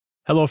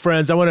Hello,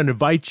 friends. I want to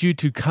invite you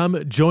to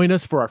come join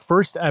us for our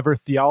first ever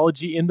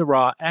Theology in the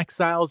Raw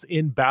Exiles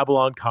in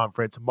Babylon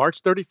conference,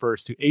 March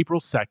 31st to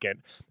April 2nd.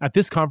 At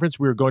this conference,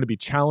 we are going to be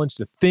challenged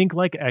to think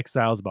like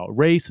exiles about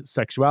race,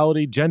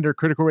 sexuality, gender,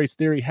 critical race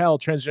theory, hell,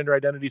 transgender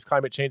identities,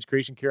 climate change,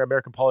 creation care,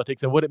 American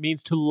politics, and what it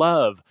means to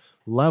love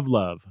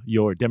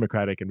your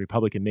Democratic and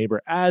Republican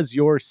neighbor as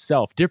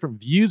yourself.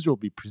 Different views will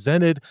be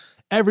presented.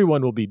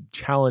 Everyone will be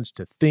challenged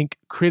to think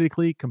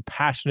critically,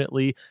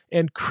 compassionately,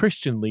 and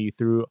Christianly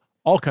through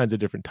all kinds of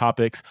different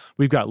topics.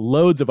 We've got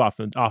loads of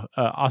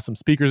awesome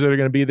speakers that are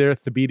going to be there.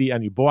 Thabiti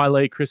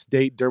Anyabwile, Chris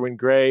Date, Derwin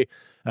Gray,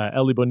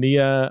 Ellie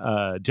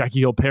Bonilla,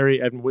 Jackie Hill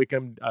Perry, Evan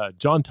Wickham,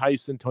 John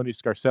Tyson, Tony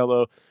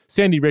Scarcello,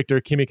 Sandy Richter,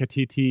 Kimi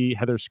Katiti,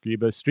 Heather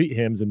Scriba, Street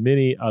Hymns, and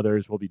many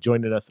others will be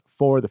joining us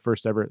for the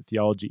first ever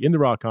Theology in the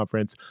Raw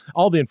conference.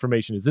 All the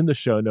information is in the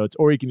show notes,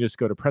 or you can just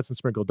go to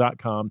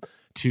pressandsprinkle.com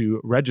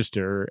to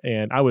register.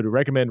 And I would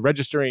recommend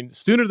registering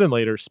sooner than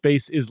later.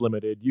 Space is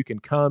limited. You can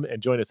come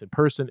and join us in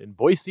person in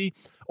Boise,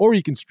 or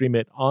you can stream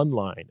it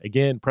online.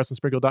 Again,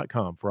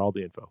 pressandsprinkle.com for all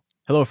the info.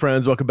 Hello,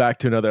 friends. Welcome back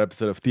to another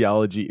episode of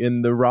Theology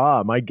in the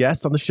Raw. My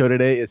guest on the show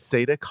today is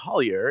Seda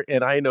Collier,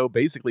 and I know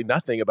basically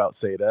nothing about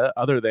Seda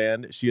other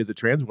than she is a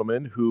trans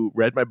woman who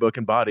read my book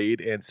Embodied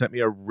and sent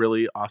me a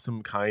really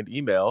awesome, kind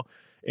email.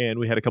 And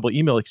we had a couple of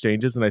email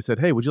exchanges, and I said,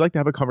 hey, would you like to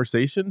have a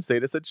conversation?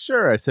 Seda said,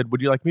 sure. I said,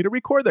 would you like me to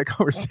record that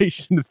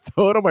conversation and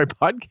throw it on my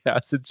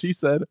podcast? And she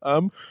said,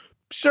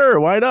 sure,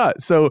 why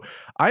not? So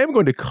I am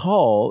going to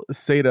call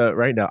Seda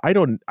right now. I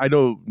know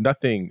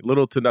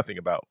little to nothing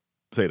about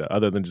Seda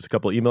other than just a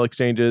couple of email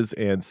exchanges.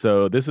 And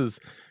so this is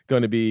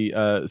going to be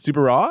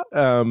super raw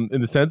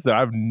in the sense that I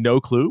have no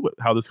clue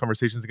how this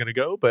conversation is going to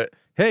go. But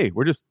hey,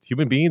 we're just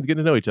human beings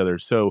getting to know each other.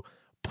 So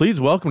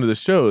please welcome to the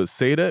show,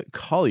 Seda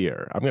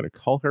Collier. I'm going to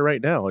call her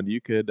right now, and you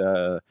could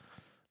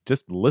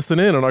just listen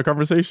in on our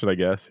conversation, I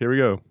guess. Here we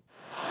go.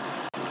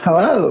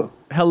 Hello.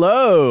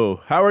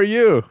 Hello. How are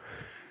you?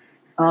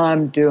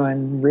 I'm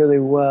doing really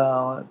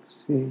well.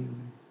 Let's see.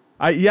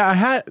 There you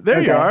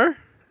are.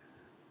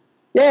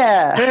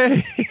 Yeah.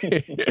 Hey.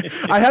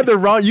 I had the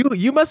wrong,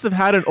 you must have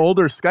had an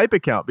older Skype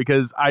account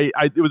because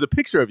it was a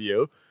picture of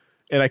you,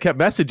 and I kept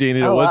messaging,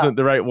 and it wasn't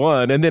the right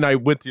one. And then I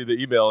went to the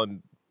email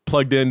and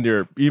plugged in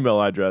your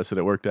email address, and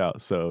it worked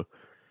out. So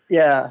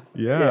yeah,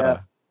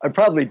 I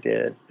probably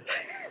did.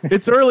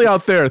 It's early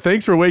out there.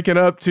 Thanks for waking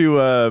up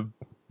to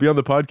be on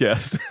the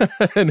podcast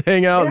and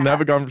hang out and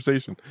have a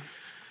conversation.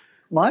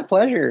 My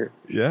pleasure.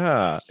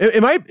 Yeah.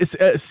 Am I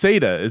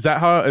Seda? Is that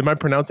how am I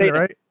pronouncing Seda. It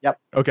right? Yep.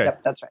 Okay.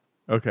 Yep, that's right.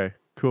 Okay.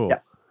 Cool.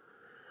 Yep.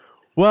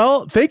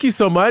 Well, thank you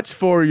so much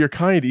for your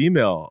kind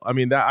email. I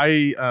mean, that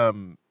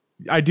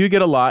I do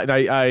get a lot, and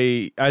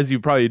I as you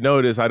probably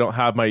noticed, I don't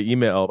have my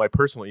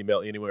personal email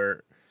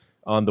anywhere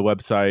on the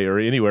website or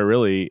anywhere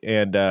really,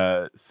 and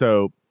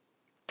so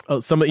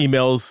some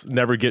emails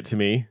never get to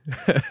me.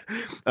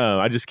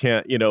 I just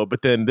can't,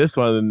 But then this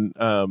one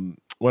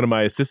of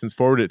my assistants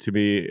forwarded it to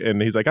me, and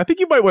he's like, "I think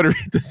you might want to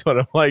read this one."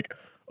 I'm like,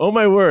 "Oh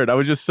my word!" I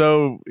was just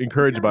so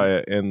encouraged by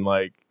it, and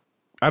like,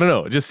 I don't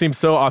know, it just seems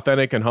so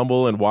authentic and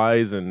humble and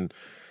wise, and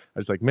I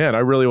was like, "Man, I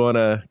really want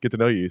to get to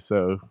know you."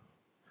 So.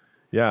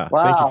 Yeah.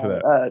 Wow. Thank you for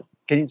that.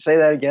 Can you say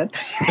that again?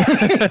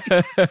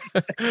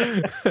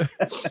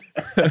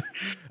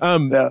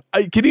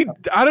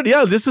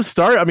 Just to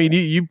start, I mean,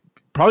 you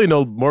probably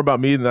know more about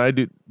me than I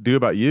do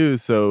about you.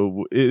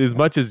 So as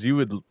much as you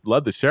would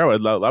love to share, I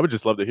would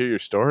just love to hear your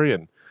story.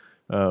 And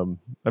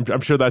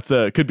I'm sure that's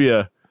could be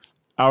a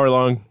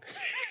hour-long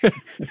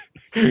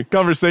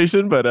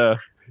conversation, but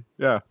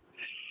yeah.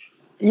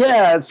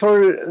 Yeah,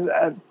 sort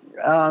of.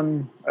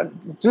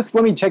 Just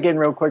let me check in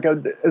real quick.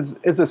 Is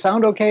the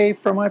sound okay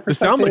from my perspective?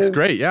 The sound looks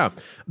great. Yeah.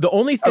 The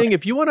only thing,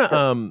 if you want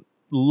to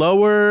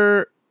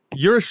lower,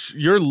 you're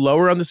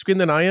lower on the screen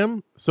than I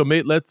am. So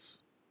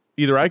let's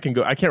either I can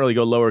go. I can't really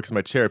go lower because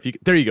my chair.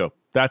 There you go.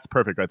 That's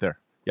perfect right there.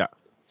 Yeah.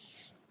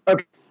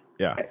 Okay.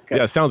 Yeah. Okay,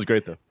 yeah. Sounds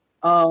great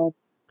though.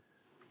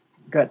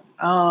 Good.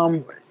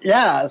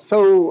 Yeah.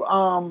 So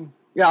I'm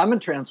a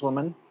trans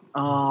woman.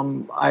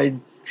 I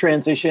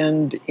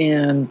transitioned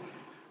in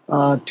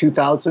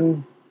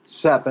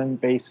 2007,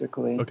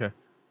 basically. Okay.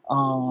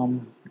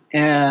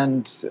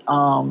 And I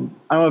don't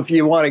know if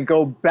you want to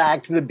go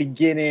back to the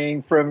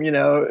beginning from,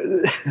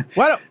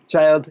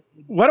 childhood.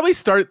 Why don't we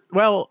start?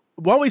 Well,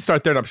 why don't we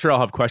start there? And I'm sure I'll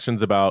have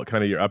questions about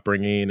kind of your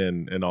upbringing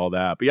and all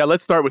that. But yeah,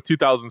 let's start with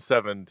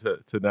 2007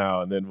 to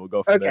now, and then we'll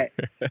go from there.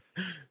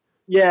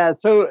 Yeah.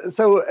 So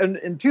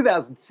in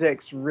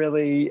 2006,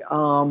 really,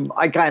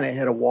 I kind of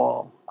hit a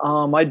wall.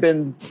 I'd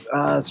been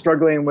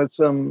struggling with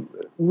some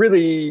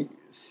really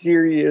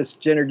serious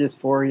gender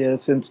dysphoria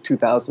since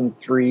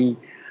 2003,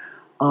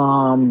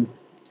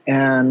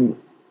 and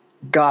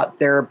got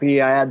therapy.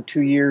 I had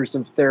 2 years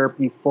of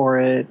therapy for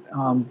it.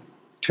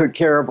 Took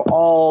care of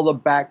all the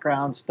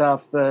background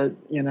stuff,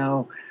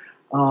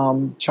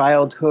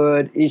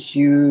 childhood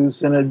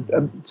issues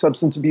and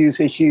substance abuse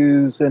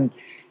issues and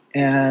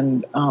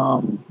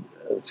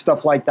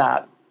stuff like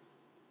that.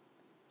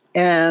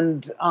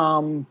 And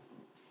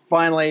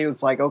finally it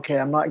was like, okay,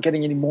 I'm not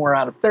getting any more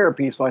out of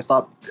therapy. So I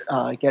stopped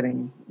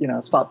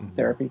stopped the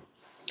therapy.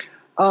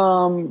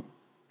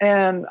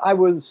 And I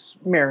was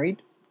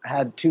married,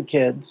 had 2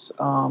 kids.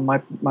 My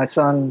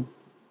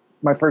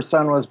first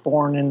son was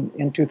born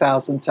in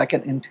 2000,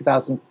 second in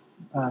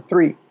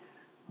 2003,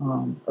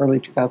 early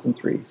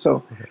 2003.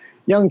 So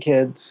young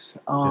kids.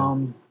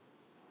 And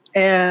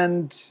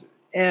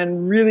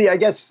really, I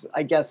guess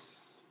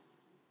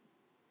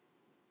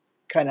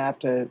kind of have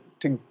to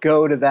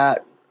go to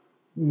that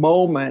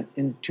moment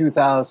in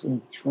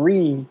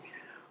 2003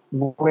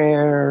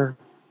 where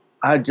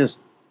I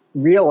just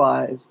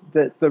realized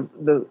that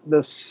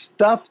the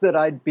stuff that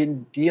I'd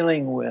been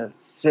dealing with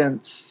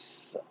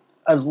since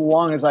as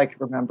long as I could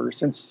remember,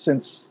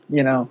 since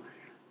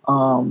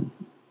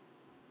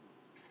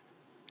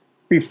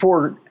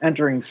before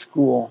entering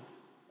school,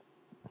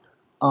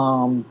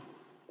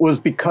 was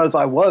because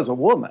I was a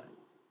woman.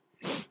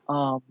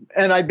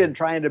 And I'd been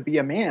trying to be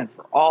a man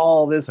for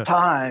all this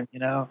time,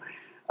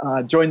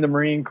 joined the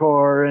Marine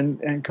Corps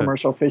and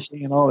commercial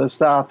fishing and all this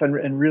stuff,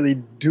 and really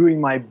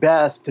doing my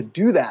best to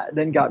do that.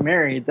 Then got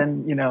married,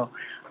 then,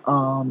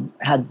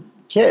 had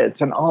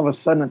kids, and all of a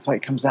sudden it's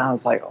like comes down,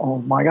 it's like, oh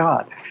my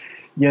God,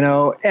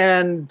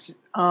 and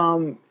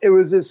it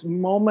was this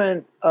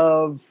moment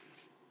of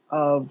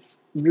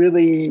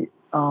really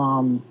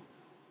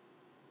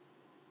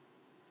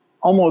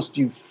almost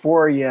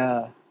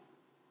euphoria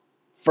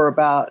for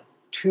about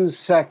 2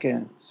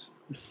 seconds,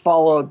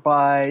 followed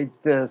by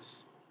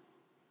this,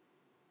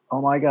 oh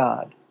my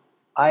God,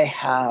 I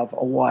have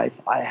a wife,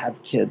 I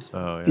have kids.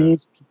 Oh, yeah.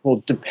 These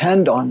people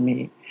depend on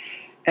me.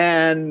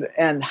 And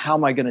how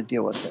am I going to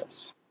deal with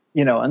this?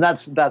 And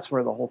that's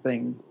where the whole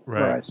thing,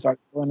 where I started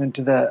going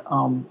into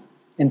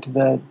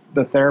the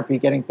therapy,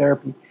 getting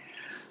therapy.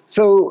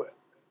 So,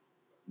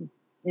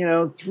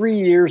 3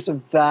 years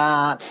of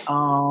that,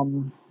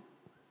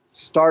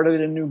 started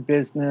a new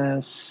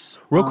business.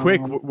 Real quick,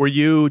 were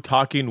you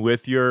talking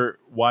with your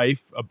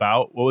wife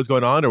about what was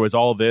going on, or was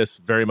all this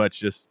very much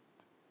just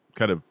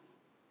kind of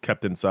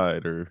kept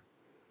inside? Or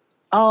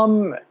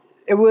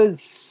it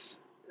was,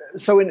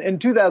 so in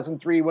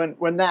 2003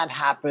 when that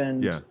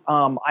happened,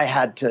 I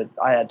had to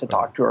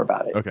talk to her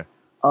about it. Okay.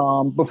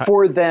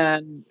 Before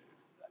then,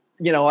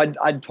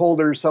 I'd told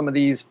her some of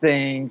these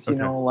things,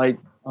 like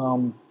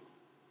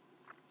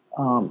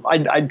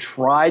I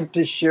tried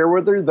to share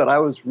with her that I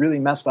was really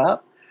messed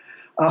up,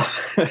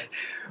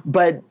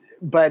 but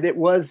it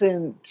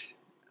wasn't.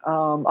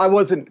 I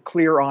wasn't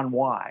clear on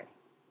why.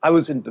 I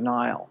was in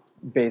denial,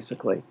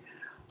 basically,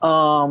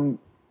 and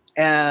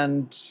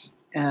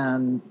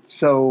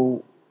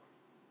so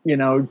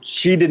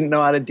she didn't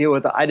know how to deal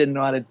with it. I didn't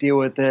know how to deal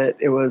with it.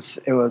 It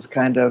was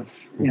kind of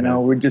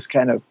we just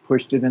kind of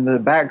pushed it into the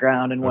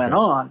background and went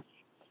on,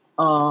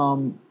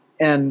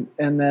 and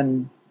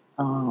then.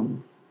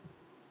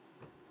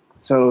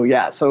 So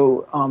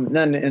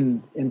then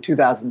in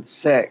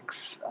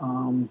 2006,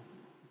 I'd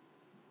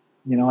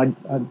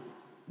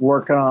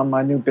working on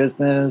my new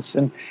business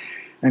and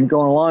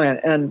going along,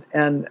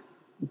 and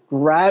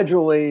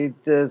gradually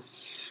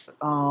this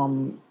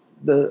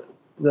the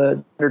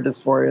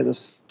dysphoria,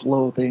 the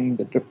loathing,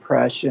 the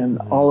depression,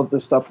 all of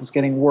this stuff was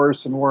getting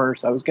worse and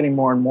worse. I was getting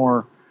more and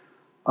more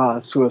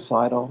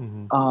suicidal,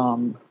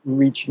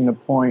 reaching a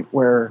point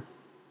where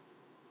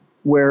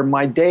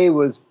my day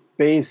was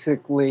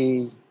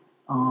basically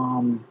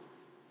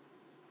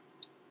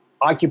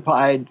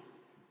occupied,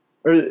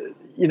 or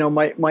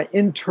my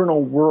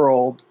internal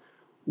world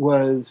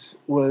was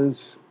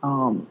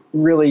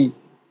really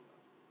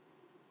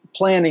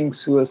planning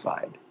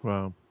suicide.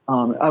 Wow.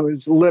 I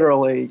was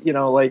literally,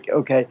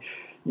 okay,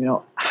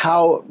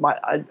 how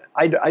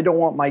I don't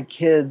want my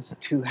kids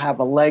to have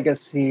a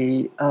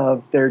legacy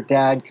of their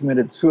dad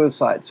committed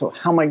suicide. So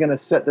how am I going to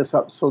set this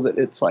up so that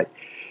it's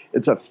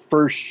a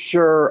for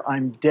sure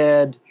I'm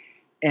dead,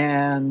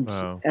 and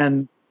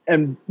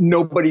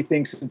nobody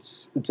thinks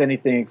it's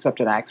anything except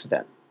an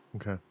accident.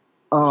 Okay.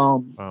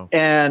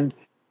 And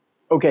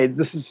okay,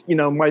 this is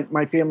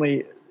my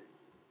family.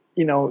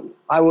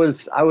 I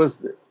was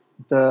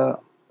the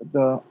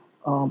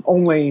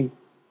only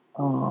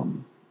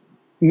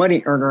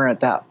money earner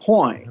at that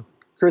point.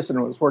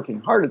 Kristen was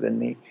working harder than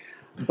me,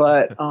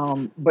 but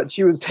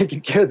she was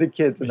taking care of the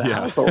kids in the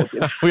household.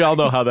 We all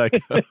know how that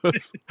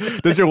goes.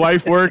 Does your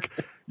wife work?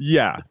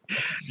 Yeah.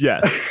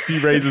 Yes. She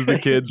raises the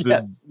kids.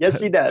 Yes,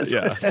 she does.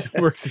 Yeah. She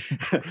works.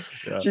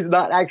 Yeah. She's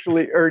not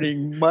actually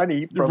earning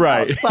money from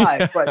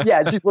outside, but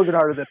yeah, she's working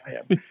harder than I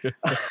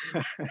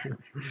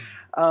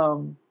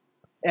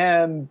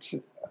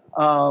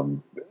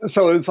am.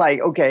 So it's like,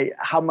 okay,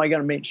 how am I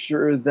going to make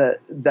sure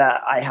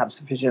that I have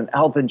sufficient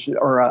health insurance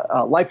or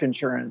life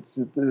insurance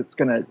that's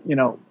going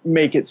to,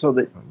 make it so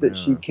that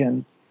she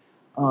can,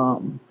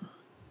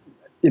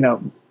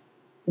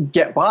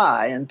 get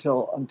by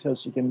until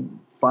she can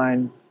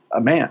find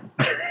a man.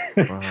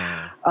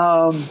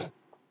 Wow.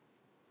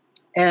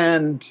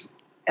 And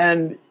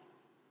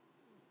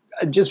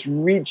I just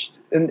reached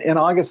in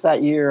August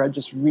that year. I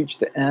just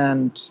reached the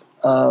end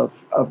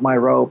of my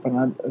rope,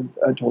 and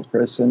I told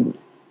Chris, and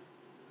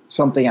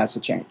something has to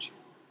change.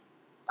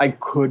 I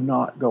could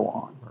not go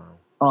on.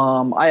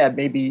 Wow. I had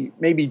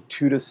maybe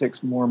 2 to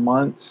 6 more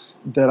months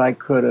that I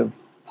could have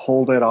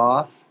pulled it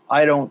off.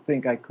 I don't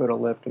think I could have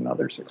lived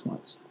another 6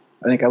 months.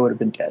 I think I would have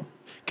been dead.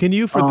 Can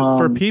you,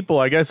 for people,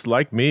 I guess,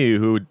 like me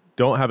who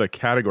don't have a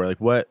category,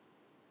 like what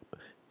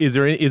is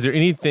there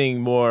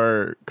anything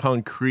more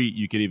concrete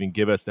you could even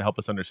give us to help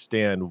us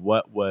understand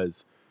what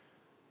was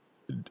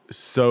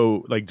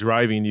so like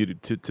driving you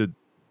to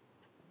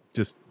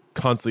just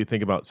constantly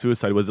think about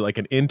suicide? Was it like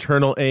an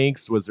internal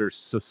angst? Was there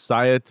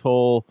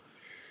societal,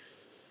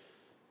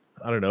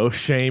 I don't know,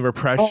 shame or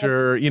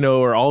pressure,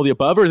 or all the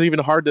above, or is it even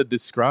hard to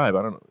describe?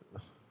 I don't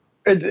know.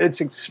 It's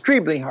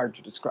extremely hard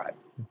to describe.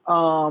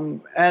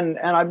 And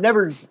I've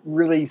never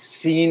really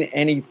seen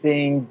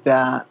anything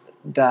that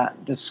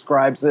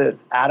describes it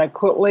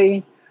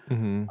adequately.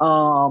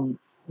 Mm-hmm.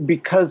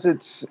 Because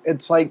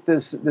it's like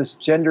this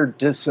gender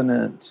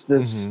dissonance,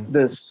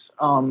 this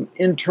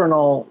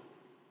internal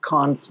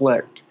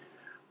conflict.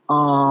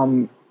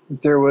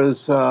 There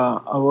was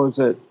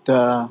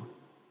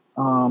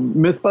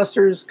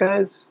Mythbusters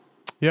guys.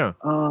 Yeah.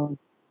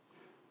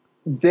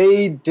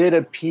 They did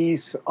a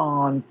piece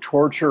on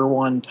torture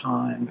one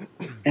time,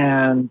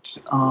 and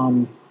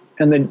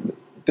then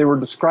they were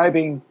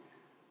describing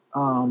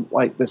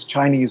like this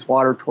Chinese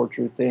water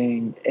torture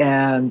thing,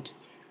 and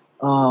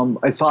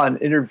I saw an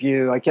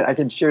interview. I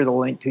can share the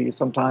link to you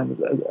sometime.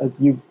 A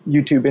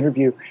YouTube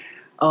interview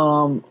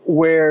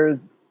where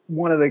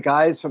one of the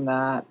guys from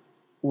that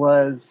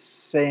was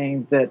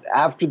saying that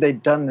after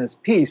they'd done this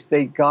piece,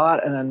 they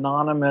got an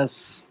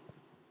anonymous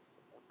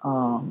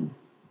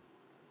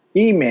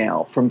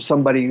email from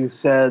somebody who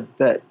said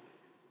that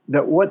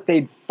what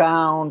they'd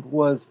found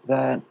was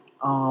that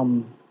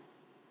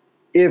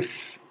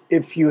if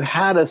you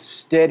had a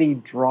steady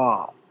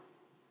drop,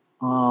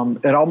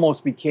 it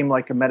almost became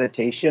like a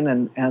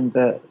meditation, and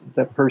the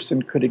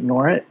person could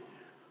ignore it.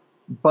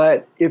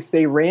 But if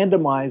they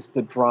randomized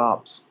the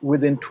drops,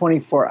 within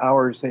 24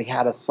 hours, they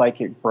had a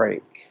psychic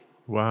break.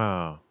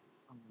 Wow.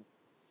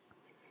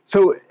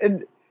 So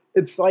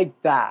it's like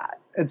that.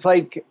 It's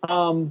like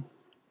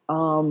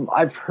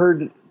I've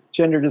heard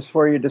gender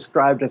dysphoria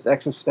described as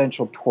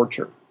existential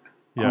torture.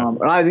 Yeah.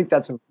 And I think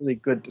that's a really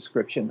good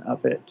description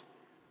of it.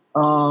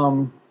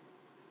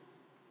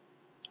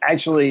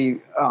 Actually,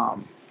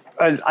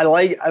 I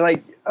like.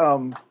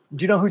 Do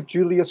you know who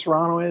Julia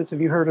Serrano is?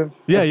 Have you heard of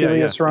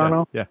Julia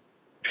Serrano? Yeah.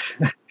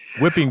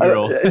 Whipping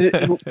Girl.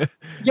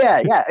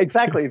 Yeah,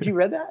 exactly. Have you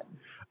read that?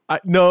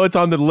 No, it's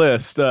on the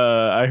list.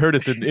 I heard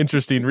it's an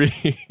interesting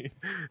read.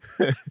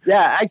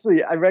 Yeah,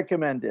 actually, I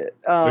recommend it.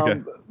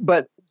 Okay.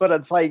 But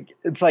it's like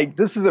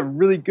this is a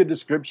really good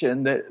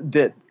description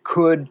that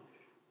could.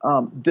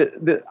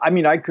 I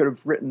mean, I could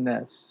have written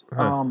this.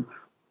 Uh-huh.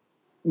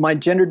 My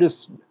gender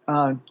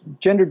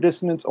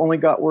dissonance only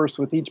got worse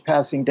with each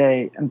passing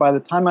day, and by the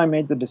time I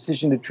made the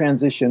decision to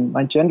transition,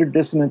 my gender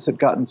dissonance had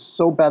gotten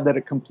so bad that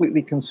it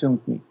completely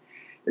consumed me.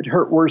 It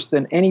hurt worse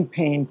than any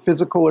pain,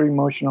 physical or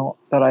emotional,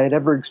 that I had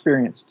ever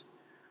experienced.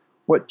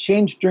 What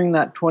changed during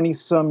that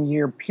 20-some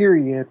year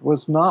period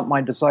was not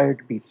my desire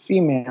to be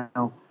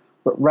female,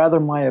 but rather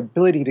my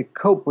ability to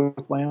cope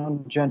with my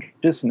own gender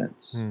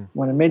dissonance.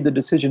 When I made the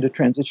decision to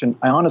transition,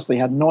 I honestly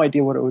had no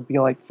idea what it would be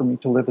like for me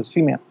to live as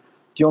female.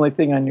 The only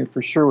thing I knew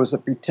for sure was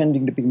that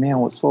pretending to be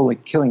male was slowly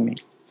killing me.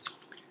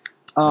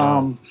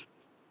 Wow.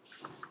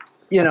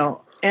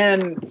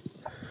 And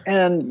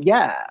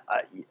yeah,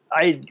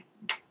 I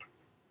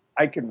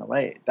can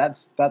relate.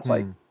 That's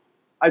like,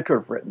 I could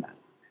have written that.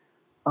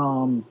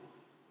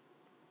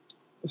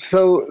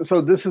 So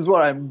this is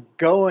what I'm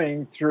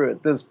going through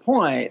at this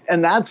point,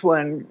 and that's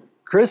when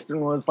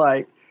Kristen was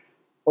like,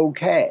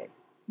 "Okay,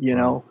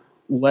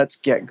 let's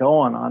get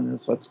going on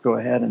this. Let's go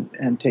ahead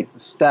and take the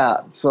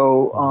step."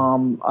 So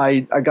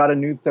I got a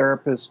new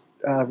therapist,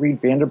 Reed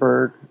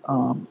Vandenberg,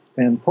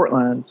 in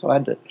Portland. So I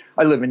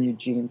live in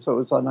Eugene, so it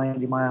was a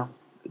 90-mile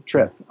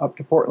trip up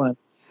to Portland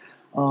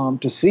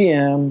to see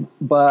him.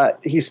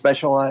 But he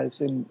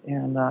specialized in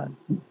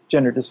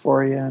gender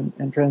dysphoria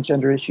and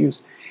transgender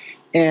issues.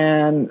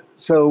 And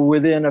so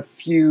within a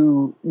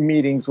few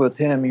meetings with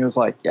him, he was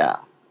like, "Yeah,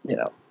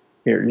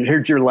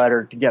 here's your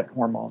letter to get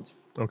hormones."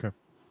 Okay.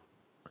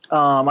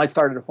 I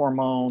started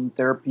hormone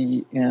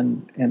therapy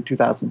in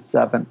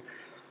 2007,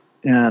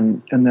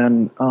 and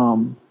then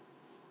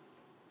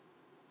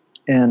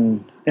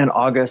in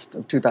August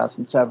of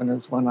 2007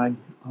 is when I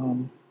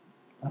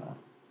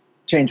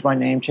changed my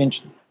name,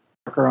 changed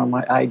marker on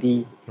my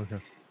ID,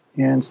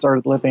 and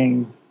started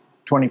living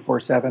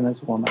 24/7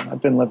 as a woman.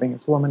 I've been living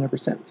as a woman ever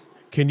since.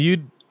 Can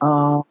you?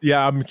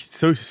 Yeah, I'm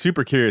so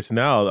super curious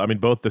now. I mean,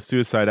 both the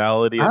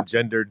suicidality and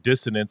gender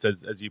dissonance,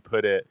 as you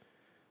put it.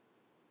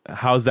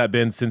 How's that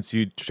been since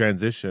you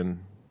transitioned?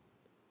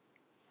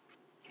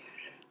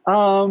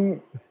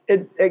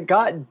 It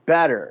got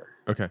better.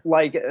 Okay.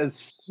 Like as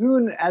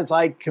soon as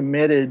I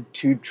committed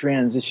to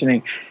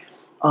transitioning,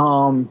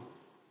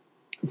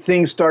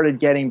 things started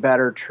getting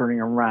better, turning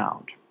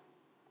around.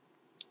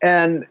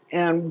 And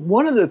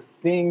one of the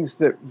things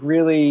that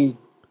really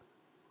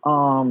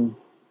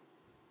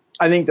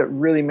I think that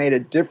really made a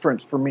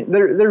difference for me.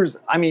 There's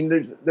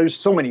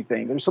so many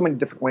things. There's so many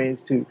different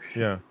ways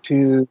Yeah.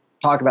 to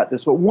talk about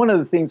this. But one of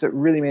the things that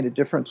really made a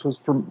difference was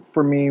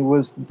for me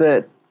was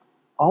that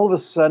all of a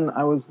sudden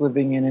I was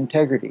living in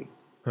integrity.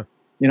 Huh.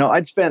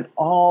 I'd spent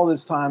all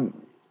this time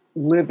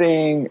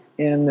living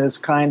in this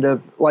kind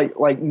of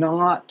like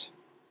not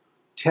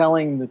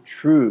telling the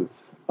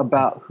truth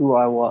about who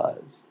I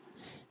was,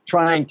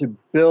 trying to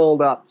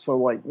build up,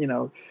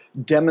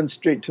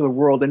 demonstrate to the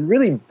world and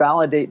really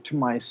validate to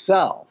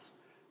myself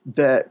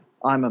that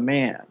I'm a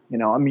man.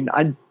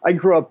 I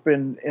grew up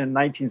in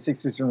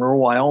 1960s in rural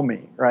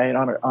Wyoming, right,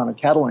 on a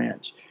cattle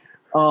ranch.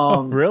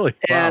 Oh, really?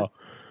 And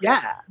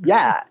Wow.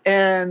 yeah.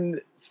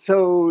 And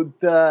so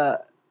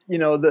the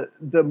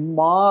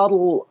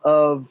model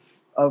of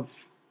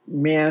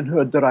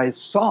manhood that I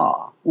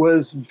saw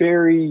was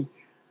very,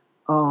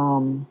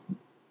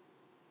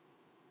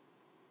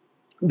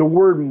 the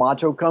word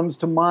macho comes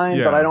to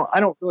mind, but Yeah. I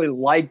don't really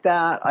like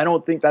that. I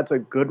don't think that's a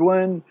good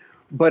one,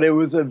 but it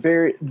was a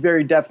very,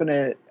 very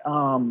definite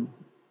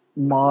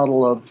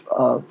model of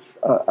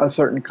a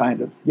certain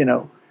kind of,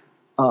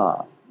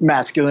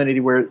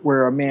 masculinity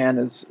where a man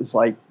is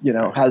like,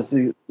 Right. has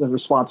the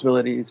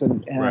responsibilities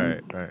and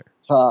Right.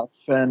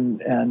 tough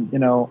and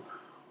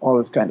all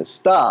this kind of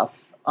stuff.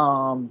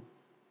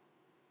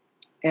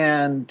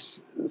 And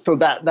so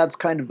that's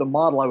kind of the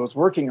model I was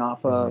working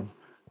off of.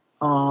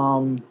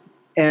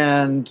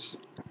 And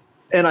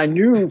I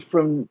knew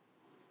from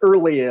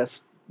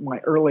my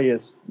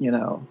earliest,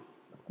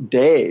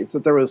 days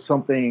that there was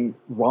something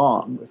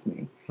wrong with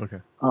me. Okay.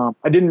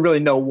 I didn't really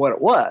know what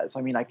it was.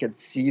 I mean, I could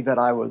see that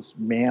I was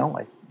male,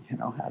 like,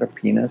 had a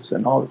penis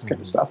and all this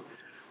kind of stuff.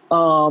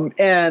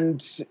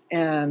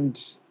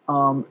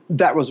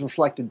 That was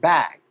reflected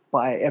back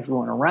by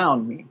everyone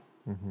around me,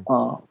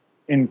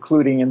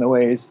 including in the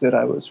ways that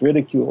I was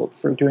ridiculed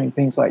for doing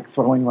things like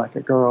throwing like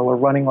a girl or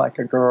running like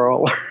a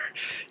girl,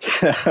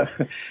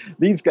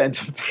 these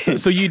kinds of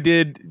things. So you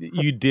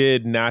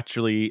did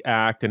naturally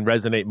act and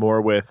resonate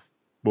more with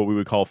what we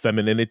would call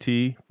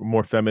femininity,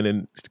 more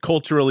feminine,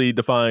 culturally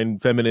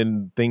defined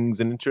feminine things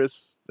and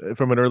interests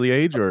from an early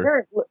age,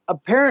 or?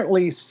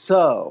 Apparently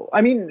so.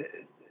 I mean,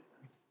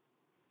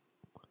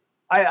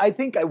 I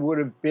think I would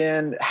have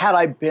been, had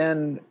I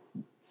been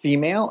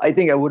female, I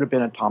think I would have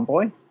been a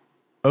tomboy.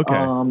 Okay.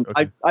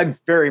 I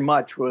very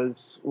much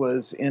was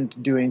into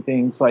doing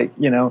things like,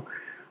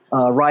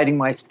 riding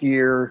my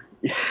steer.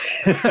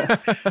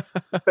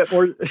 But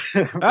more,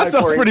 That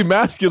sounds pretty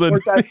masculine.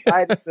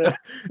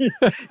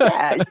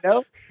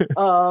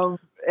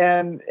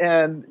 And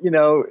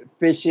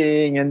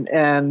fishing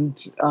and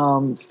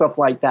stuff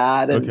like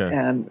that,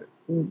 and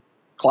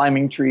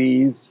climbing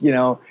trees.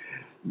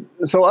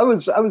 So I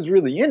was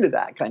really into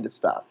that kind of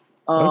stuff.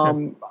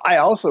 I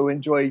also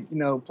enjoy,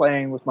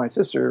 playing with my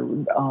sister,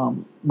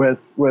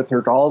 with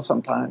her dolls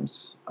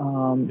sometimes,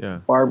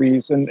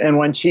 Barbies, and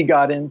when she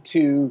got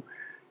into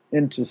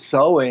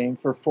sewing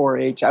for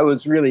 4-H, I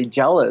was really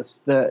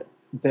jealous that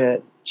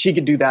she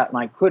could do that and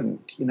I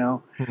couldn't,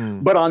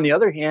 But on the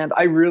other hand,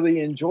 I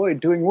really enjoyed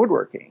doing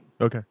woodworking.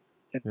 Okay.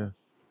 Yeah.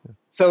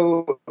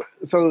 So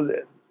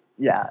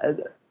yeah,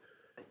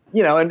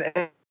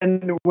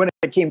 and when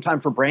it came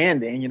time for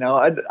branding,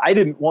 I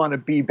didn't want to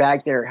be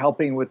back there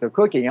helping with the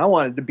cooking. I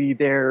wanted to be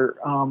there,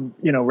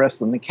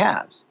 wrestling the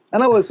calves.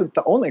 And I wasn't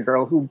the only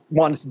girl who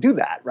wanted to do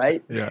that,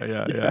 right?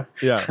 Yeah.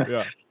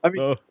 I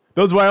mean,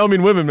 those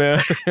Wyoming women, man.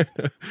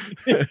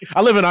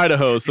 I live in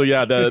Idaho, so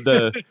yeah,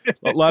 a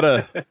lot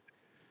of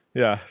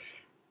yeah.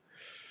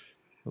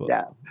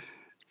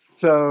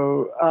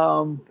 So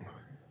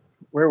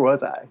where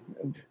was I?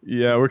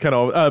 Yeah, we're kind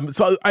of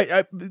so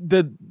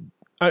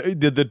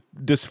the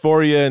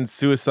dysphoria and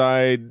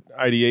suicide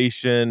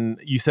ideation,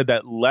 you said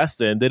that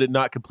lesson, did it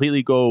not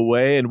completely go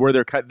away? And were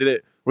there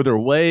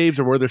waves,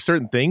 or were there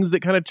certain things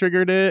that kind of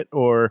triggered it,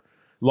 or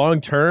long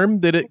term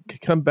did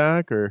it come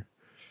back, or?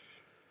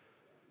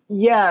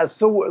 Yeah.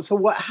 So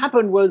what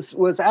happened was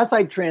as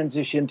I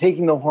transitioned,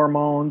 taking the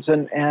hormones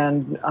and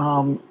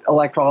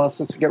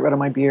electrolysis to get rid of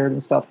my beard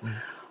and stuff,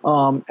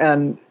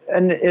 and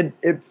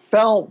it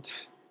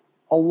felt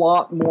a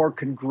lot more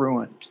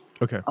congruent.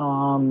 Okay.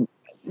 And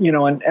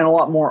a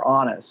lot more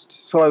honest.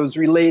 So I was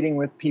relating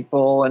with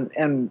people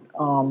and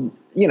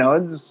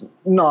it's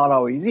not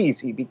always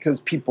easy because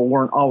people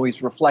weren't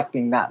always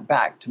reflecting that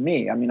back to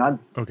me. I mean, I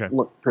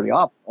looked pretty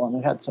awful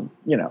and I had some,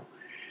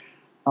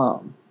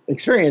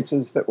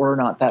 experiences that were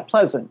not that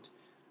pleasant.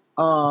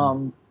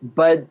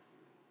 But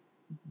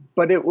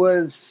it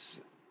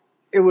was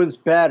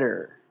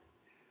better.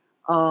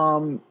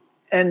 And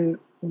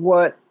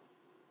what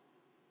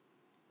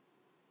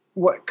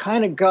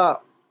kind of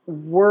got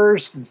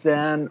worse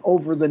than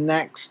over the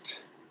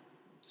next,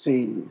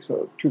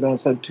 so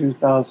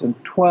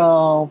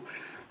 2012.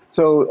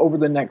 So over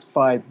the next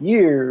 5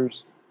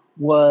 years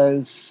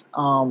was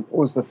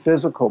the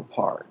physical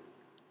part.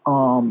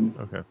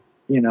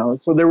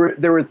 So there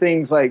were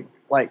things like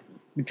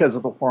because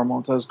of the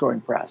hormones, I was growing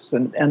breasts,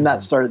 and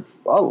that started.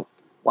 Oh,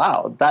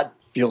 wow, that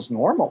feels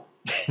normal.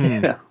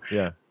 Yeah.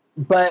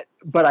 But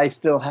I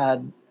still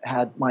had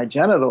had my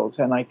genitals,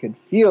 and I could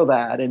feel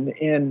that. And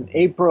in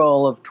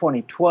April of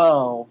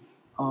 2012,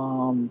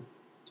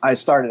 I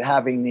started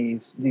having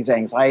these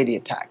anxiety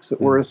attacks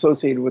that were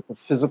associated with the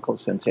physical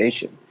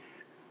sensation.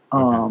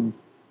 And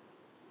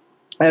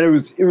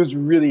it was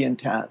really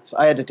intense.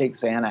 I had to take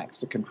Xanax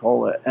to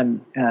control it.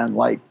 And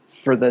like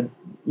for the,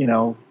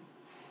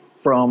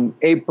 from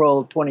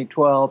April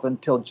 2012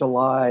 until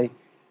July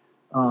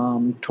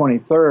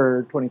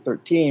 23rd,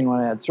 2013, when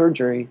I had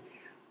surgery,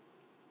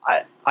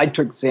 I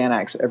took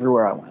Xanax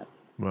everywhere I went.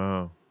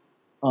 Wow.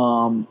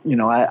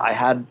 I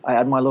had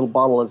my little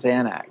bottle of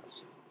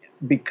Xanax,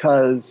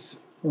 because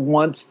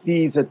once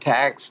these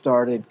attacks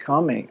started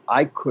coming,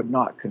 I could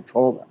not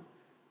control them.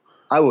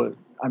 I would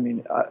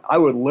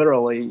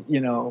literally,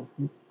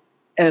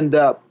 end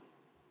up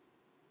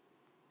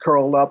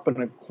curled up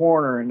in a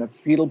corner in a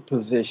fetal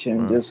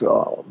position, just,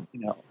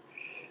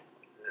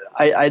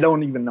 I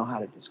don't even know how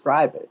to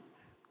describe it.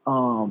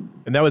 And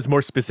that was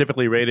more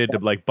specifically rated to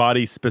like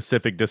body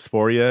specific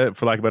dysphoria,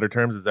 for lack of better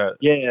terms. Is that?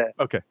 Yeah.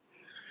 Okay.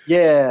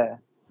 Yeah.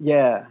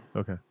 Yeah.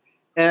 Okay.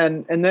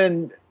 And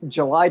then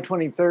July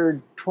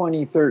 23rd,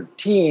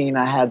 2013,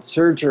 I had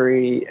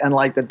surgery, and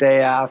like the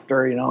day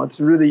after, it's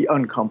really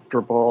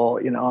uncomfortable.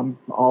 I'm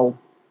all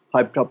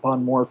hyped up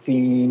on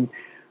morphine.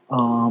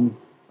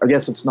 I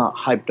guess it's not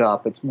hyped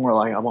up. It's more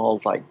like I'm all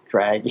like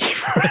draggy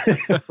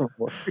from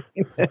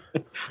morphine.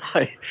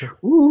 Like,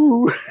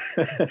 woo.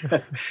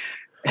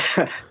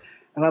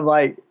 And I'm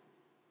like,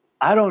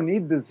 I don't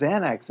need the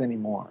Xanax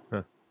anymore.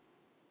 Huh.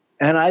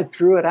 And I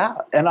threw it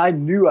out, and I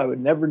knew I would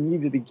never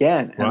need it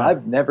again. And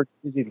I've never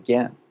needed it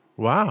again.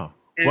 Wow.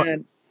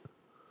 And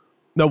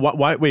no,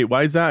 why? Wait,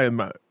 why is that?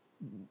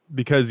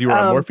 Because you were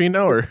on morphine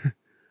now, or?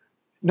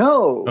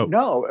 No.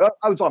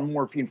 I was on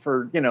morphine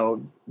for,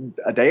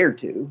 a day or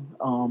two.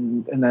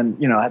 And then,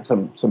 I had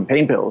some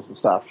pain pills and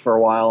stuff for a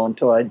while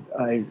until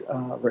I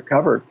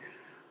recovered.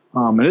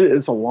 And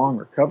it's a long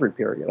recovery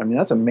period. I mean,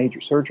 that's a major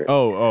surgery.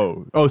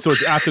 Oh, so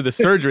it's after the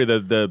surgery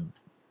that the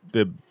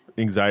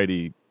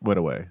anxiety went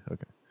away.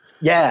 Okay.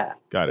 Yeah.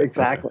 Got it.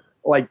 Exactly.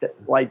 Okay.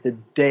 Like the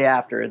day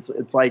after, it's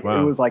like,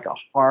 It was like a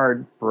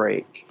hard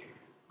break.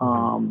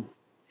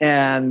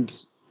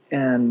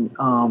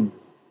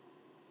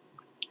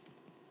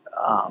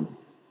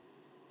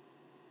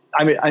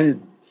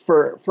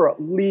 For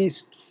at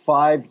least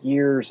 5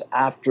 years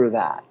after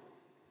that,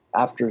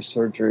 after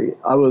surgery,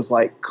 I was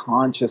like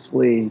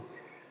consciously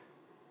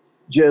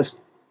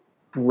just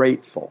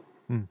grateful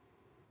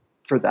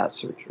for that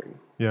surgery.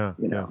 Yeah.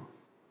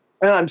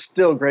 And I'm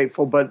still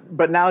grateful,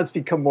 but now it's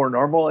become more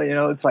normal.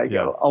 It's like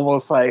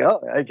almost like, oh,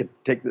 I could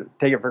take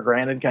it for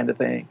granted kind of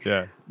thing.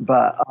 Yeah.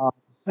 But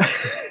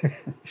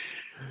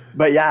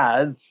but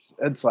yeah,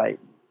 it's like,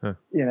 I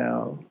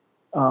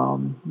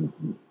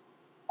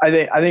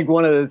think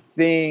one of the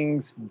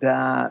things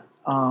that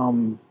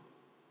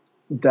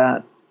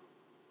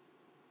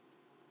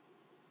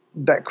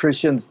that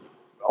Christians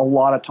a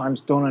lot of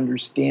times don't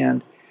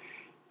understand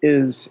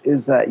is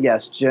that,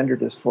 yes, gender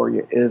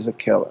dysphoria is a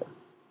killer.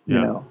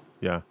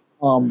 Yeah.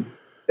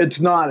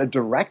 It's not a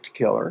direct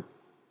killer,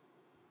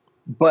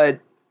 but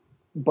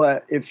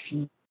if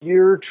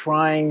you're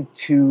trying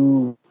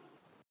to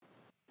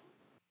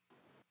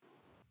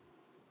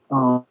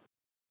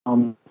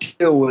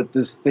deal with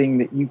this thing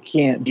that you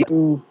can't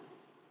do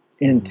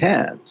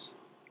intense,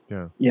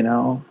 it's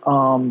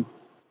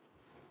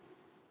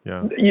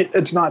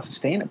not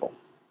sustainable.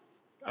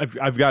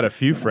 I've got a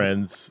few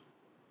friends.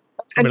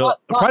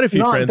 Quite a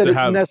few friends that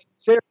have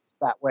necessarily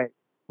that way.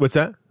 What's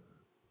that?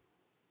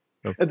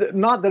 Oh.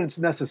 Not that it's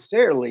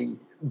necessarily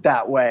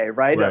that way,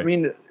 right? I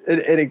mean,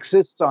 it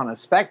exists on a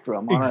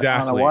spectrum,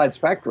 on a wide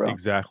spectrum.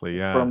 Exactly,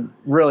 yeah. From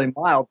really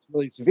mild to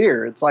really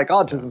severe. It's like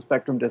autism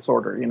spectrum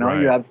disorder. You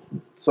have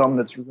some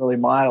that's really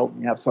mild,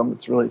 and you have some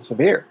that's really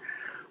severe,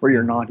 where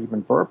you're not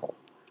even verbal.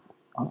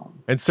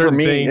 And certain for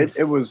me, things,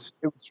 it was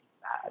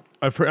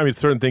bad.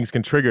 Certain things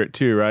can trigger it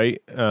too,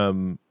 right?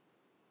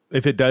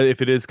 If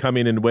it is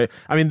coming in way.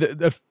 I mean,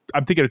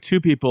 I'm thinking of two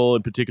people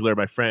in particular,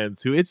 my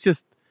friends, who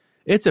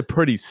it's a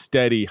pretty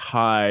steady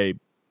high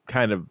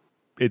kind of.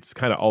 It's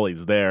kind of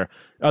always there.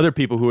 Other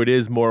people who it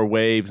is more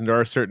waves, and there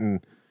are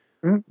certain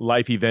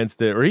life events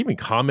that, or even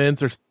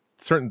comments or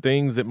certain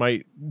things that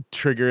might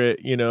trigger it.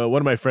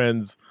 One of my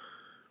friends,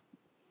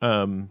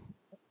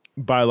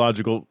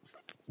 biological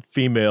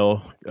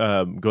female,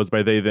 goes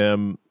by they,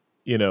 them.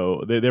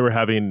 They were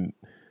having,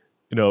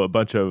 a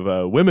bunch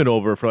of women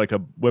over for like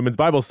a women's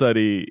Bible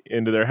study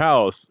into their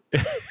house.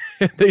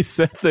 And they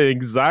said the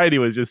anxiety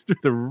was just through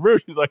the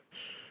roof. She's like,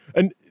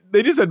 and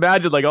they just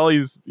imagined like all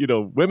these,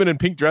 women in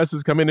pink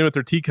dresses coming in with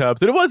their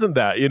teacups. And it wasn't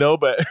that,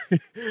 but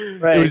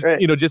it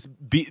was,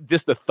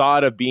 just the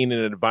thought of being in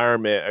an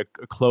environment,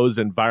 a closed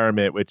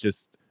environment, which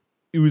just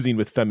oozing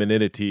with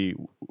femininity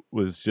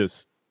was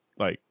just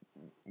like,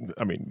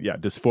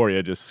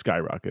 dysphoria just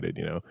skyrocketed,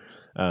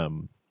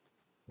 and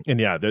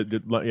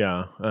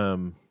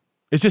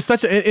it's just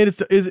such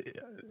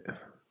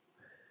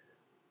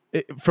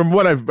from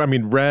what I've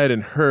read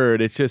and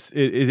heard, it's just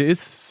it is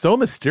so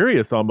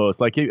mysterious almost.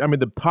 Like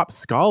the top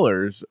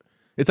scholars,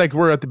 it's like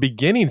we're at the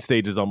beginning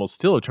stages almost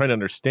still trying to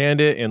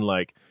understand it, and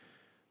like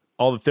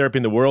all the therapy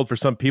in the world for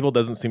some people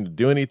doesn't seem to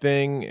do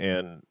anything.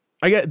 And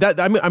I get that.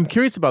 I'm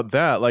curious about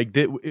that. Like,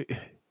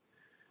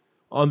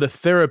 on the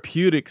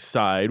therapeutic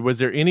side, was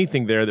there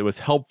anything there that was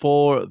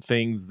helpful,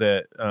 things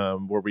that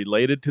were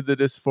related to the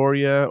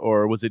dysphoria,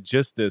 or was it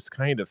just this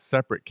kind of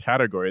separate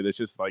category that's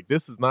just like,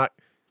 this is not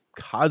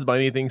caused by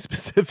anything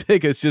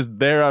specific, it's just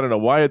there, I don't know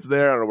why it's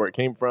there, I don't know where it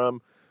came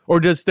from? Or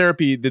did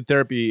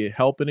therapy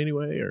help in any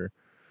way? Or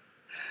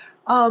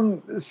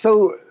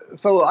So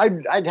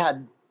I'd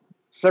had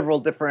several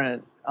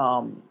different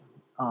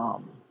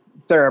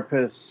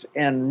therapists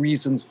and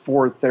reasons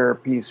for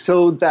therapy.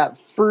 So that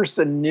first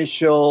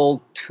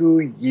initial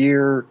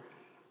 2-year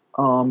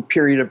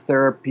period of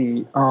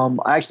therapy,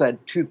 I actually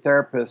had two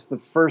therapists. The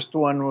first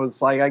one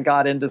was like, I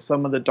got into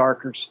some of the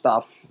darker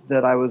stuff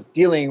that I was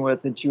dealing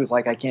with, and she was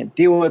like, I can't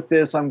deal with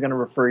this, I'm going to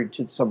refer you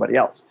to somebody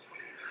else.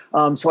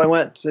 So I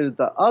went to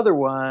the other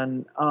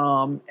one,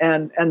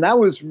 and that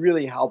was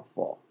really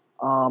helpful.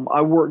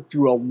 I worked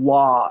through a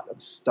lot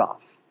of stuff.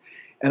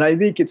 And I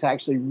think it's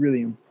actually really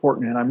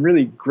important, and I'm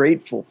really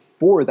grateful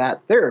for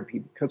that therapy,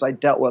 because I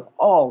dealt with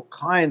all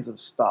kinds of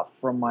stuff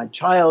from my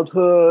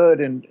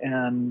childhood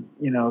and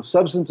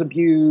substance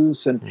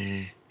abuse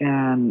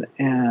and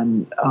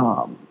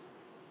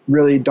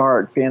really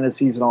dark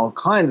fantasies and all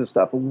kinds of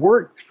stuff. I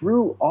worked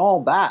through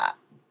all that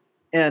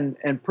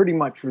and pretty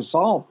much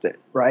resolved it,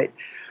 right?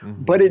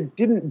 Mm-hmm. But it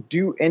didn't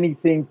do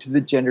anything to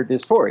the gender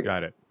dysphoria.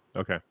 Got it.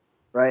 Okay.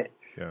 Right.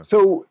 Yeah.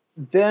 So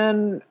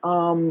then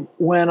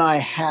when I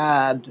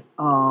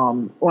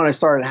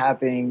started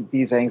having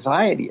these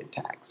anxiety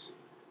attacks,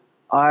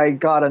 I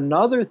got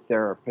another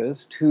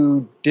therapist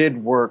who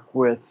did work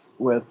with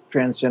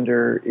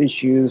transgender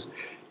issues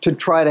to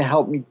try to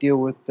help me deal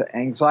with the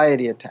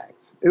anxiety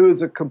attacks. It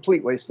was a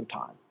complete waste of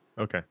time.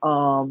 Okay.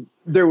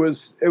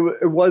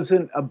 It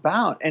wasn't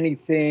about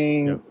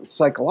anything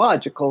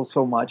psychological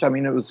so much. I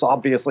mean, it was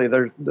obviously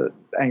the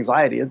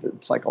anxiety, it's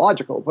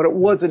psychological, but it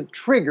wasn't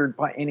triggered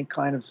by any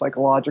kind of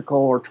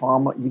psychological or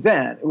trauma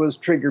event. It was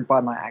triggered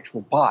by my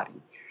actual body,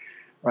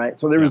 right?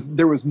 So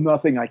there was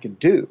nothing I could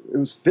do. It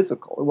was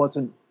physical. It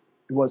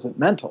wasn't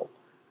mental.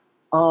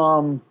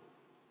 And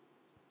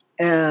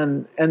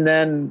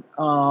then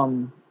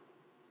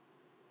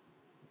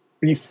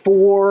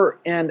before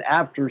and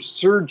after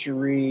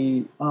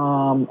surgery,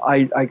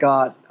 I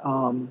got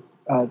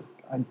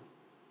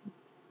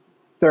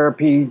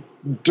therapy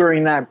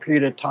during that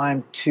period of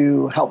time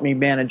to help me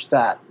manage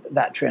that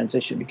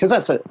transition, because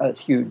that's a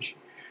huge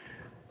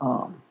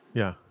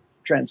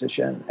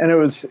transition. And it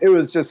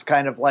was just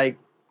kind of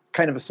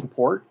a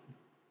support.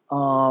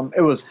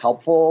 It was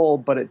helpful,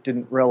 but it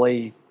didn't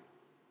really,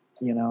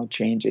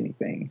 change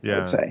anything, I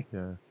would say.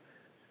 Yeah.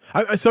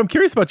 So I'm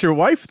curious about your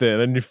wife then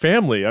and your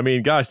family. I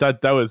mean, gosh,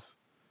 that was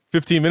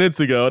 15 minutes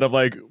ago, and I'm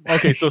like,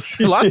 okay, so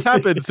lots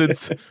happened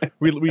since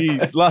we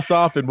left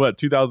off in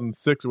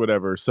 2006 or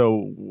whatever.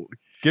 So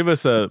give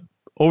us a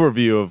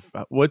overview of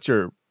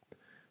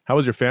how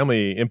was your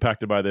family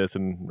impacted by this,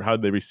 and how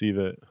did they receive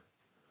it?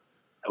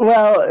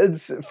 Well,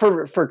 it's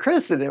for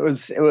Kristen, it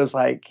was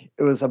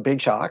a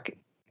big shock.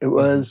 It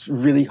was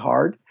really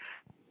hard.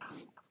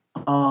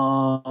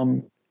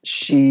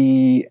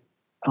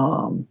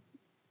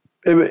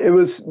 It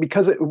was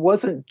because it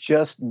wasn't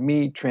just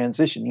me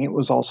transitioning; it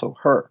was also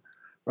her,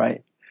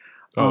 right?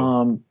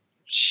 Oh.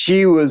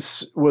 She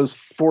was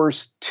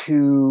forced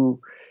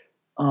to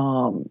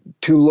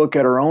look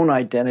at her own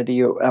identity,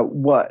 at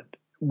what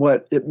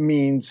it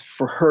means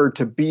for her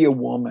to be a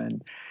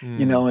woman,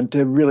 and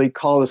to really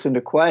call this into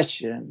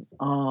question.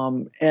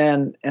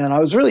 And I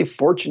was really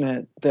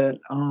fortunate that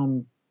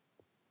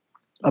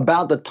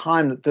about the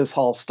time that this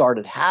all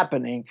started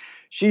happening,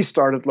 she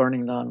started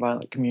learning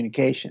nonviolent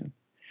communication.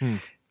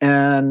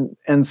 And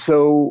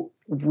so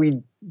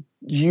we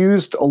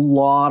used a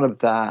lot of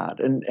that,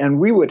 and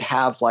we would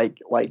have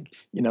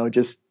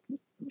just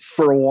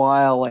for a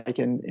while, like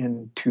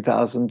in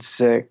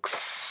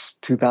 2006,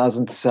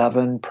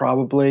 2007,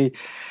 probably,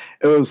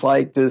 it was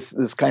like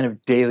this kind of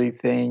daily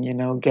thing,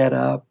 get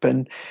up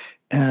and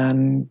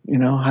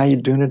how you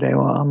doing today?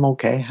 Well, I'm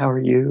okay. How are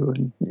you?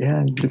 And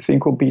yeah, do you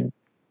think we'll be,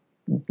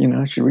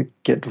 should we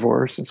get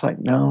divorced? It's like,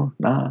 no,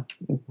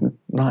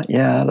 not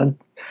yet.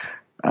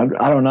 I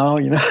don't know,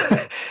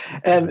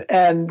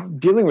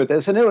 and dealing with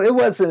this, and it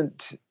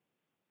wasn't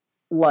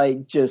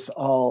like just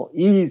all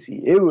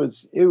easy. It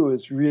was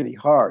really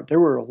hard. There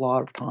were a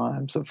lot of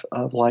times of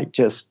like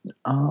just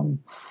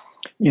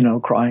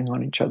crying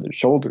on each other's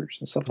shoulders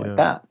and stuff like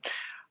that.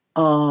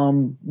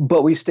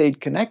 But we stayed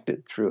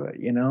connected through it.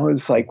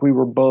 It's like we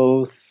were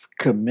both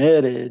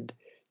committed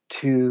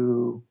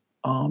to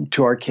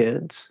our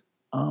kids,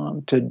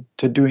 to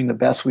doing the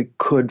best we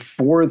could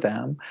for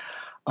them.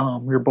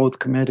 We were both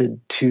committed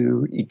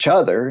to each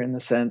other in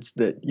the sense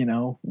that,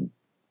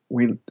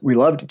 we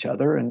loved each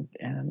other, and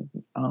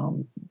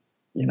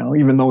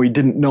even though we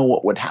didn't know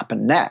what would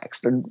happen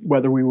next, and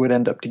whether we would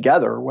end up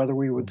together or whether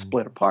we would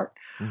split apart.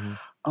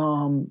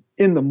 In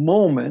the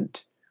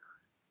moment,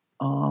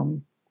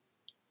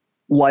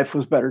 life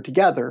was better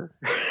together.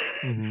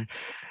 Mm-hmm.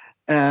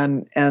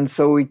 And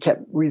so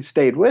we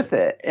stayed with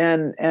it.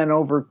 And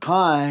over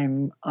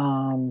time,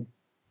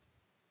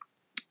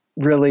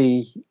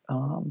 really,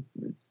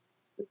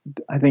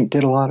 I think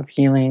did a lot of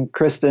healing.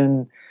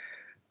 Kristen,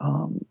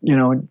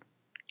 in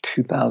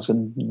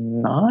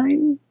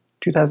 2009,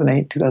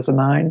 2008,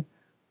 2009,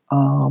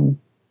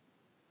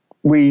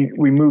 we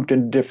moved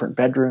into different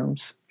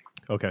bedrooms.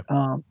 Okay.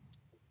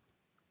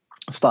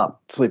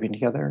 Stopped sleeping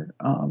together.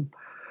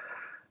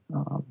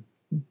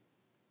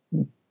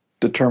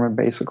 Determined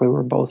basically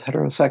we're both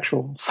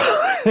heterosexual.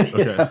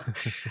 Okay.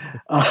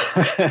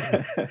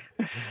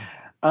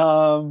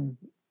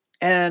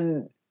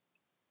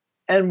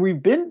 And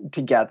we've been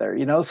together,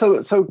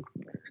 so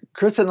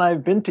Chris and I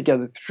have been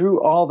together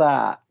through all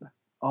that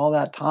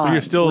time. So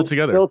you're still We're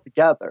together? Still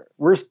together.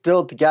 We're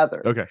still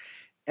together. Okay.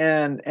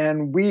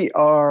 And we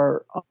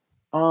are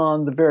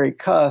on the very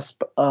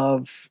cusp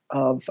of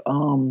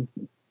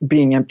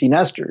being empty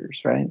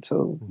nesters, right?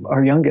 So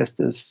our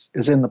youngest is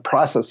in the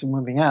process of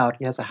moving out.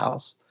 He has a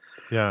house.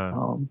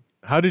 Yeah.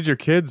 How did your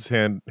kids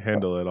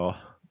handle it all?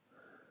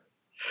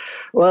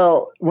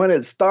 Well, when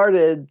it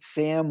started,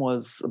 Sam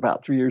was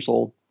about 3 years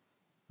old.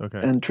 Okay.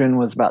 And Trin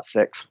was about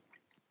 6.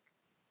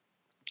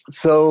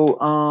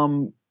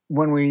 So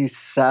when we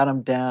sat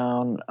him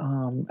down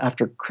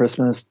after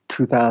Christmas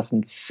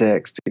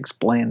 2006 to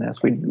explain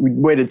this, we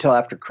waited till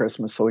after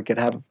Christmas so we could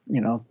have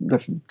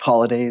the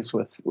holidays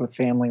with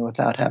family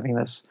without having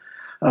this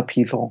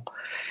upheaval,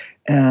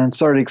 and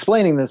started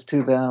explaining this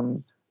to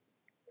them.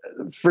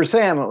 For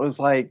Sam, it was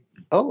like,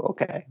 oh,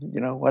 okay,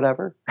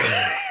 whatever.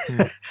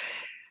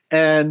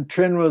 And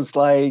Trin was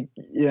like,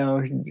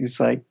 he's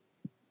like,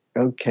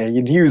 okay.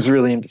 And he was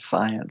really into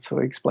science, so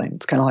he explained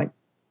it's kind of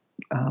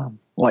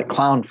like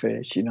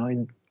clownfish,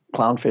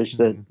 clownfish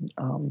that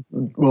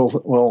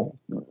will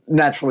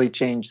naturally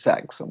change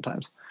sex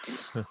sometimes.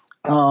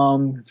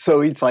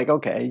 So he's like,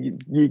 okay,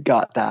 you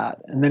got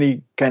that. And then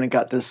he kind of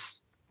got this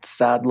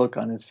sad look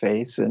on his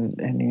face,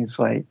 and he's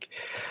like,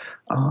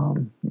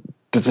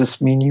 does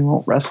this mean you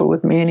won't wrestle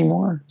with me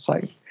anymore? It's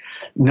like,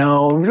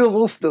 no,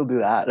 we'll still do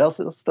that.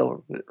 I'll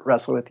still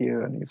wrestle with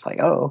you. And he's like,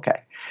 oh,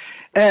 okay.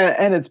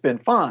 And it's been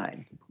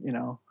fine,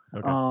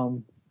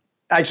 Okay.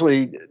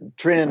 Actually,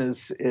 Trin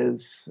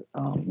is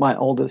my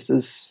oldest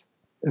is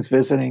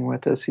visiting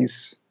with us.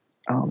 He's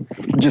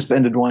just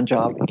ended one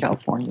job in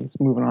California. He's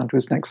moving on to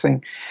his next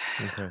thing.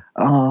 Okay.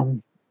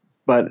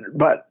 But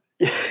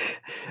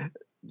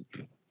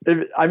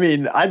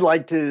I'd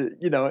like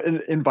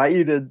to invite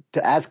you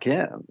to ask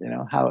him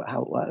how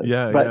it was.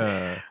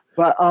 Yeah.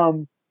 But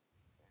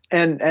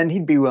and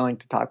he'd be willing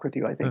to talk with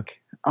you, I think.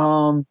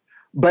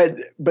 But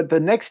the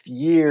next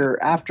year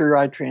after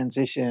I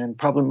transitioned,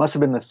 probably must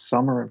have been the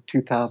summer of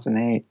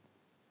 2008.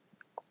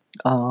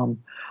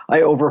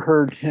 I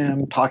overheard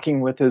him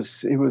talking with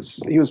he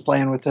was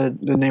playing with the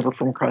neighbor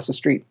from across the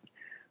street.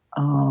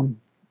 And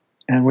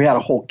we had a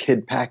whole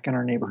kid pack in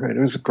our neighborhood. It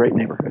was a great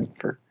neighborhood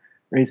for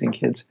raising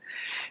kids.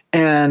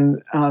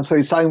 And so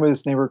he's talking with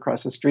his neighbor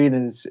across the street,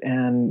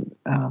 and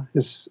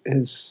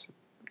his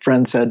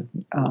friend said,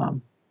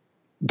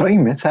 don't you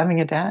miss having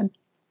a dad?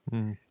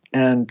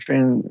 And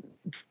Trin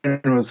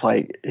was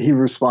like, he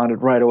responded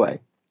right away,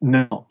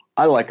 no,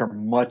 I like her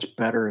much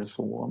better as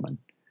a woman.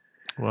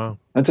 Wow.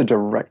 That's a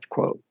direct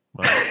quote.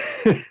 Wow.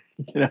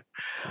 Wow.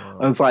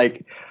 I was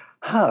like,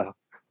 huh,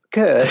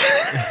 good.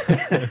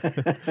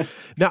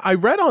 Now, I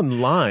read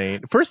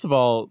online, first of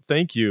all,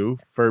 thank you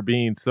for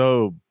being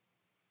so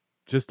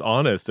just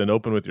honest and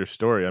open with your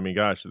story. I mean,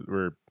 gosh, a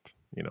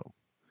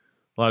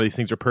lot of these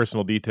things are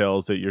personal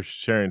details that you're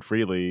sharing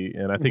freely.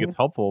 And I think it's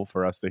helpful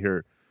for us to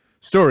hear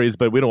stories,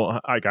 but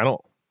I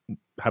don't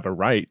have a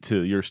right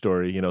to your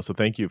story, so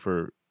thank you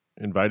for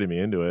inviting me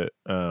into it.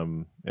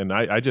 And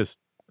I'm just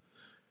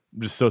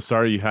so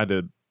sorry you had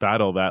to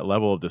battle that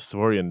level of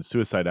dysphoria and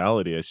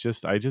suicidality. I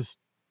just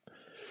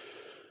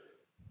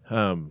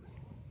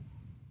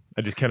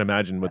can't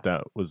imagine what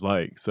that was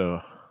like. So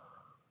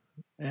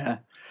yeah.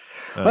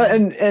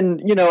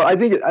 And I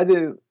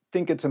do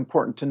think it's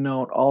important to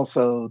note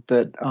also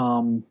that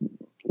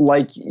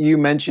like you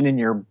mentioned in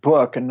your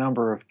book a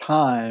number of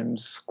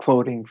times,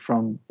 quoting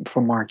from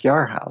Mark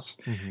Yarhouse,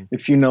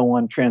 if you know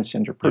one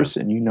transgender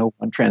person, you know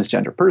one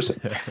transgender person.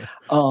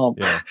 So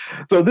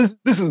this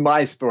is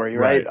my story,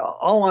 right?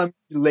 All I'm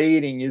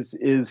relating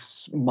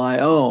is my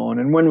own.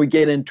 And when we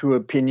get into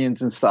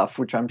opinions and stuff,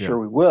 which I'm sure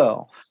we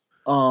will,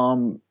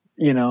 there's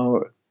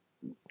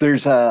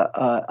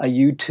a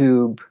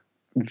YouTube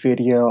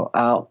video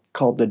out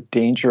called "The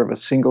Danger of a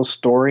Single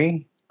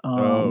Story."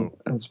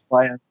 It's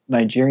by a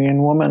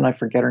Nigerian woman. I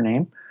forget her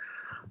name.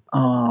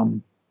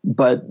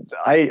 But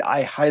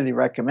I highly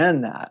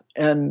recommend that.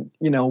 And,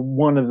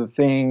 one of the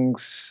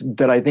things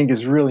that I think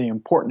is really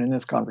important in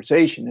this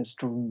conversation is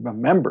to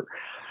remember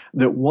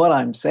that what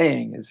I'm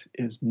saying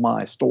is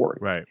my story.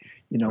 Right.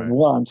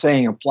 What I'm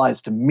saying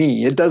applies to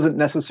me. It doesn't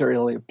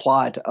necessarily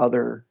apply to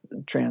other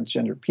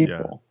transgender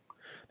people. Yeah.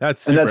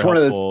 That's super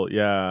helpful.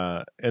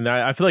 Yeah. And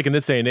I feel like in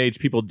this day and age,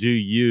 people do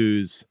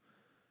use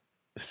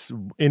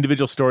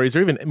individual stories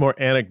or even more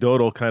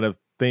anecdotal kind of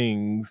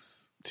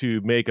things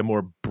to make a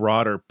more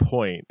broader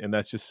point, and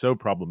that's just so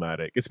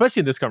problematic, especially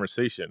in this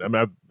conversation. I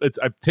mean, it's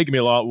taken me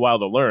a while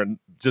to learn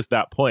just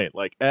that point.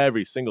 Like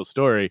every single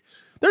story,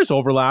 there's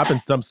overlap in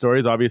some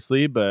stories,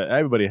 obviously, but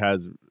everybody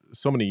has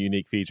so many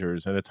unique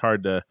features, and it's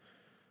hard to,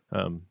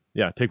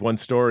 take one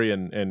story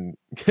and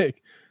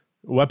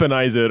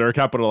weaponize it or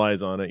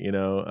capitalize on it.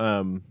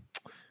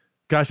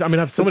 Gosh, I mean, I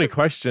have so many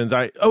questions.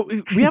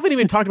 We haven't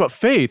even talked about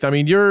faith. I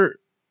mean, you're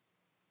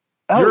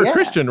a yeah.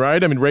 Christian,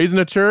 right? I mean, raised in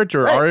a church,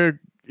 or Right. are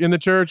you in the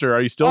church, or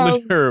are you still in the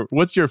church? Or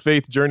what's your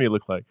faith journey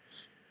look like?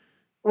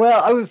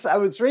 Well, I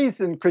was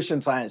raised in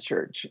Christian Science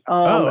Church,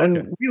 Oh, okay.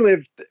 and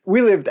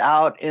we lived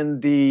out in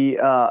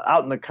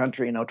the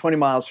country, 20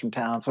 miles from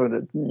town, so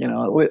at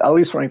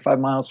least 25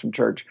 miles from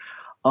church.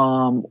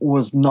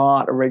 Was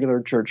not a regular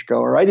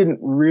churchgoer. I didn't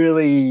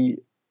really.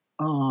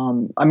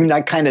 I mean, I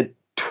kind of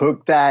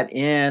took that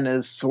in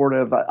as sort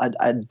of I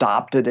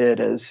adopted it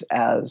as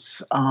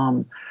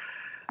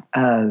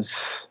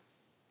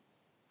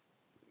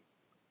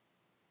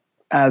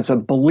a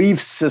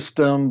belief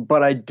system,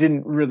 but I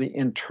didn't really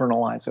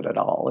internalize it at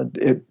all.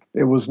 It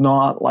was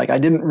not like I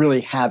didn't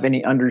really have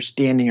any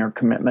understanding or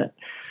commitment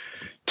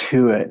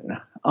to it.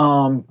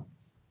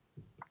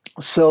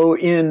 So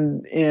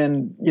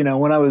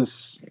when I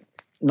was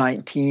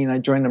 19, I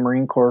joined the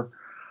Marine Corps.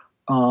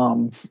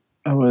 I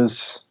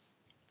was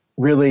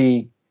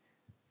really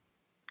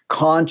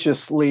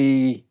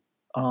consciously,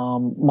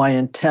 my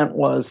intent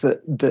was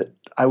that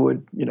I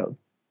would,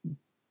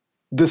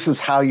 this is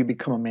how you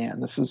become a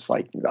man. This is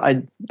like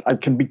I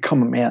can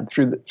become a man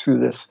through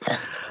this.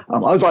 I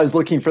was always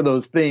looking for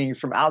those things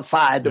from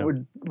outside that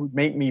would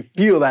make me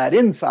feel that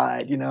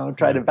inside.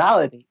 Try to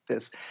validate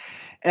this.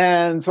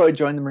 And so I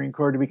joined the Marine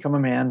Corps to become a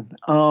man,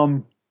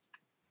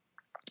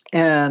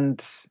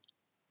 and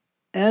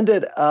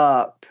ended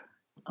up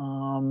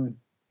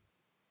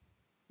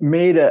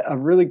made a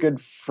really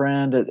good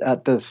friend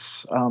at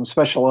this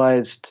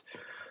specialized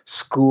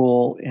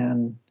school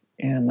on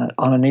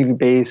a Navy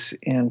base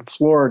in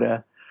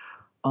Florida,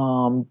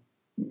 and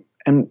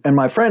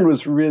my friend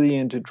was really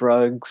into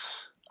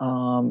drugs.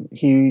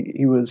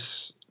 He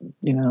was,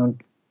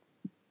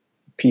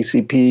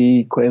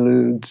 PCP,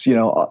 Quaaludes,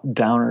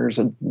 downers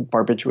and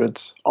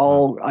barbiturates.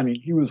 I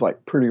mean, he was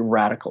like pretty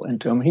radical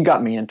into them. He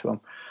got me into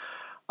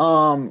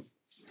them,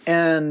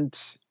 and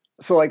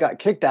so I got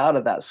kicked out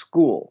of that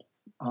school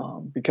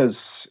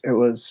because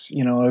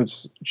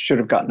it should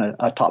have gotten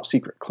a top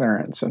secret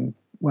clearance, and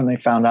when they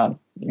found out,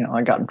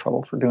 I got in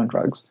trouble for doing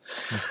drugs,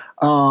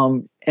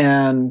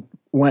 and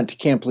went to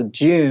Camp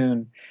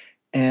Lejeune.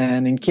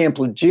 And in Camp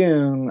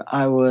Lejeune,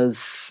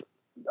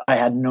 I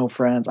had no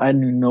friends. I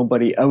knew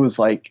nobody. I was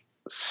like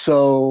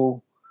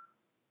so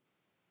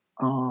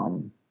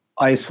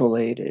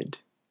isolated.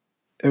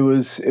 It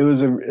was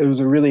a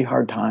really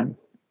hard time.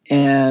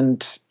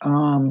 And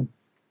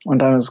one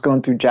time I was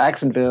going through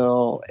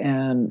Jacksonville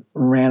and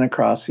ran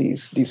across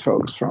these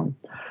folks from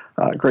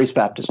Grace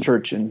Baptist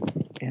Church in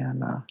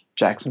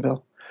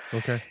Jacksonville.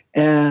 Okay.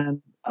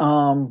 And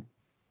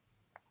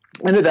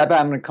ended up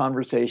having a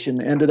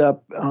conversation. Ended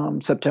up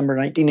September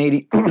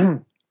 1980.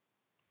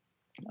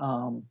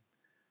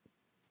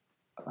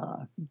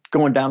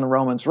 Going down the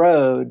Romans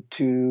road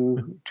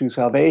to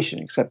salvation,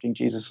 accepting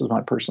Jesus as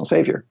my personal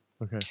savior.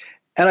 Okay.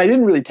 And I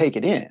didn't really take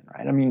it in,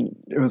 right? I mean,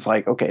 it was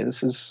like, okay,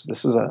 this is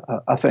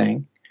a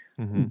thing.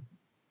 Mm-hmm.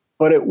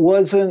 But it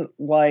wasn't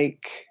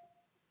like,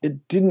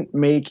 it didn't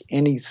make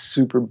any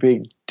super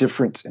big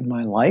difference in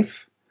my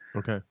life.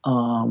 Okay.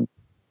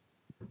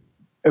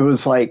 It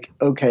was like,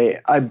 okay,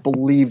 I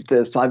believe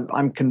this.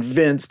 I'm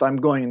convinced I'm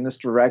going in this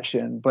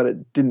direction, but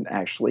it didn't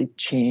actually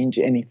change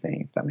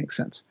anything, if that makes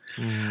sense.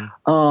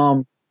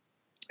 Mm-hmm.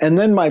 And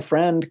then my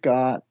friend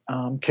got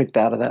kicked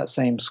out of that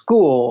same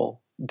school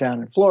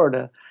down in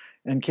Florida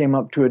and came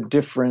up to a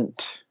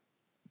different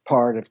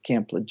part of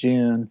Camp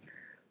Lejeune.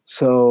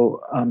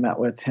 So I met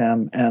with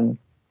him, and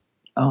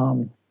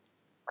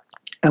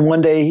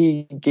one day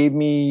he gave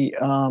me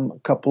a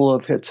couple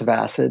of hits of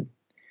acid,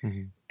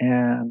 mm-hmm.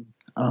 and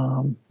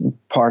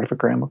part of a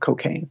gram of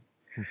cocaine.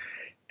 Mm-hmm.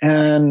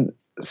 And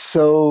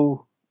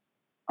so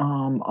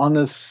on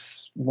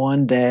this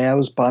one day, I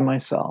was by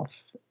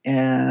myself,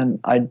 and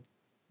I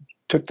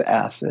took the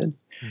acid.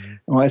 Mm-hmm. And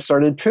when I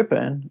started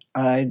tripping,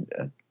 I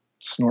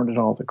snorted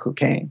all the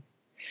cocaine.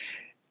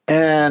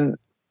 And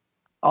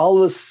all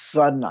of a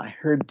sudden, I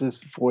heard this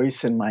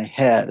voice in my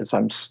head as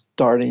I'm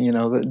starting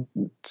to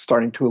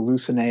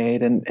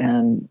hallucinate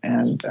and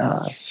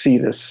see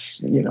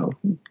this,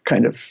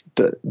 kind of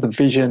the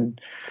vision.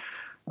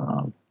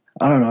 I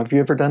don't know. Have you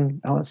ever done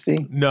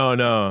LSD?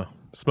 No.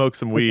 Smoke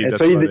some weed. Okay, that's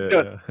so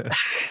about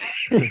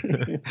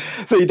it.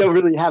 So you don't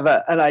really have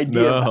an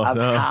idea of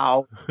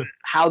no.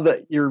 how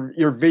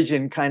your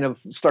vision kind of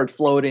starts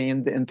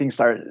floating and things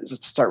start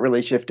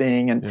really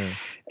shifting and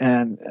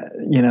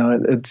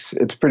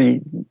it's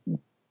pretty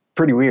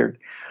weird.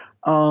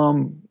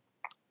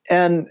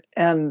 And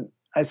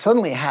I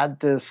suddenly had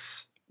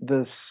this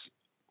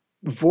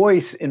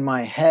voice in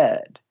my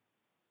head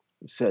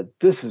said,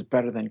 "This is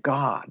better than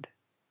God."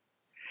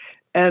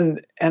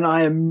 And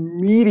I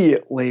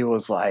immediately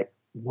was like,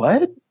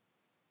 "What?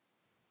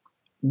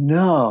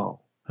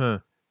 No, Huh.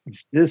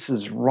 this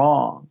is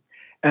wrong."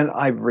 And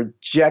I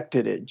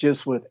rejected it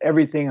just with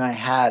everything I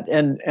had.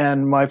 And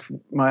I'm not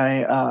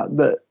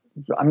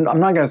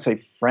going to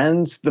say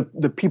friends,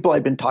 the people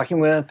I'd been talking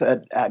with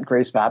at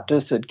Grace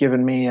Baptist had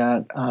given me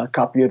a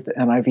copy of the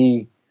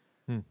NIV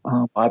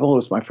Bible. It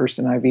was my first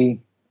NIV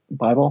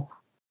Bible.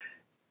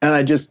 And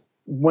I just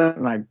went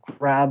and I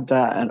grabbed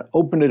that and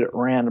opened it at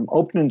random,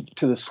 opened it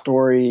to the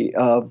story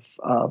of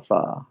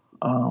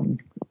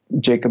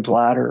Jacob's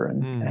ladder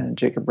and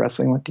Jacob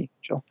wrestling with the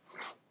angel.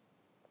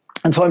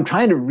 And so I'm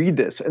trying to read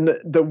this, and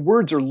the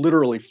words are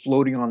literally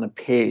floating on the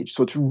page,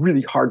 so it's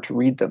really hard to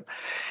read them.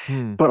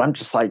 But I'm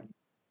just like,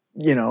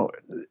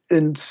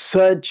 in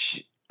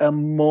such a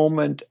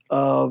moment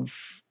of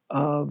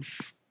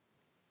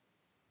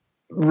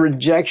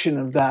rejection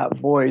of that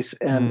voice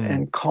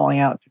and calling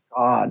out to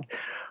God,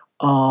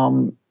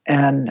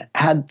 and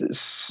had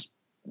this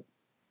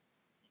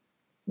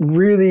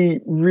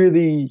really,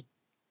 really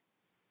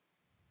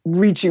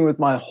reaching with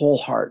my whole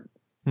heart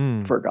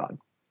for God.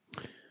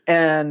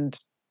 And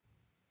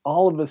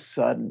all of a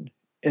sudden,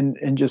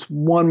 in just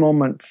one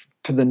moment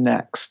to the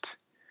next,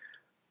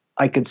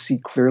 I could see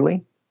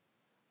clearly.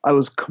 I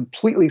was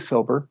completely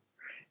sober.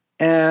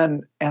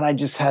 And I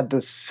just had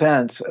this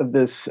sense of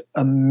this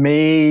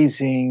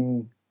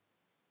amazing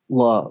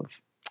love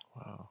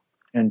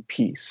and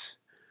peace.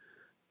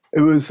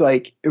 It was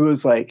like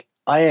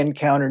I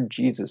encountered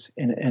Jesus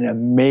in an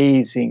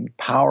amazing,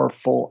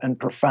 powerful, and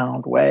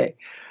profound way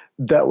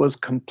that was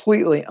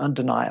completely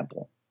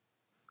undeniable.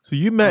 So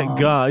you met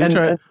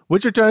God.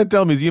 What you're trying to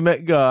tell me is you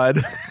met God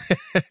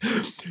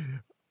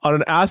on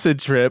an acid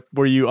trip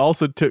where you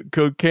also took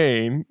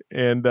cocaine,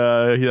 and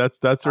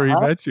that's where he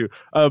met you.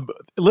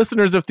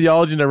 Listeners of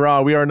Theology in the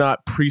Raw, we are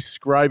not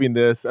prescribing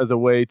this as a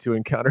way to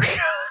encounter God.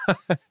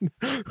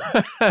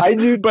 I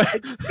did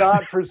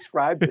not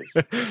prescribe this,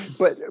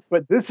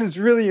 but this is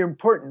really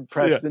important,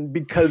 Preston,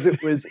 because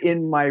it was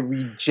in my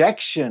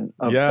rejection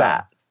of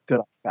that I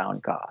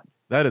found God.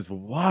 That is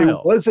wild. It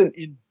wasn't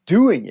in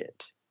doing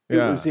it. It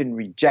was in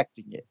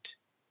rejecting it.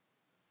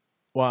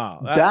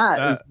 Wow.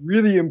 That is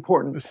really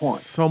important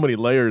point. So many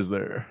layers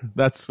there.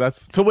 That's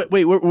so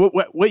wait,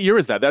 what year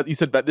is that? That you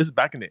said this is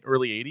back in the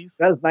early 80s?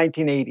 That was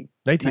 1980.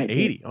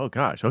 1980. Oh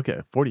gosh.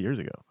 Okay. 40 years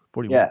ago.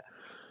 41.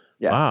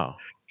 Yeah. Wow.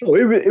 So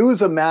it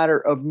was a matter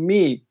of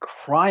me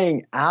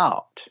crying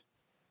out,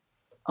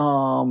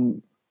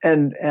 and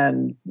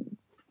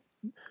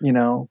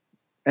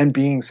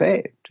being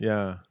saved.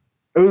 Yeah.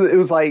 It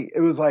was like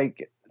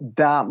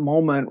that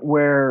moment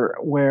where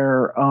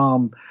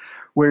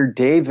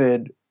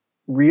David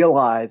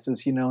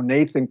realizes,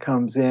 Nathan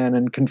comes in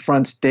and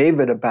confronts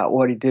David about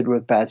what he did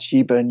with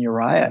Bathsheba and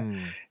Uriah,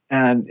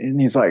 and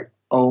he's like,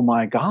 "Oh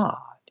my God."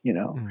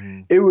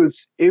 It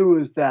was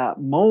that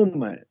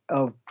moment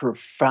of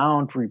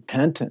profound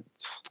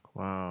repentance.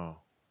 Wow.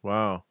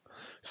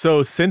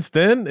 So since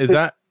then, is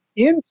that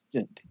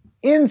instant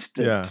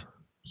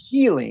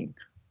healing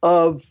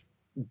of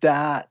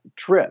that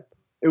trip?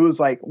 It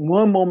was like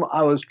one moment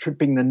I was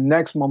tripping, the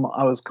next moment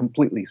I was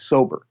completely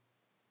sober.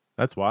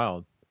 That's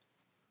wild.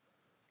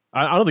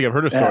 I don't think I've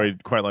heard a story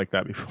quite like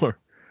that before.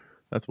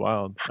 That's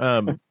wild.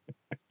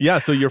 Yeah.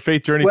 So your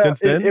faith journey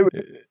since then.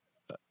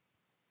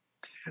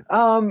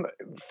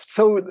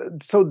 So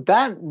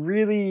that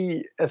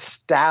really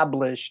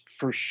established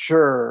for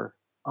sure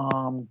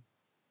an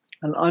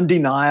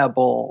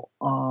undeniable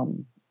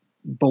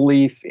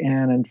belief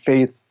in and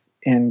faith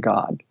in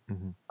God.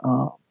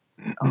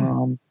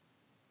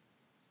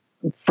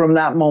 From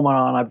that moment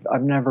on,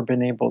 I've never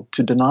been able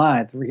to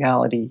deny the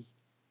reality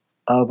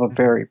of a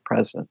very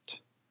present,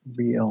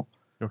 real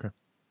God.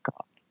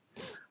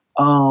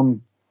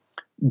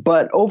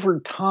 But over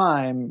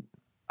time,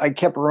 I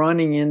kept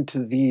running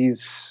into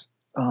these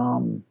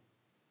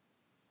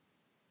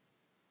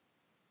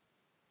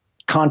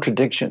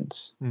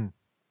contradictions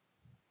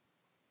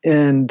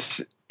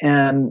and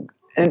an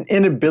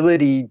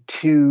inability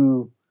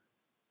to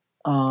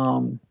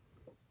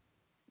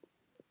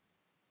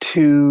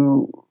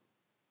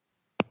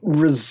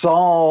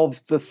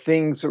resolve the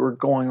things that were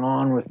going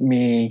on with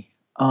me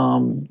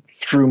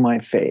through my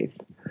faith.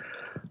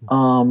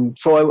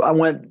 So I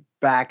went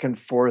back and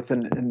forth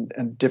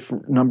in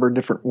different number of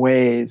different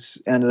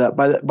ways. Ended up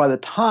by the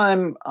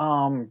time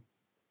I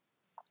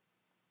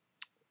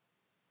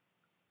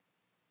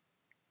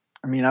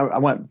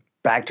went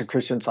back to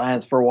Christian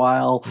Science for a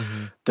while,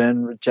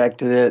 then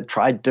rejected it,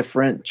 tried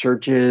different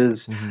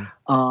churches.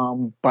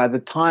 By the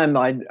time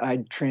I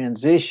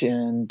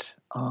transitioned,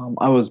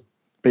 I was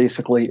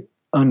basically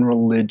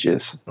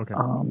unreligious.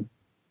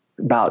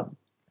 About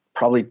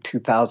probably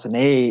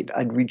 2008,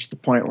 I'd reached the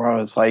point where I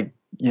was like,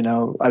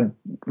 I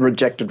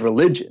rejected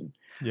religion.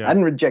 I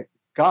didn't reject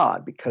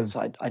God because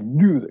I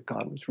knew that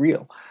God was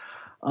real.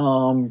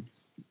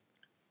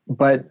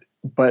 But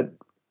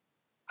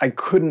I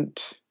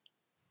couldn't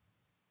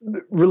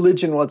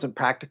religion wasn't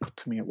practical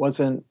to me. It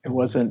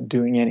wasn't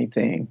doing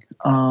anything.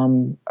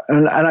 And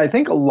I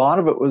think a lot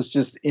of it was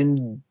just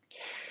in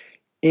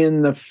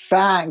the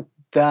fact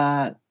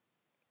that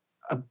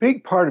a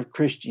big part of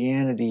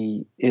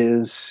Christianity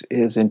is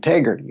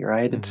integrity,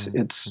 right?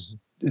 It's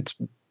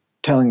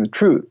telling the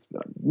truth,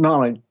 not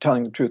only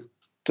telling the truth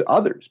to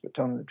others, but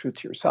telling the truth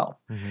to yourself.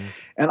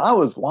 And I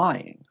was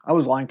lying. I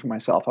was lying to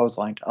myself. I was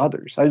lying to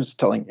others. I was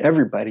telling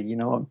everybody,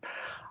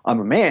 I'm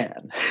a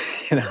man.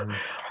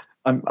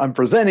 I'm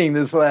presenting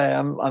this way.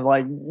 I'm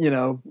like,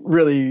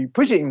 really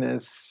pushing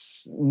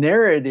this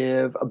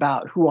narrative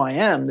about who I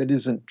am that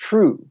isn't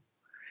true.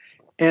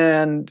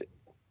 And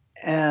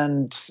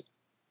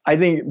I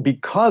think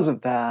because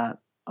of that,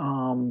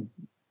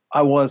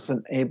 I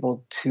wasn't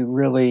able to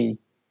really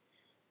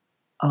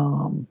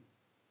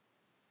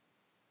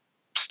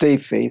stay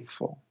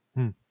faithful.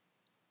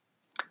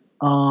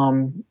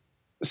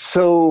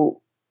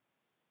 So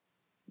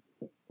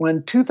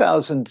when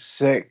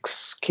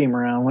 2006 came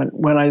around,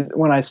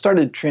 when I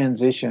started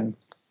transition,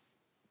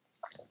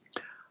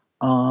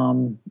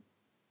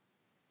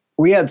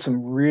 we had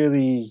some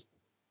really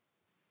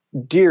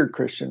dear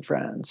Christian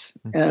friends,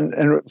 and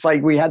it's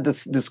like we had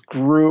this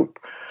group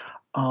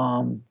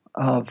of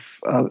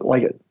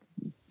like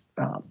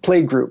a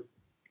play group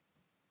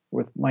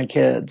with my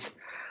kids,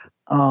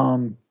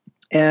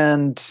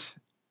 and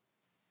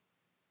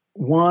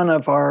one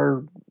of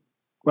our,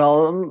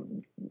 well,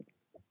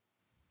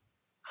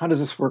 how does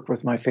this work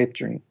with my faith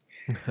journey?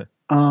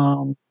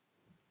 Yeah,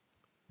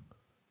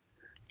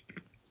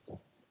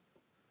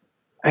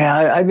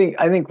 I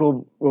think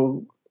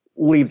we'll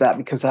leave that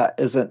because that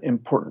isn't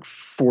important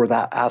for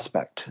that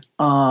aspect.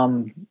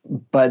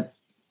 But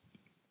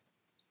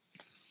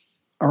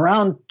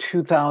around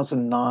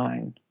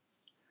 2009,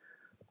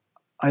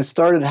 I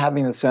started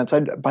having the sense.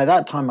 By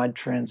that time, I'd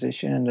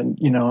transitioned, and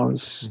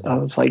I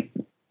was like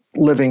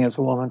living as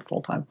a woman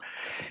full time,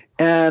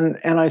 and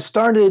I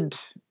started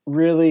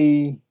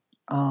really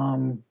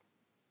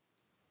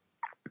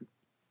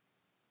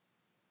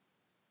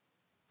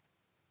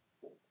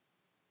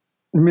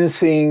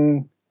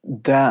missing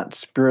that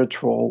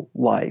spiritual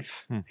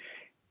life,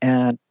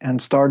 and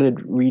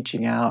started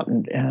reaching out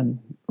and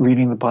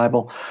reading the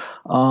Bible.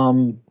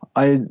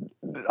 I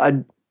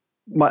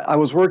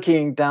was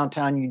working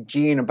downtown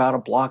Eugene, about a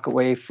block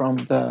away from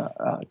the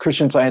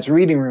Christian Science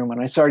reading room,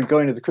 and I started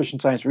going to the Christian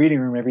Science reading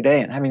room every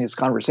day and having these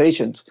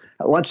conversations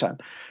at lunchtime,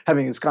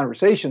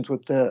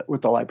 with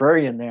the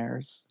librarian there.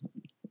 He's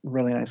a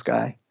really nice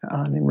guy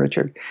named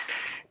Richard,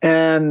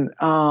 and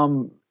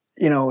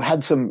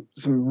had some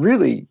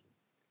really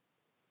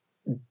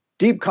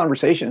deep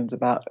conversations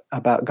about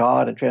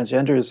God and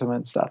transgenderism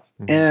and stuff,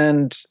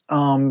 and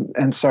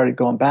started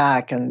going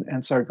back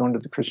and started going to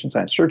the Christian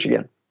Science Church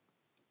again.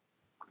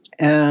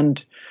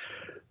 And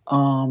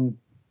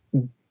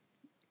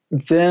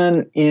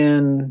then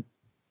in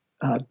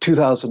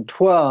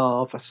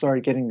 2012, I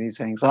started getting these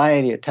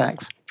anxiety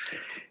attacks,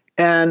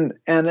 and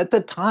at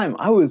the time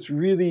I was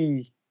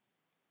really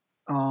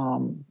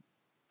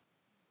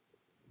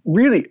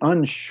really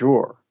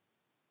unsure.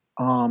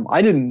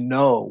 I didn't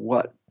know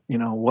what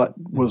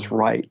was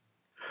right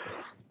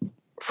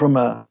from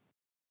a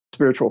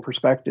spiritual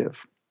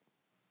perspective.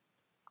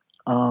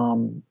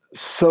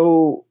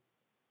 So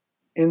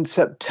in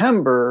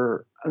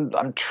September,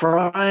 I'm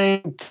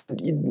trying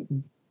to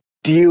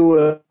deal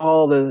with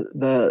all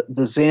the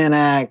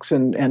Xanax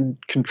and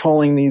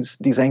controlling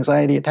these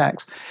anxiety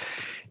attacks.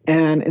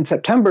 And in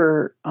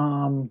September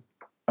of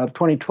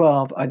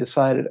 2012, I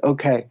decided,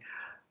 okay,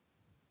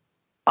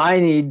 I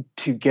need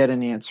to get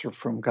an answer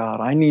from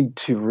God. I need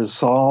to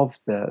resolve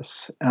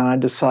this. And I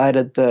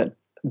decided that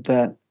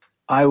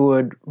I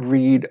would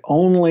read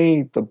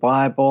only the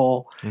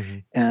Bible,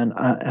 and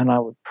I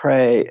would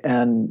pray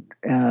and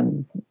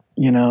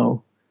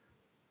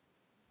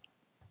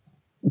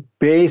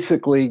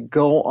basically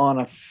go on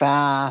a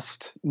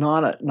fast,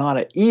 not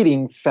a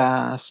eating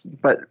fast,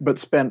 but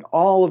spend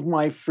all of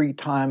my free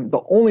time.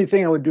 The only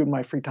thing I would do in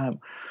my free time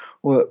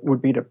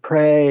would be to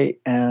pray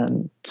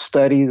and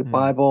study the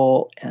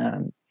Bible,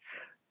 and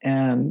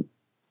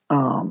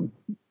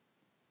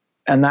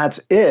that's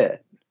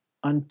it,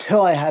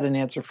 until I had an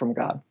answer from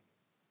God.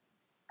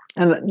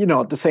 And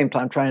at the same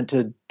time trying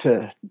to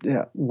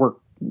work,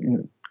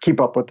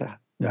 keep up with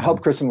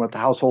help Kristen with the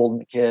household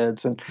and the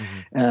kids,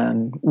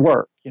 and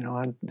work.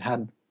 I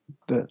had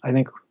I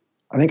think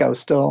we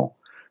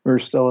were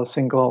still a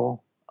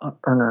single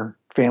earner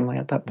family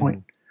at that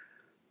point.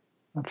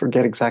 I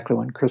forget exactly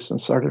when Kristen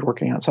started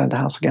working outside the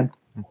house again.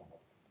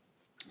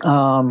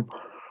 And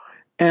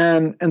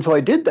so I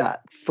did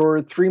that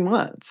for 3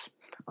 months,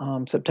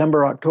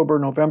 September, October,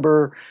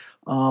 November,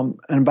 and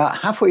about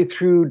halfway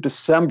through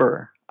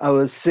December, I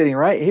was sitting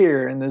right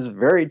here in this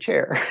very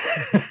chair,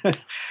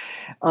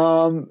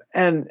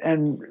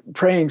 and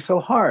praying so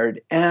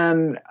hard.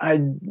 And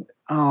I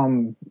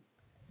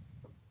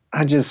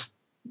just,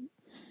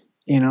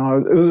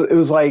 it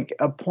was like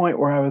a point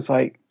where I was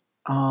like,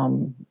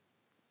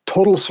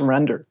 total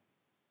surrender. It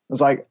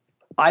was like,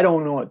 I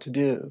don't know what to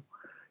do.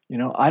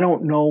 I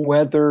don't know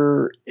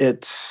whether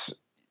it's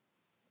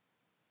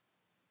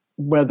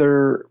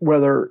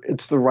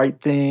the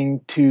right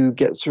thing to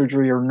get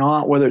surgery or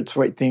not, whether it's the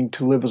right thing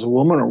to live as a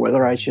woman, or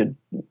whether I should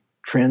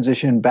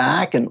transition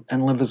back and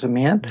live as a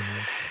man. Mm-hmm.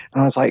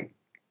 And I was like,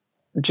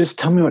 just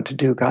tell me what to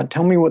do, God.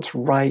 Tell me what's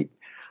right.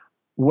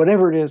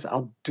 Whatever it is,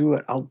 I'll do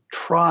it. I'll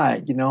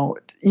try,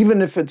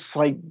 even if it's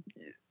like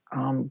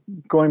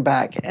going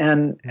back.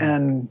 And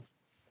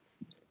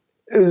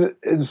it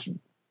was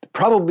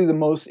probably the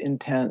most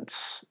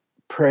intense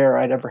prayer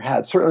I'd ever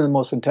had. Certainly the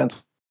most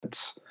intense,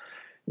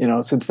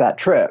 since that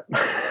trip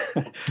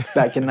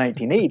back in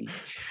 1980.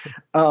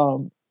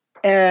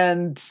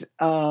 And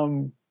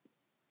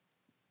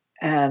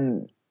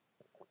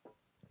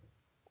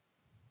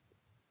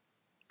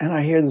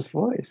I hear this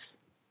voice,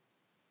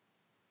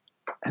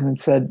 and it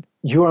said,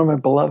 "You are my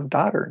beloved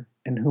daughter,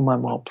 in whom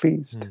I'm well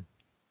pleased."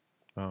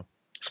 Wow.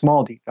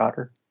 Small d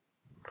daughter.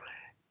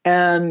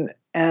 And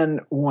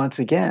once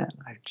again,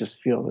 I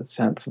just feel this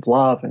sense of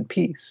love and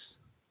peace.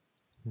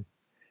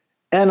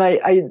 And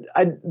I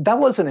that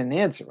wasn't an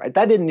answer, right?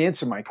 That didn't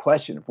answer my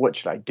question of what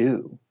should I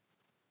do.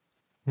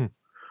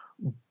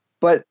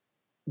 But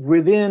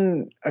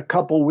within a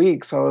couple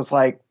weeks, I was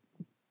like,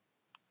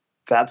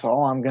 that's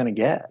all I'm going to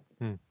get.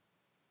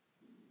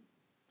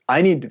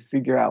 I need to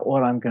figure out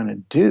what I'm going to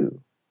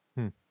do.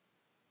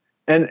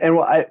 And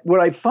what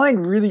I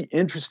find really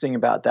interesting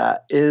about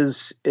that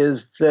is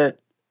that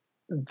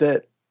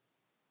the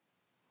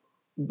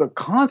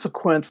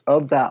consequence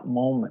of that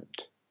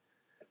moment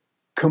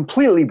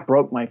completely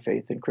broke my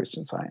faith in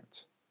Christian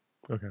Science.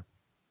 Okay.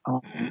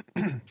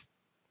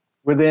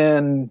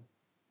 Within,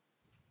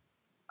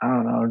 I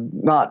don't know,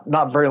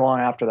 not very long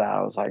after that,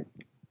 I was like,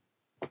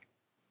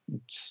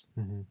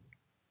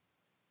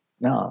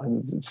 no,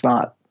 it's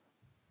not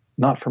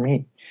for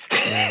me.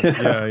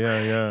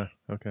 Yeah.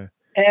 Okay.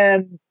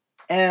 And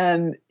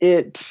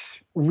it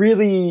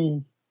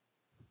really,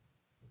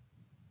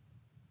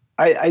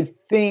 I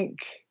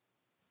think,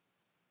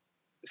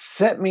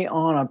 set me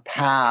on a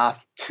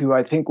path to,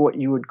 I think, what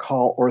you would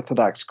call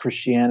Orthodox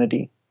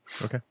Christianity.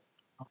 Okay.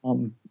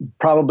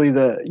 Probably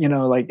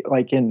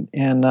like in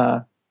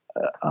I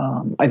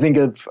think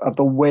of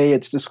the way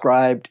it's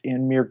described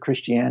in Mere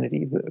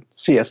Christianity, the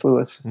C.S.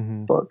 Lewis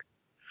book.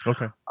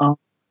 Okay. Are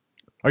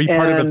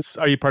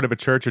you part of a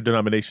church or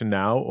denomination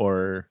now,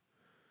 or?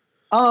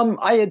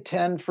 I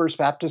attend First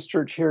Baptist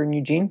Church here in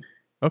Eugene.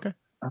 Okay.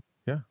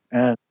 Yeah.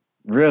 And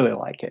really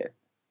like it.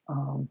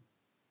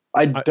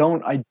 I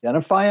don't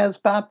identify as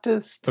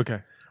Baptist. Okay.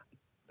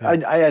 Yeah.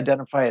 I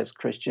identify as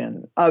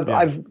Christian.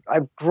 I've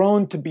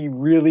grown to be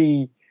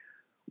really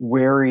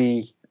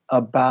wary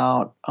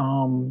about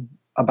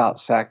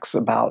sex,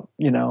 about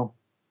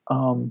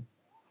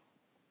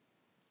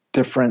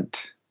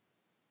different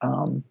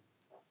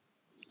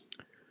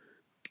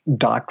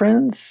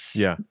doctrines.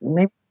 Yeah.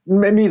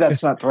 Maybe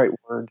that's not the right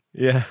word.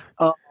 Yeah.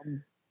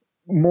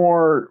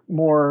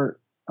 More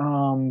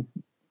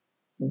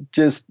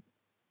just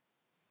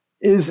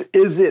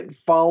is it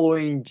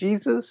following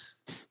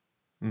Jesus?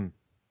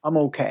 I'm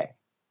okay.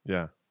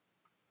 Yeah.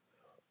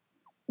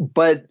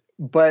 But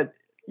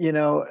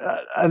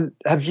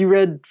have you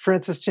read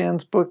Francis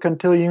Chan's book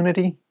Until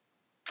Unity?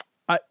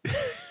 I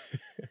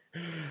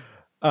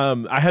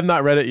have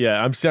not read it yet.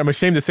 I'm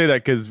ashamed to say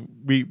that because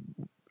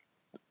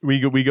we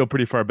go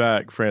pretty far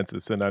back,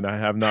 Francis, and I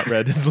have not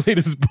read his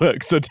latest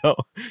book. So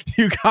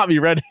you got me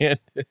red-handed.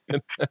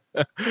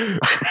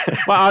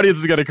 My audience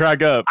is gonna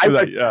crack up.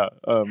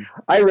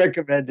 I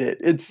recommend it.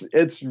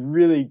 It's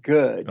really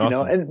good,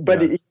 awesome.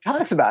 But he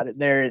talks about it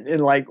there,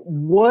 and like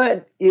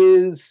what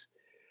is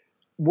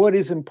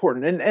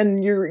important,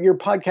 and your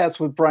podcast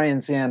with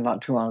Brian Zand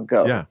not too long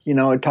ago. Yeah.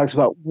 It talks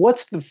about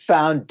what's the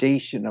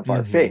foundation of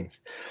our faith.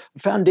 The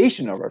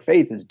foundation of our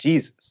faith is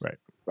Jesus.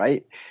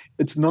 Right.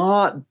 It's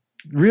not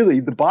really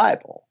the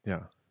Bible.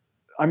 Yeah.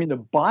 I mean, the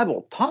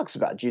Bible talks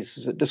about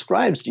Jesus. It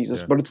describes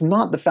Jesus, but it's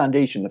not the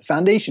foundation. The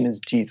foundation is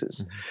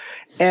Jesus.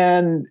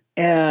 And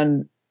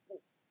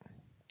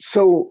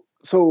so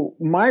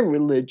my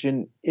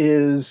religion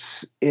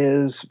is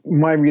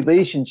my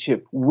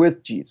relationship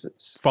with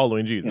Jesus.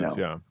 Following Jesus.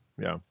 Yeah,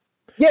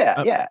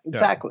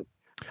 exactly.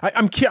 I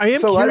am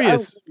curious. Sorry,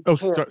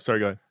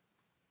 go ahead.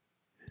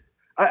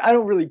 I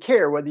don't really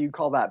care whether you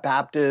call that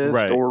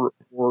Baptist or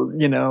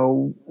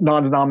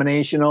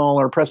non-denominational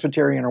or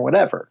Presbyterian or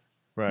whatever.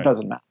 Right. It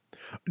doesn't matter.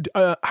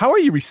 How are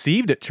you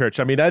received at church?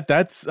 I mean,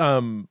 that's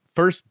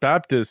First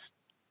Baptist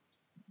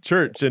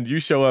Church, and you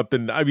show up,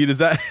 and I mean, is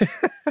that?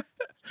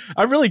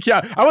 I really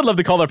can't. I would love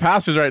to call their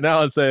pastors right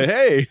now and say,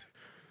 "Hey,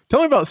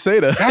 tell me about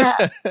Seda."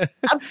 Yeah,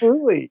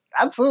 absolutely.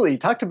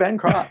 Talk to Ben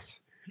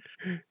Cross.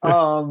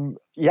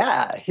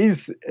 Yeah,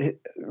 he's a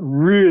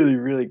really,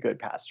 really good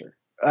pastor.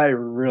 I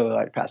really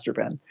like Pastor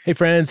Ben. Hey,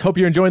 friends, hope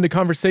you're enjoying the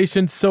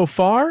conversation so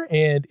far.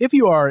 And if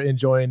you are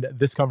enjoying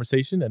this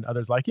conversation and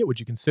others like it, would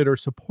you consider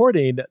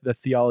supporting the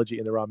Theology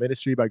in the Raw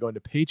ministry by going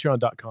to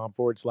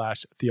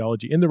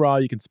patreon.com/theology in the raw?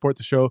 You can support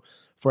the show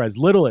for as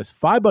little as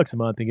 $5 a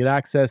month and get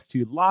access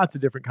to lots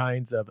of different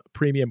kinds of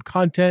premium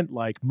content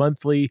like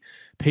monthly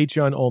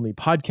Patreon-only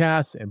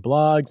podcasts and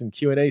blogs and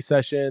Q&A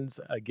sessions.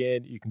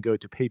 Again, you can go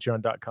to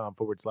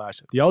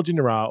patreon.com/theology in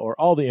the raw, or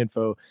all the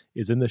info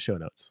is in the show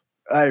notes.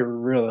 I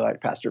really like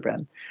Pastor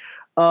Ben.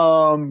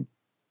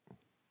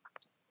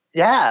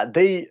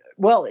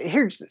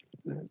 Here's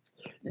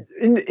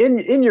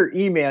in your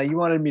email, you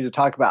wanted me to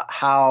talk about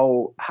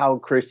how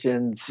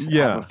Christians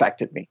have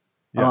affected me.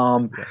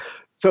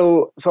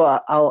 So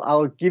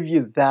I'll give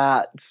you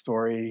that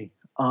story,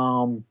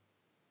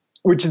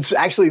 which is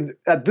actually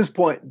at this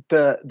point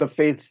the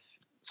faith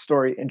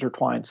story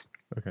intertwines.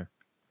 Okay.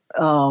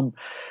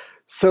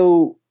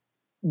 So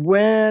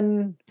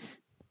when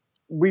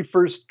we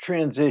first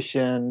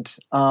transitioned,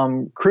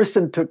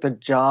 Kristen took the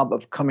job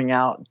of coming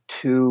out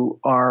to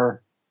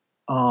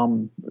to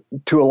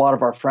a lot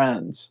of our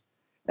friends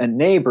and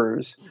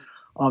neighbors.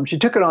 She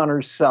took it on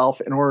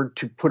herself in order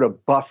to put a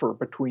buffer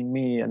between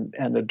me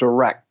and a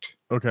direct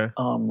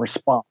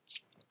response.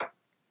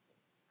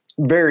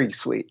 Very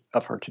sweet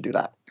of her to do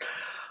that.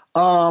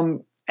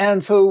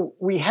 And so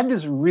we had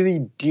this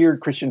really dear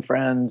Christian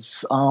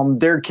friends.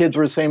 Their kids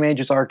were the same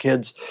age as our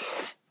kids.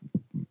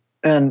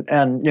 And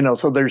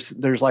so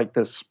there's like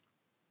this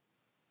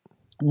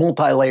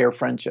multi-layer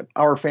friendship,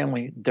 our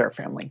family, their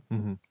family.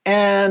 Mm-hmm.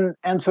 And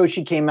so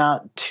she came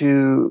out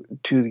to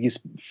these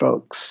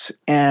folks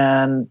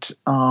and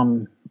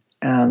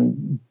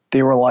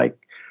they were like,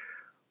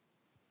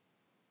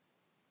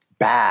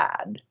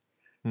 bad.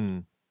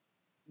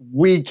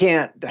 We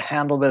can't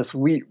handle this.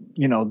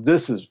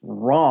 This is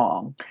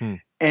wrong.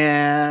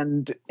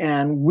 And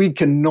we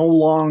can no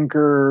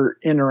longer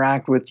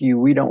interact with you.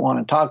 We don't want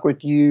to talk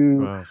with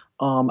you. Wow.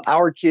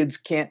 Our kids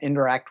can't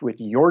interact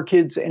with your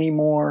kids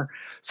anymore.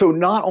 So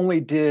not only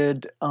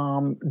did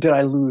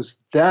I lose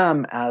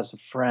them as a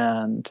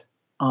friend,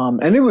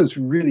 and it was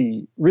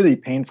really, really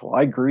painful.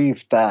 I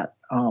grieved the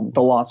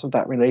loss of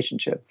that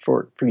relationship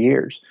for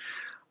years.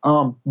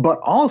 But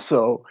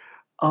also,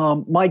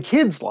 my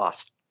kids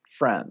lost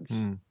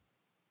friends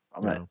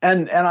from it,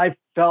 and I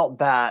felt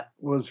that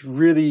was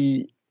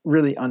really,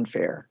 really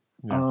unfair.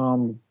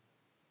 Yeah.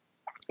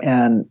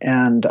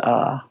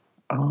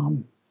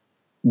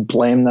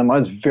 Blame them. I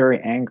was very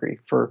angry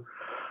for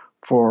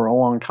a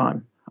long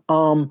time.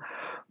 But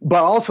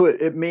also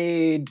it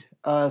made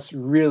us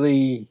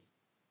really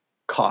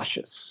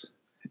cautious.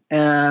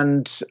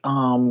 And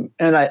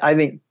I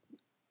think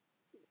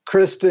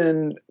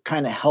Kristen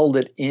kind of held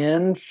it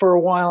in for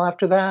a while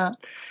after that,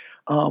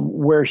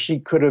 where she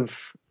could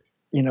have,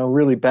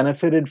 really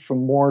benefited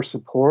from more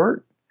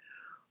support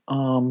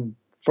from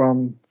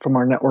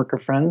our network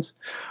of friends.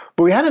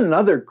 But we had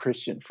another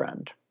Christian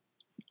friend.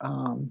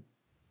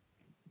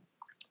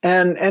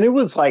 And it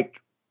was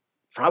like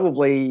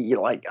probably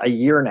like a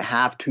year and a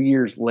half, 2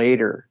 years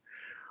later,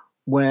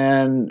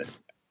 when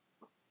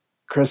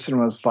Kristen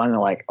was finally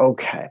like,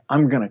 okay,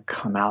 I'm going to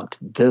come out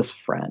to this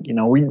friend.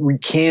 We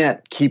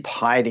can't keep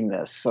hiding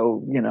this.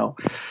 So,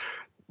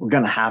 we're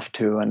going to have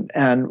to,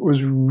 and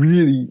was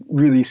really,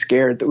 really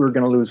scared that we were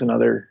going to lose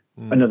another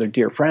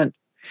dear friend.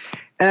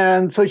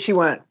 And so she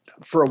went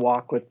for a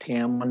walk with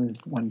Tam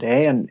one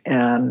day. And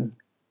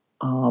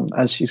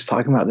as she's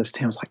talking about this,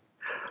 Tam's like,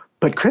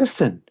 but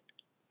Kristen,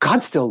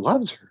 God still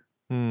loves her.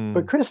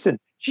 But Kristen,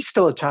 she's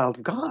still a child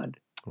of God.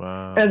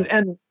 Wow.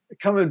 And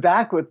coming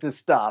back with this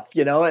stuff,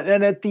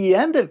 and at the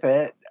end of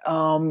it,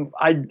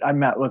 I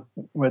met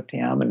with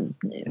Tam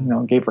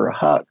and gave her a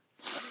hug.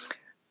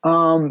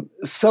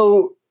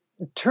 So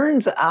it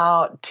turns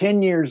out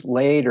 10 years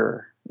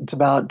later, it's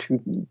about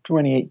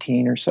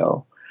 2018 or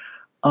so,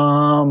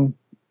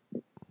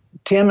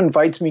 Tam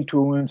invites me to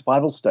a women's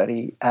Bible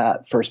study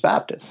at First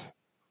Baptist.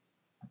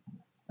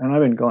 And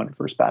I've been going to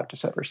First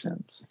Baptist ever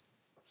since.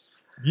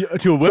 Yeah,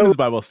 to a women's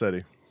Bible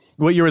study.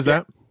 What year was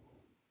that?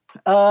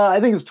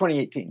 I think it was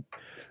 2018.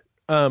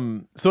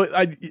 So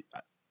I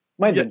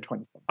might have been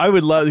 27. I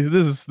would love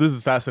this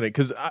is fascinating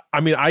because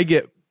I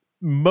get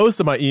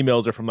most of my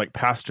emails are from like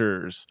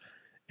pastors,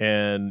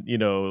 and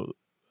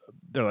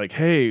they're like,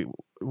 hey,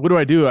 what do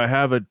I do? I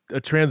have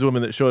a trans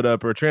woman that showed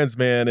up, or a trans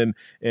man,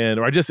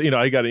 or I just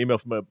I got an email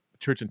from a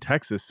church in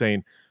Texas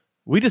saying,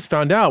 we just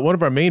found out one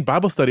of our main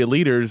Bible study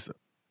leaders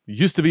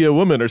used to be a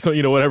woman, or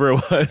something, whatever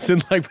it was.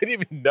 And like, we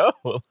didn't even know,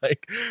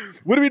 like,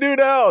 what do we do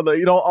now?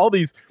 Like, all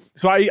these,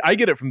 so I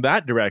get it from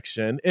that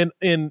direction. And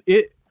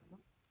it,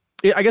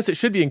 I guess it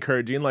should be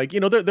encouraging. Like,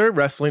 they're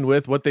wrestling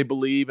with what they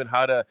believe and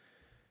how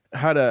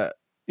to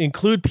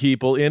include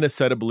people in a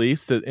set of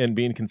beliefs and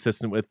being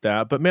consistent with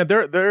that. But man,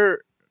 they're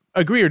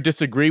agree or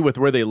disagree with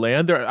where they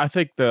land. I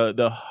think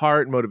the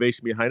heart and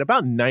motivation behind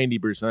about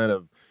 90%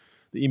 of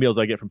the emails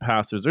I get from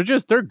pastors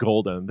they're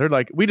golden. They're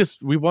like, we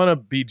want to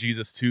be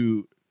Jesus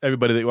to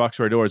everybody that walks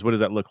through our doors. What does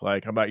that look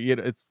like? I'm like,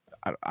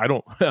 I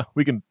don't,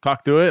 we can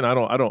talk through it. And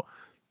I don't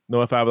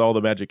know if I have all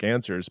the magic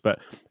answers, but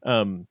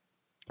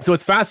so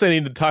it's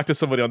fascinating to talk to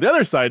somebody on the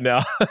other side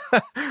now,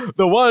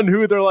 the one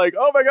who they're like,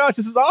 oh my gosh,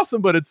 this is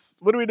awesome, but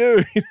what do we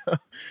do?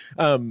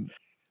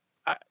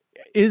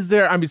 Is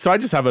there? I mean, so I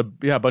just have a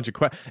bunch of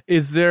questions.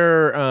 Is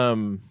there?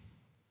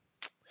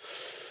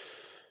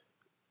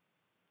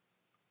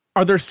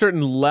 Are there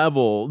certain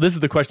level? This is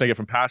the question I get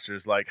from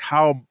pastors, like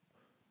how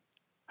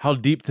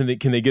deep can they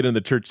get in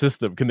the church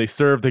system? Can they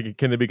serve?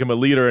 Can they become a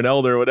leader, an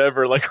elder, or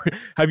whatever? Like,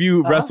 have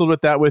you wrestled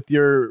with that with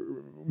your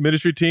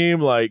ministry team?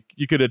 Like,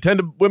 you could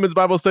attend a women's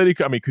Bible study.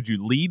 I mean, could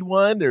you lead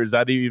one, or is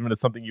that even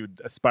something you would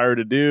aspire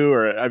to do,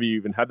 or have you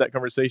even had that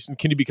conversation?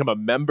 Can you become a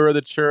member of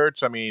the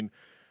church? I mean,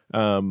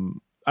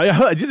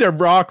 these are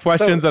raw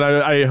questions, and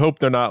I hope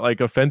they're not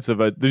like offensive.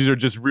 But these are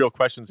just real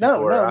questions people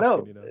are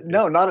asking.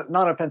 No,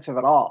 not offensive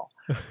at all.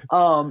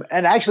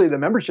 And actually, the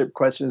membership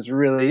question is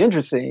really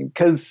interesting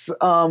because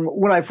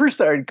when I first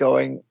started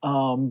going,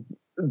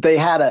 they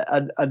had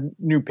a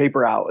new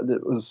paper out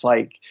that was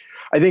like,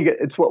 I think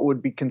it's what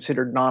would be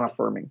considered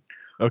non-affirming.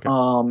 Okay.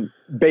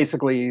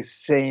 Basically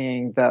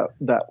saying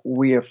that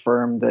we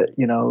affirm that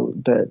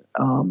that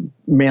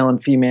male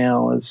and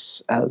female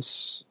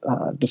as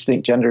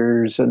distinct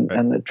genders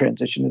and the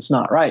transition is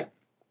not right.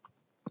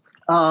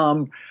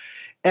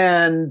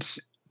 And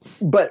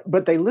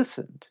but they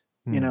listened,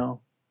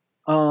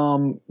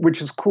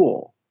 which is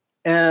cool.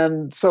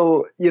 And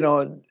so,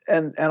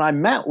 and I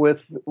met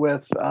with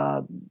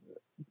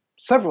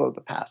several of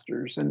the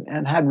pastors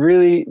and had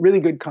really, really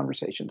good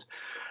conversations.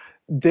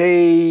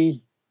 They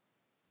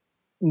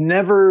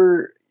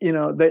never,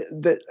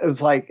 that it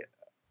was like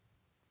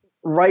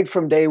right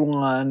from day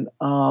one,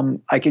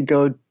 I could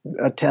go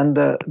attend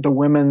the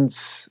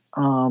women's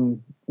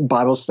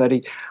Bible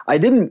study. I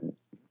didn't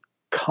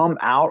come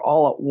out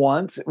all at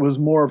once. It was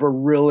more of a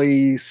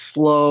really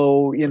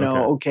slow,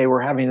 okay, we're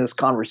having this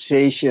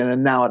conversation,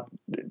 and now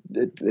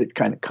it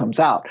kind of comes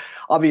out.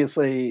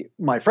 Obviously,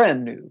 my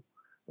friend knew,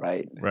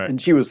 right?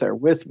 And she was there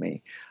with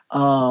me,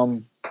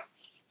 and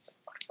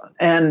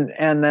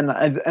then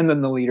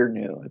the leader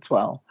knew as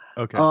well.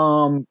 Okay.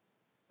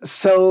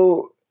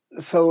 So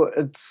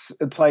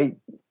it's like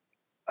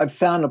I've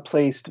found a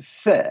place to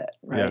fit,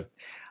 right?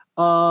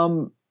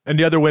 Yeah. And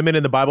the other women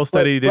in the Bible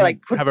study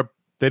didn't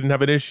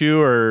have an issue,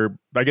 or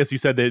I guess you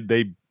said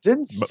they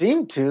didn't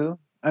seem to.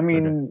 I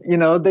mean,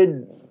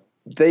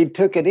 they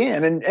took it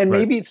in, and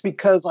maybe it's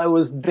because I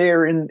was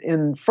there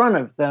in front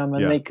of them,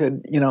 and they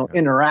could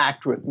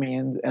interact with me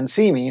and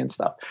see me and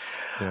stuff.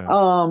 Yeah.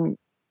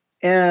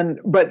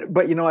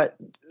 But you know what,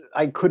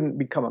 I couldn't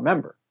become a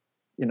member.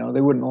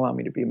 They wouldn't allow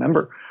me to be a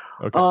member.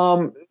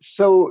 Okay.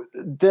 So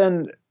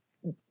then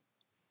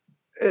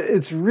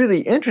it's really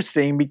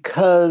interesting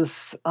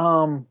because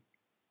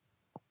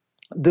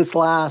this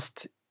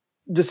last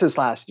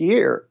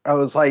year, I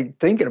was like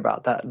thinking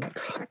about that and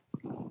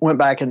went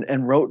back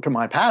and wrote to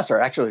my pastor,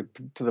 actually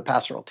to the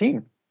pastoral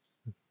team,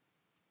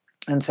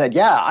 and said,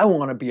 yeah, I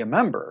want to be a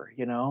member,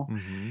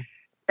 Mm-hmm.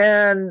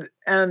 And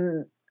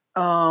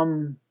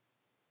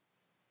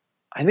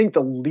I think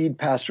the lead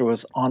pastor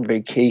was on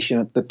vacation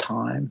at the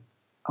time.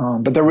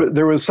 But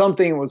there was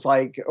something. It was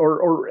like,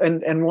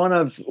 and one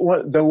of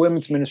the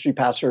women's ministry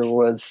pastor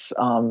was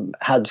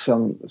had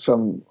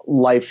some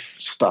life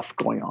stuff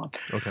going on.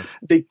 Okay,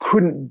 they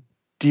couldn't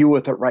deal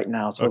with it right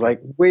now, so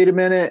like, wait a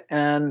minute,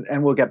 and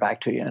we'll get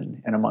back to you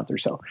in a month or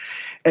so.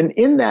 And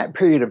in that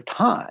period of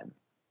time,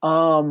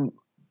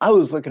 I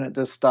was looking at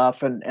this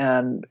stuff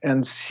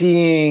and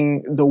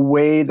seeing the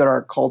way that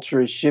our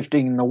culture is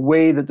shifting, and the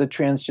way that the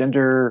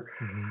transgender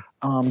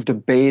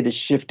debate is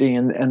shifting,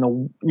 and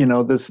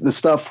the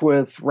stuff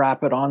with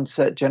rapid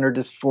onset gender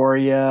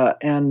dysphoria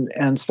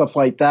and stuff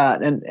like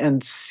that,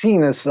 and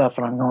seeing this stuff,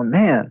 and I'm going,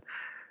 man,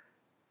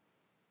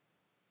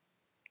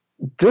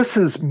 this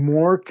is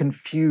more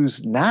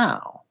confused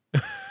now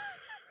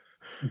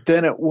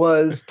than it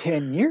was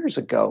 10 years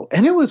ago,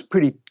 and it was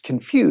pretty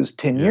confused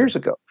 10 years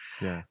ago.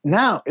 Yeah.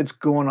 Now it's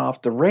going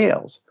off the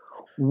rails.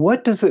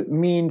 What does it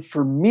mean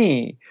for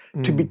me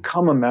to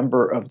become a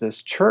member of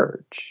this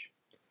church?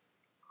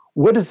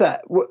 What is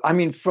that? I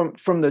mean,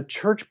 from the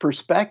church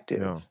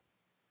perspective,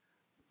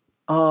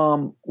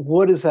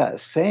 what is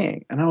that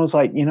saying? And I was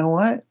like, you know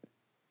what?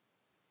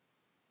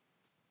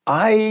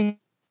 I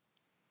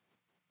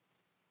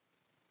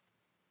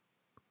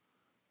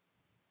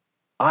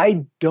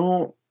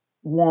don't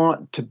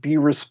want to be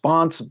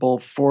responsible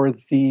for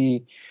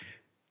the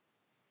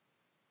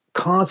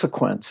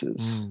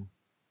consequences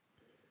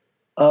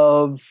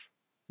of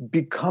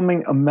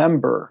becoming a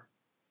member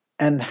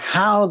and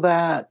how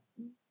that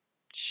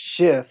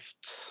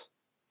shifts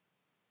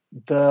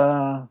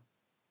the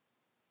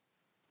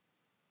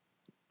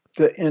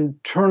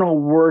internal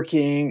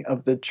working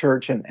of the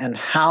church, and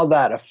how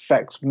that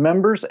affects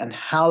members and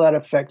how that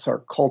affects our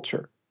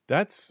culture.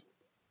 This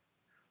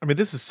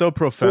is so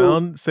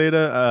profound,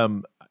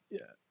 Seda.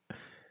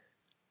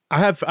 I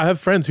have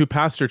friends who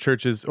pastor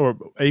churches, or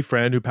a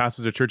friend who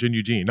pastors a church in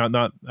Eugene,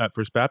 not at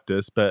First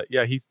Baptist, but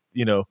yeah, he's,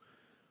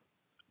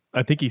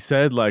 I think he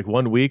said like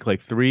 1 week,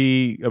 like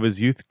 3 of his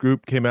youth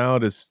group came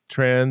out as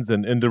trans,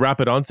 and the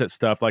rapid onset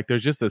stuff. Like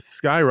there's just a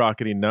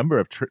skyrocketing number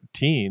of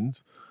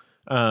teens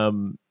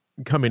um,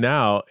 coming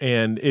out,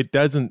 and it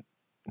doesn't.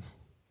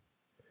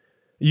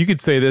 You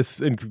could say this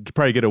and could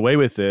probably get away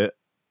with it.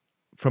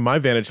 From my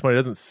vantage point, it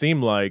doesn't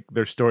seem like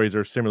their stories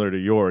are similar to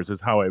yours.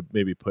 Is how I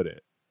maybe put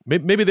it.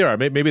 Maybe they are.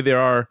 Maybe they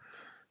are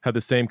have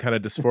the same kind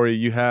of dysphoria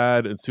you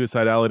had and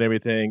suicidality and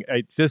everything.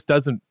 It just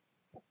doesn't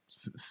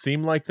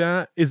seem like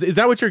that. Is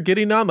that what you're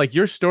getting on? Like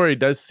your story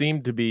does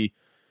seem to be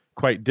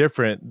quite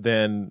different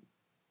than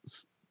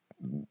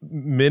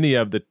many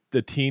of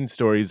the teen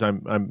stories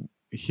I'm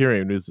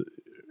hearing. Is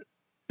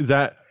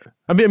that?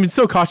 I mean, I'm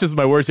so cautious with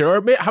my words here.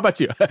 Or how about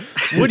you?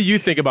 What do you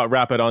think about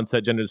rapid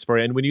onset gender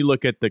dysphoria? And when you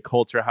look at the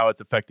culture, how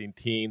it's affecting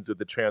teens with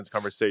the trans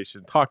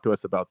conversation, talk to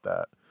us about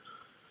that.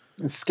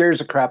 It scares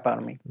the crap out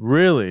of me.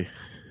 Really?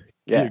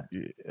 Yeah.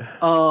 You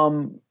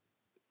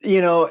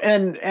know,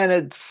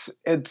 and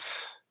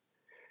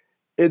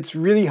it's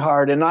really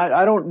hard, and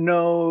I don't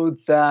know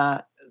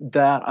that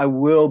I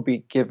will be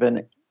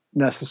given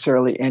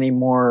necessarily any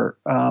more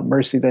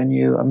mercy than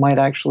you. It might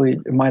actually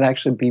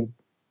be,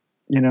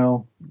 you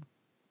know,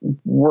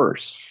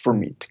 worse for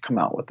me to come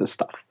out with this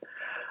stuff.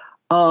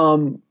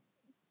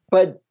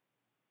 But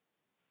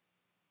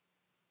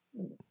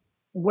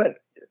what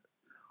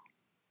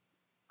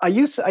I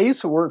used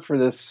to work for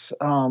this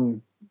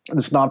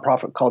this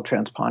nonprofit called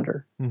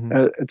Transponder.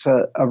 Mm-hmm. It's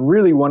a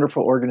really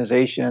wonderful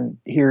organization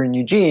here in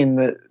Eugene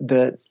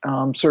that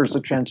serves the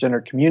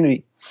transgender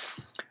community.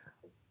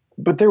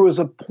 But there was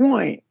a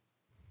point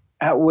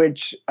at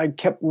which I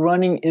kept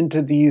running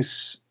into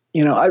these.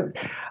 You know,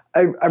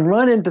 I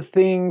run into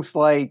things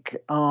like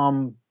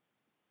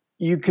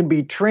you can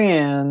be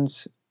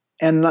trans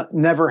and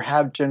never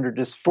have gender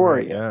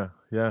dysphoria. Right,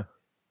 yeah.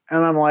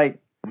 And I'm like,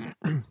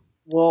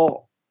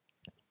 well,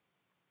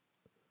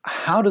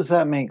 how does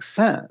that make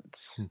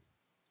sense?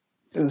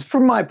 It's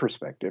from my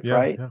perspective,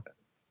 right? Yeah.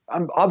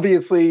 I'm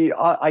obviously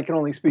I can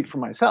only speak for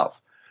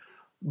myself,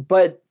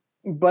 but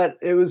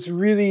it was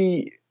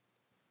really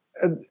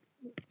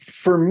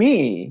for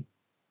me.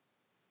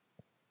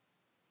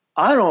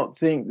 I don't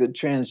think that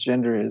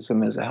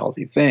transgenderism is a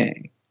healthy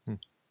thing.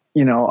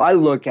 You know, I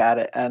look at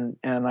it and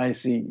I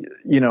see,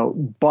 you know,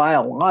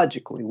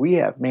 biologically we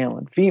have male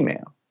and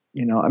female.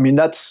 You know, I mean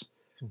that's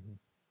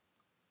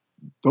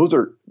those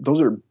are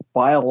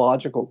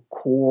biological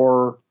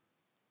core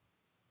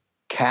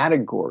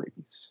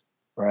categories,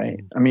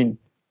 right? I mean,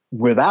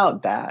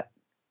 without that,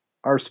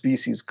 our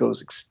species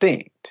goes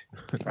extinct,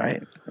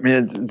 right? I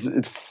mean,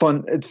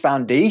 it's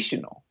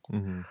foundational.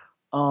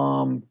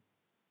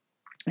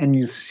 And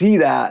you see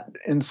that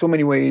in so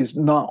many ways,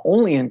 not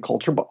only in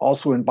culture, but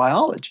also in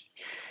biology.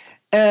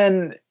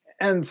 And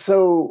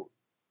so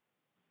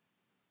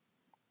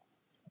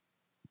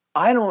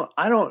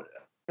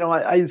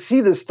I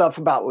see this stuff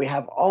about we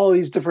have all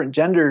these different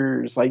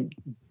genders like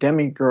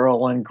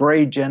demigirl and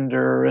gray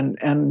gender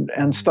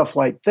and stuff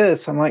like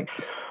this. I'm like,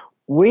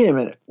 wait a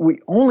minute, we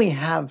only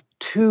have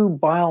 2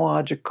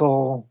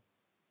 biological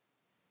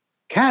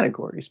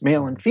categories,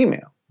 male and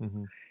female.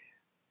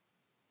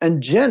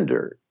 And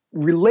gender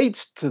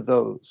relates to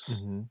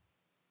those,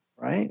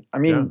 right? I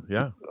mean,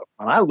 yeah.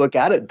 When I look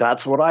at it,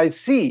 that's what I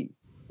see.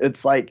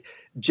 It's like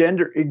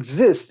gender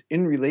exists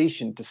in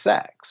relation to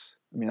sex.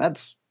 I mean,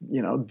 that's,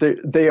 you know,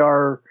 they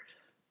are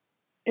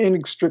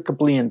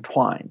inextricably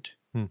entwined.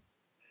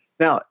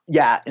 Now,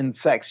 yeah, in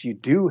sex, you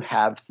do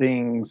have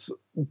things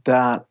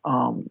that,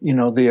 you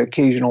know, the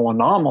occasional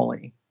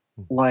anomaly,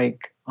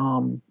 like,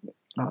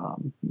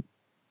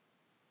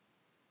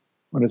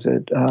 what is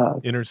it?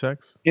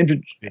 Intersex?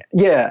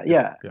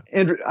 Yeah.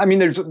 I mean,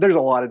 there's a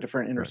lot of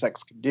different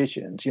intersex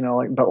conditions, you know,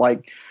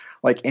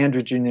 like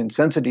androgen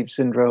insensitive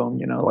syndrome,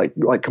 you know,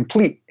 like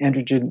complete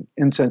androgen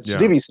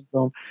insensitivity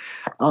syndrome.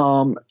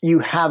 You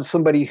have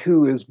somebody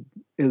who is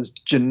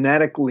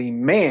genetically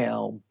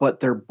male,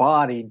 but their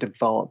body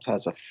develops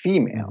as a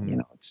female. You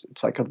know,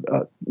 it's like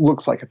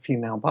looks like a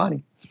female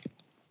body.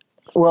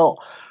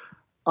 Well,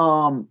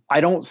 I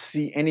don't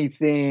see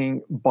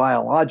anything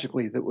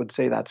biologically that would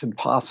say that's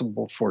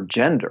impossible for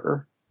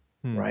gender,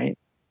 right?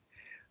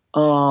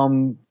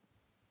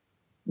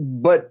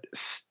 But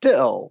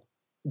still,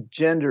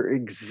 gender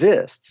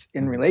exists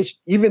in relation,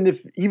 even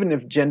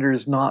if gender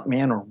is not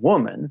man or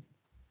woman.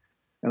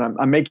 And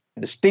I'm making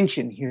a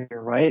distinction here,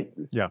 right?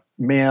 Yeah.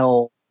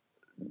 Male,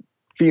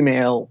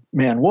 female,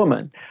 man,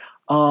 woman.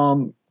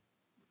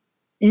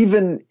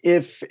 Even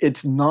if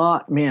it's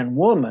not man,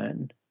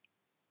 woman,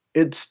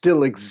 it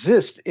still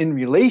exists in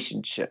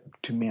relationship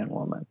to man,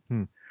 woman.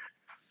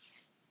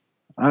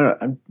 I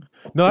don't know.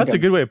 No, that's a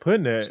good way of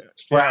putting it.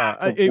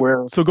 Yeah.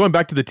 So going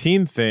back to the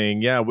teen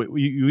thing, yeah, when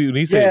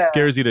you say it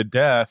scares you to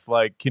death,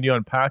 like, can you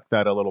unpack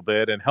that a little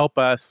bit and help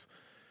us?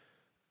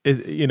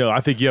 You know,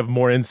 I think you have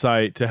more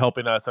insight to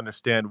helping us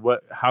understand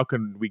how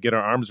can we get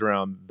our arms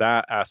around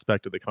that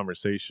aspect of the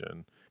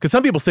conversation? Because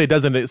some people say it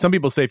doesn't. Some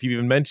people say if you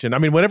even mention, I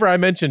mean, whenever I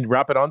mentioned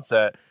rapid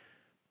onset,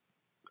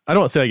 I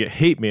don't say I get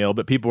hate mail,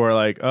 but people are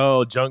like,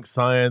 "Oh, junk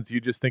science.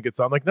 You just think it's."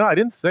 I'm like, no, I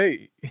didn't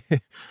say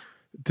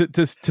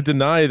to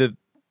deny that.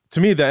 To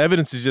me, the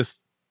evidence is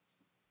just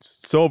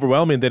so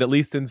overwhelming that at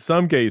least in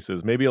some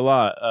cases, maybe a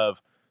lot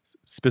of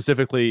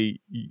specifically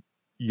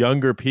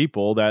younger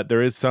people, that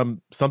there is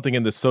something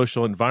in the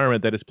social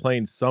environment that is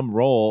playing some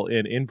role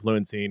in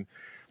influencing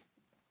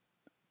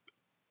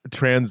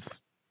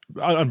trans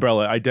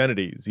umbrella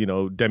identities,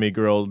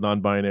 demigirl,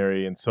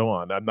 non-binary, and so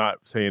on. I'm not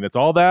saying it's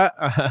all that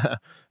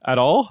at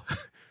all.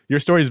 Your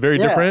story is very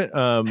Yeah. different.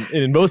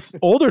 And most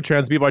older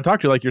trans people I talk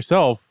to, like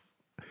yourself,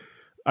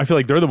 I feel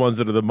like they're the ones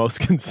that are the most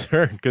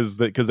concerned because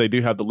they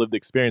do have the lived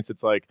experience.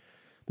 It's like,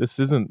 this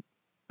isn't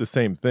the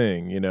same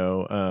thing.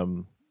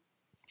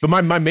 But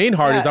my main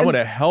heart is Yeah. I want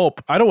to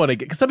help. I don't want to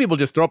get, because some people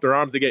just throw up their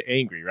arms, they get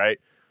angry, right?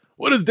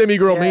 What does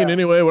demigirl mean Yeah.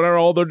 anyway? What are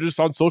all, they're just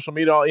on social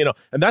media,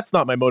 and that's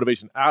not my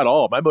motivation at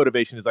all. My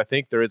motivation is I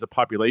think there is a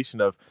population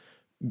of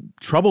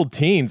troubled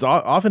teens,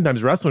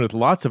 oftentimes wrestling with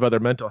lots of other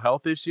mental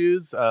health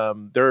issues.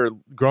 They're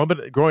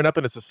growing up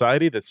in a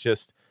society that's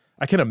just,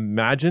 I can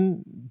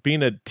imagine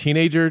being a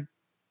teenager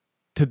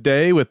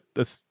today with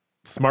a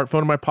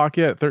smartphone in my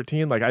pocket at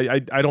 13. Like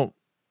I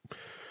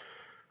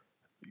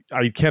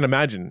can't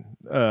imagine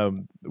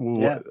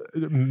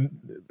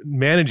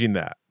managing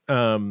that.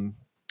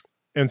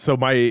 And so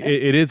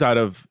it is out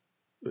of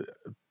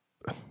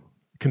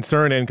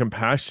concern and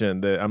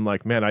compassion that I'm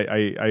like, man,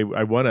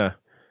 I want to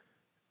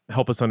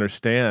help us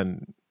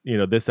understand,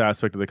 this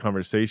aspect of the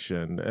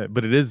conversation.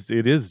 But it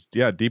is,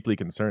 deeply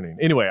concerning.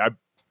 Anyway, I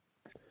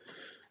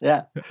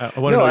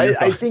want to know your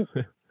thoughts.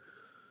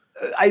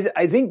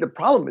 I think the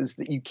problem is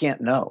that you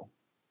can't know,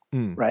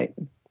 right?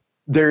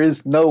 There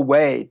is no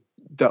way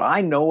that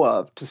I know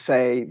of to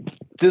say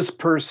this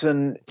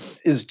person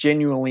is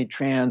genuinely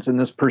trans and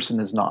this person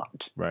is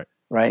not. Right.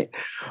 Right.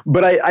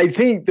 But I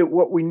think that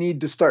what we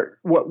need to start,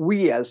 what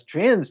we as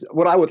trans,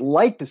 what I would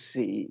like to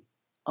see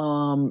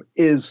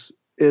is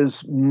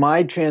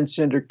my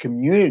transgender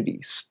community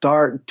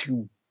start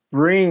to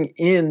bring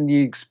in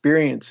the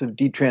experience of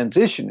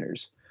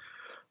detransitioners,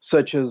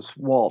 such as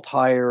Walt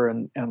Heyer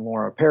and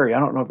Laura Perry.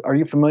 I don't know. Are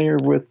you familiar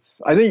with?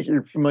 I think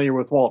you're familiar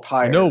with Walt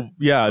Heyer.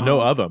 I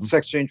know of him.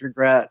 Sex Change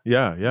Regret.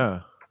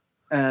 Yeah.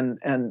 And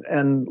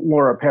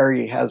Laura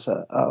Perry has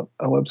a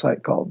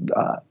website called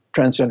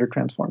Transgender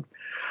Transformed.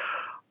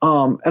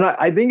 And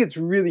I think it's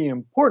really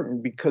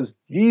important because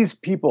these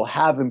people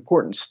have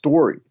important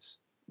stories,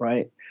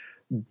 right?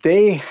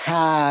 They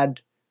had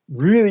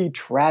really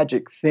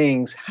tragic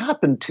things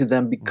happen to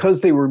them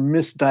because they were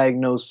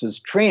misdiagnosed as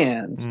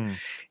trans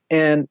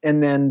and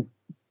then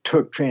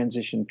took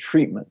transition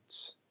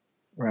treatments,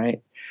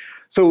 right?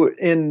 So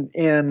in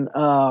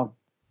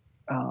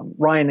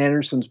Ryan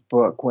Anderson's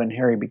book, When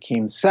Harry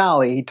Became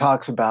Sally, he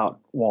talks about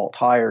Walt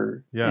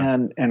Heyer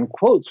and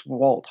quotes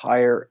Walt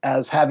Heyer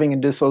as having a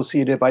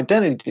dissociative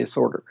identity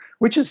disorder,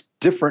 which is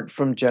different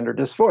from gender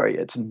dysphoria.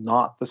 It's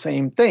not the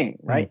same thing,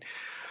 right?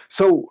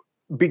 So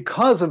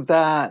because of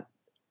that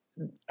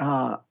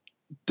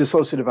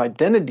dissociative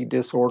identity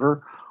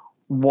disorder,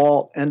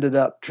 Walt ended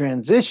up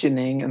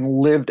transitioning and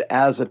lived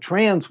as a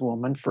trans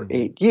woman for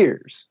 8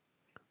 years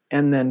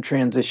and then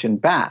transitioned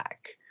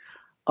back.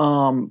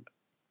 And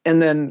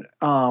then,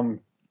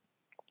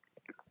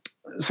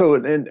 so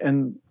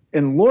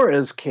in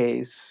Laura's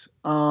case,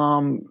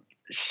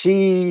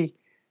 she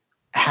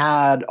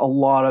had a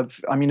lot of,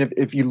 I mean,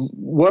 if you,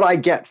 what I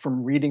get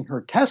from reading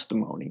her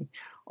testimony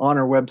on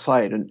her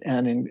website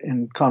and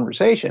in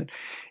conversation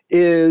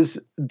is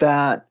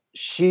that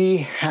she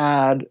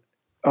had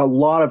a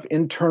lot of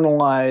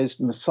internalized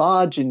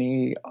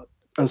misogyny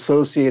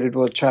associated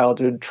with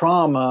childhood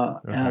trauma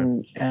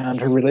and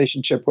her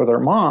relationship with her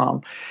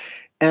mom.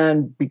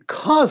 And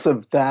because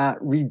of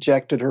that,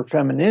 rejected her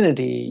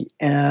femininity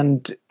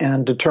and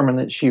determined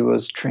that she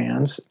was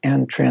trans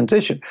and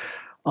transitioned.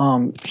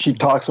 She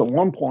talks at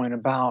one point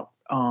about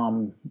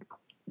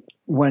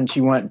when she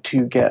went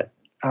to get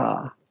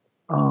a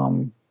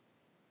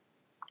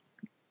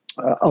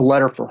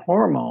letter for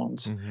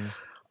hormones.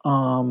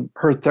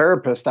 Her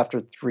therapist,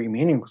 after 3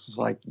 meetings, was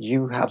like,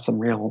 "You have some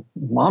real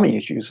mommy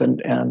issues,"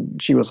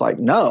 and she was like,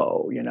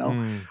 "No,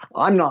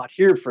 I'm not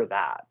here for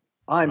that.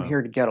 I'm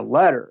here to get a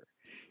letter."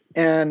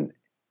 And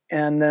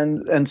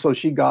so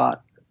she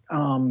got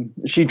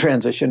she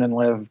transitioned and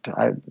lived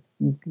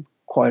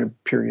quite a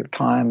period of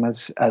time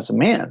as a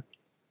man.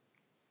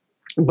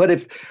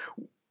 But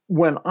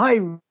when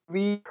I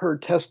read her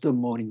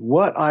testimony,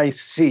 what I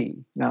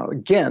see now,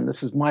 again,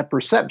 this is my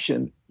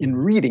perception in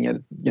reading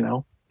it.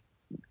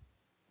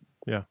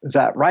 Is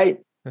that right?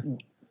 Who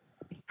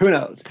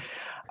knows?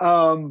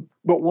 But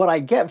what I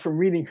get from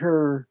reading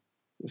her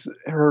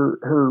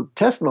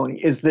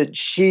testimony is that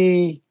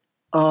she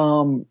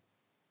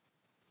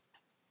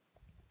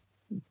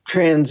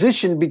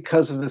transitioned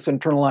because of this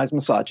internalized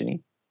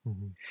misogyny,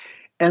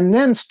 and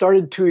then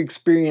started to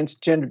experience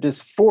gender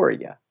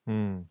dysphoria,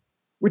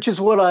 which is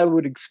what I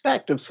would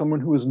expect of someone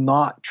who is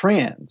not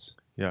trans.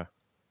 Yeah.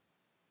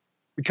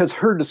 Because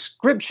her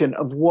description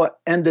of what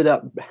ended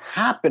up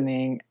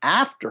happening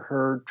after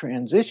her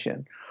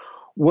transition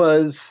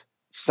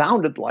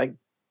sounded like,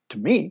 to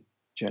me,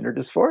 gender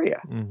dysphoria.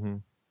 Mm-hmm.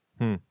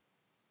 Hmm.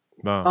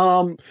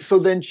 Wow. So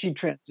then she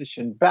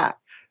transitioned back.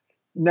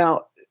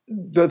 Now,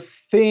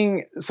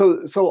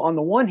 so on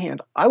the one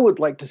hand, I would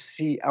like to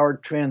see our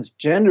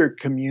transgender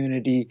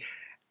community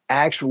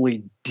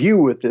actually deal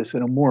with this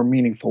in a more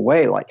meaningful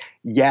way. Like,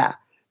 yeah,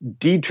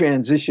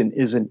 detransition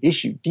is an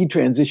issue.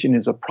 Detransition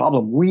is a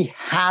problem. We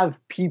have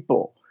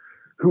people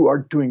who are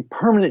doing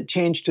permanent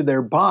change to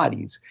their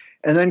bodies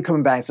and then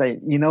coming back and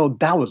saying,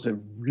 that was a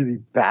really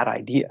bad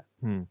idea.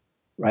 Hmm.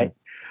 Right?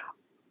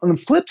 On the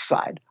flip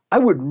side, I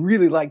would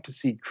really like to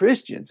see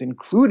Christians,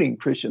 including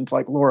Christians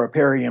like Laura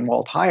Perry and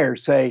Walt Heyer,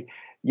 say,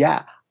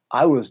 yeah,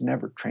 I was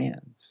never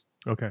trans.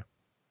 Okay.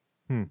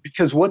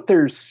 Because what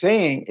they're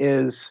saying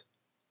is,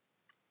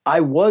 I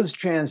was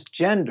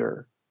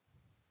transgender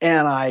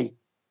and I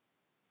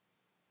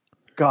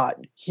got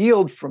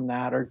healed from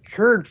that or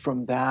cured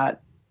from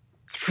that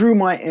through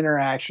my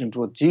interactions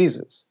with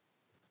Jesus.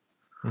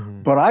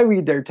 Mm-hmm. But I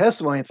read their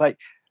testimony, it's like,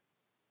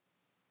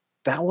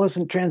 that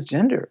wasn't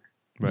transgender.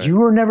 Right. You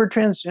were never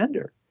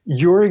transgender.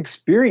 Your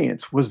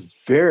experience was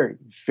very,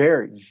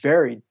 very,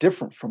 very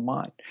different from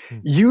mine.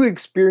 Mm-hmm. You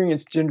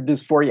experienced gender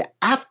dysphoria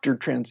after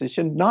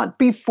transition, not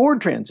before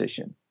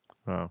transition.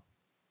 Wow.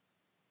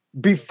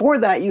 Before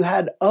that, you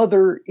had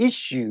other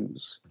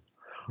issues.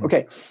 Mm-hmm.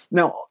 Okay.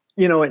 Now,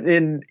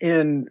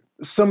 in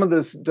some of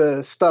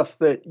the stuff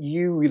that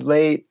you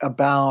relate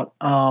about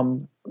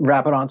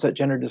rapid onset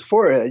gender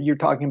dysphoria, you're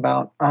talking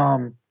about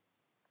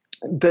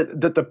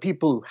that the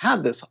people who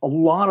have this, a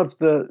lot of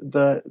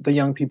the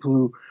young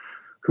people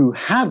who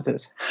have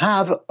this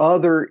have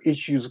other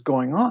issues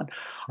going on.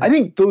 I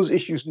think those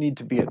issues need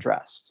to be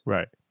addressed.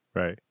 Right.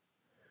 I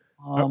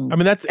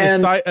mean, that's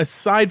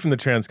aside from the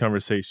trans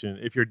conversation.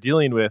 If you're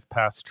dealing with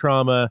past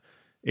trauma,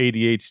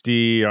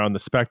 ADHD, or on the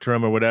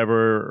spectrum, or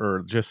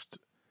whatever,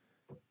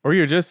 or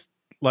you're just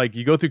like,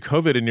 you go through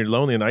COVID and you're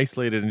lonely and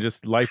isolated, and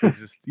just life is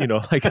just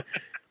like.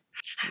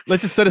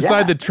 Let's just set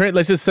aside the trend.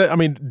 Let's just set. I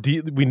mean,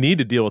 we need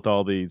to deal with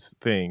all these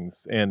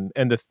things, and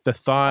the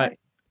thought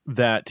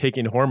that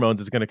taking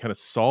hormones is going to kind of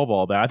solve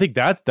all that. I think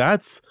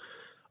that's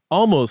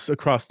almost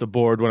across the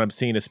board what I'm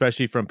seeing,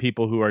 especially from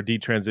people who are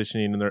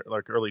detransitioning in their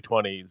like early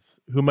 20s,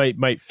 who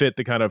might fit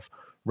the kind of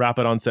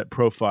rapid onset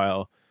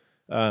profile.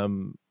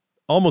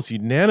 Almost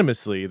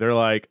unanimously, they're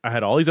like, I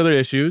had all these other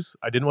issues.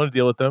 I didn't want to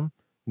deal with them.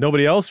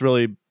 Nobody else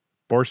really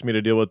forced me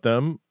to deal with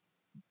them.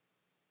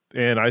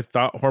 And I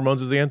thought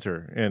hormones was the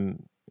answer.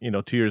 And,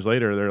 2 years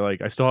later, they're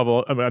like, I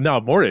now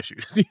have more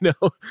issues, that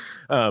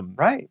I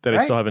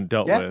still haven't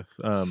dealt with.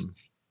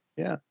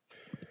 Yeah.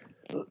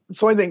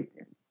 So I think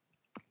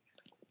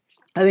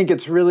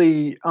it's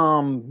really,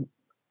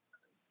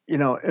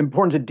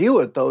 important to deal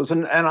with those.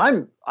 And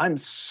I'm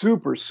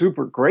super,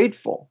 super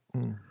grateful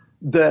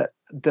that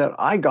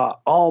I got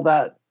all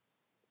that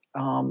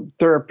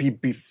therapy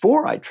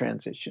before I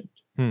transitioned,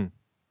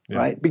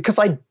 right? Because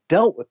I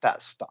dealt with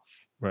that stuff.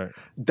 Right.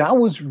 That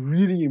was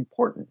really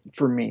important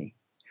for me.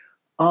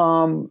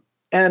 Lost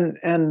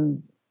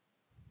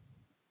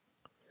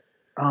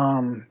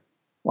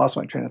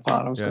my train of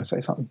thought. I was going to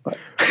say something, but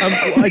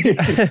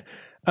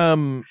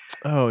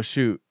oh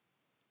shoot.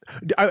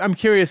 I'm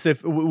curious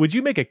would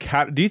you make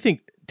do you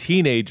think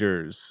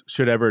teenagers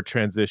should ever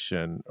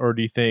transition, or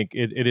do you think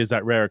it is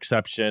that rare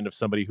exception of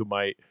somebody who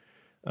might,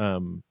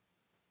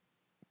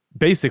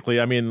 basically,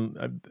 I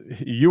mean,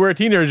 you were a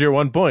teenager at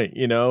one point,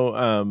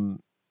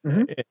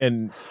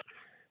 and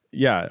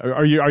yeah,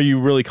 are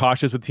you really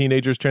cautious with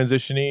teenagers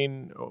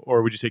transitioning,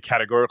 or would you say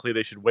categorically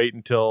they should wait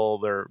until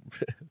they're,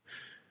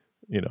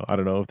 I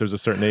don't know if there's a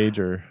certain age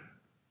or.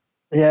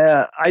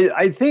 Yeah,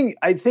 I think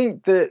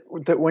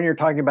that when you're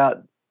talking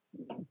about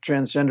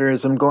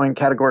transgenderism, going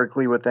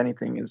categorically with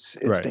anything is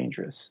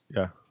dangerous.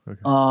 Yeah. Okay.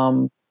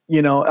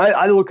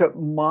 I look at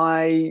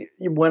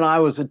when I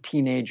was a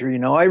teenager,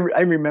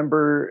 I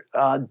remember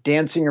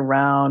dancing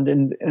around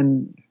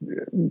and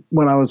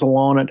when I was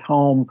alone at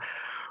home,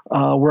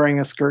 wearing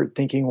a skirt,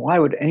 thinking, why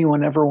would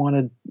anyone ever want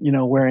to,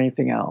 wear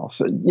anything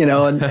else?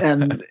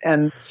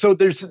 And so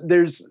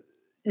there's,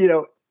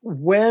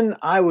 when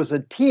I was a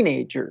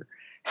teenager,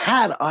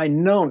 had I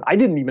known, I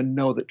didn't even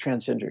know that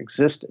transgender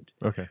existed.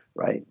 Okay.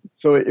 Right.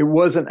 So it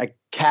wasn't a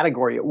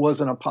category. It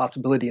wasn't a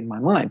possibility in my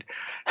mind.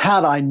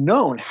 Had I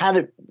known,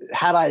 had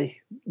I,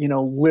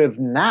 lived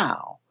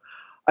now,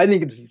 I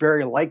think it's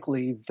very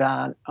likely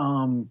that,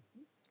 I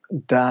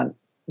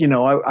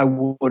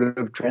would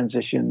have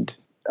transitioned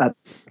at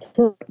the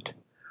point.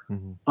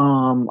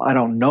 Mm-hmm. I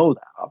don't know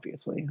that,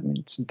 obviously. I mean,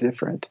 it's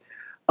different.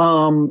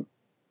 Had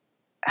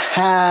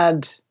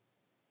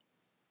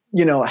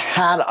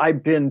I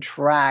been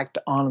tracked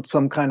on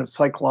some kind of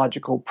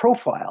psychological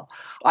profile,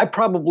 I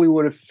probably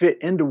would have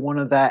fit into one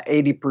of that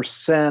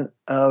 80%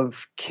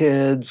 of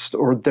kids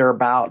or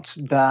thereabouts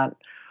that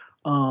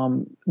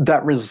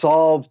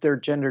resolve their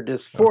gender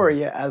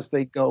dysphoria as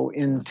they go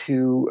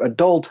into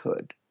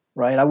adulthood,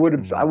 right? I would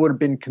have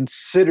been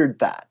considered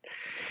that.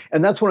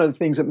 And that's one of the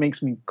things that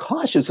makes me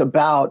cautious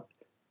about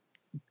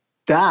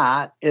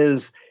that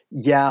is,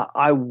 yeah,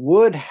 I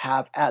would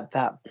have at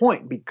that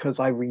point because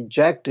I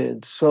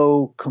rejected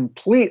so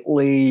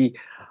completely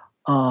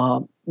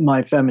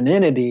my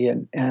femininity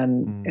Mm.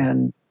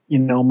 and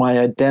my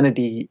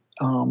identity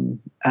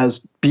as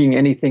being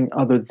anything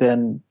other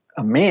than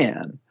a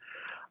man.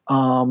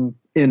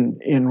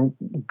 In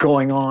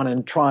going on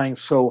and trying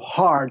so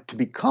hard to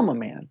become a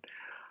man.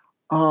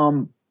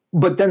 Um,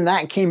 but then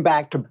that came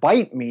back to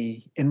bite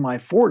me in my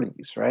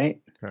 40s, right?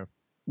 Okay.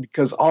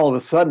 Because all of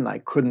a sudden I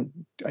couldn't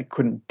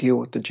deal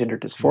with the gender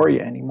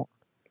dysphoria Mm. anymore.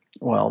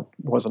 Yeah. Well,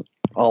 it wasn't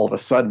all of a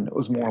sudden, it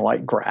was more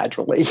like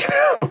gradually.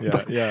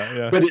 Yeah. Yeah.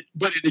 Yeah. But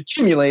it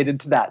accumulated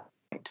to that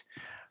point.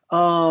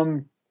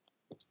 Um,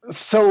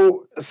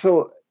 so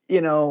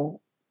you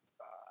know,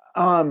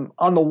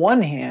 on the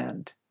one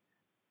hand,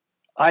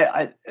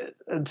 I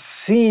it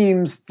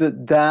seems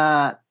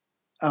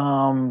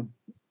um,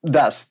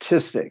 that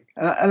statistic,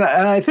 and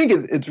I think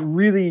it's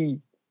really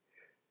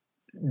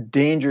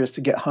dangerous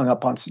to get hung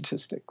up on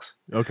statistics,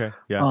 Okay.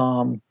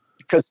 Yeah.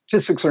 because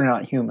statistics are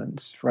not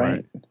humans, Right.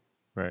 right?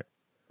 Right.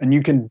 And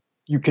you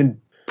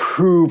can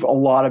prove a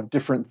lot of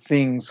different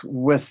things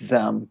with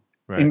them,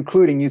 Right.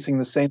 including using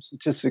the same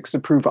statistics to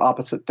prove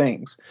opposite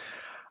things.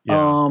 Yeah.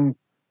 Um,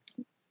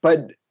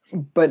 but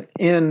but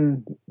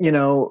in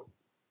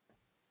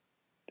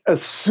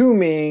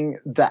assuming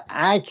the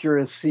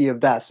accuracy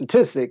of that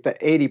statistic, that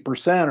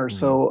 80% or Mm.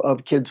 so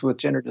of kids with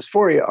gender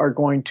dysphoria are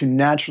going to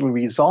naturally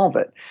resolve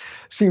it,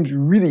 seems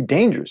really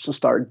dangerous to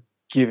start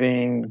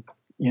giving,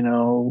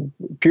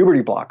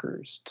 puberty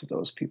blockers to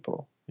those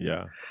people.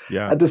 Yeah.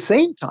 Yeah. At the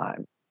same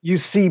time, you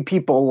see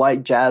people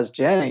like Jazz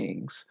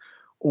Jennings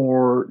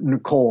or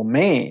Nicole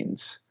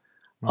Maines,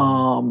 Mm.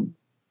 um,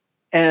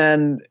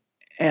 and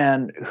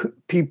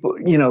people,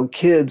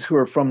 kids who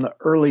are from the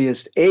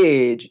earliest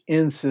age,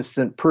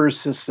 insistent,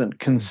 persistent, Mm.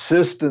 Mm-hmm.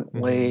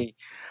 consistently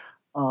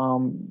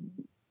um,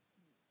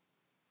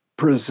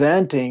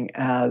 presenting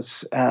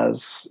as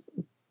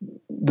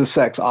the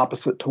sex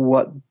opposite to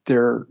what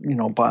their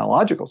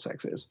biological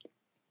sex is.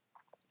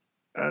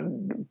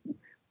 And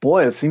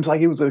boy, it seems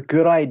like it was a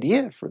good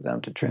idea for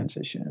them to Mm.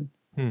 transition.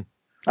 Mm.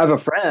 I have a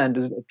friend,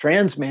 a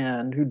trans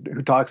man, who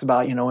talks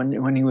about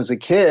when he was a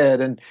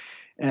kid and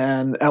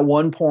at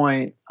one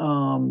point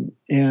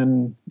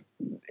in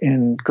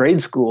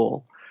grade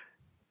school,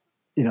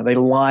 they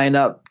line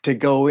up to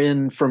go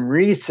in from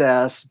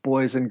recess,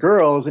 boys and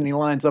girls, and he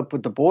lines up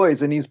with the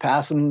boys and he's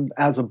passing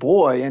as a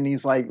boy and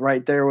he's like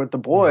right there with the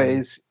Mm-hmm.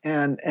 boys.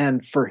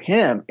 And for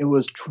him, it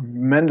was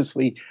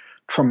tremendously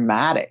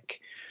traumatic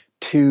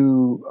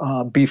to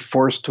be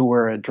forced to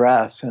wear a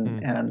dress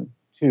Mm. and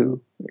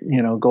to,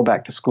 go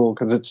back to school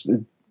because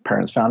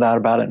parents found out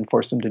about it and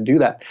forced him to do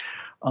that.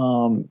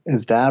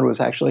 His dad was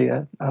actually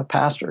a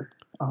pastor.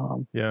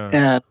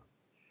 Yeah.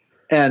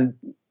 And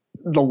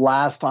the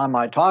last time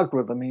I talked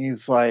with him,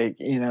 he's like,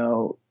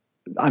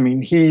 I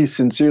mean, he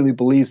sincerely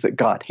believes that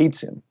God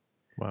hates him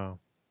Wow.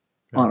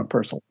 on Yeah. a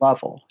personal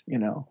level,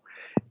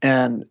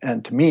 and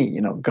to me,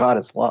 God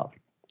is love.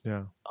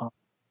 Yeah. Um,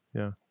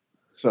 Yeah.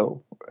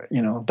 so,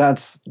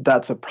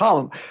 that's a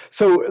problem.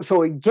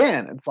 So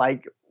again, it's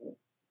like,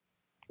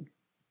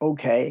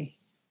 okay,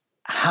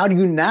 how do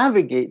you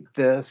navigate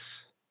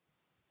this?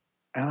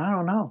 And I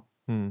don't know.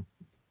 Mm.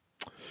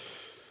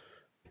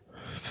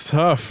 It's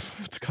tough.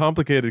 It's a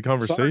complicated Sorry.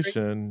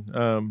 conversation.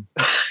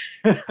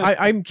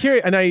 I'm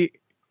curious, and I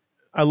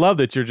love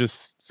that you're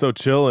just so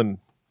chill and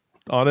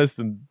honest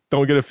and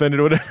don't get offended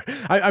or whatever.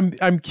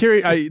 I'm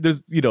curious.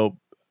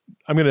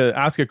 I'm going to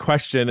ask a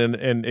question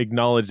and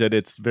acknowledge that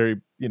it's very,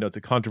 it's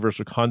a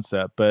controversial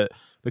concept, but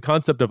the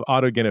concept of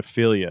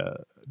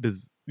autogenophilia,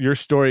 does your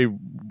story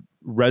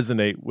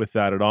resonate with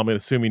that at all? I'm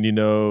assuming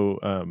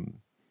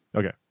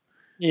okay.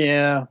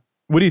 Yeah.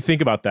 What do you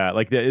think about that?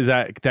 Like, is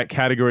that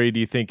category? Do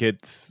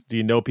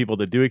you know people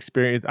that do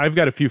experience? I've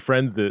got a few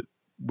friends that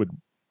would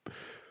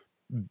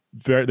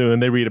when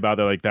they read about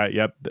it like that.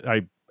 Yep.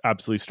 I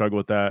absolutely struggle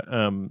with that.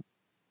 Mm.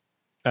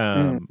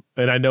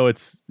 And I know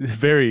it's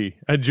very,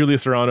 Julia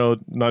Serrano,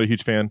 not a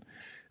huge fan.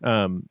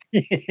 Um,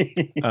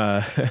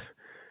 uh,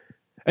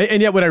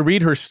 and yet when I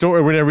read her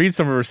story, when I read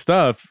some of her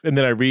stuff, and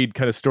then I read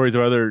kind of stories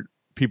of other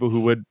people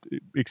who would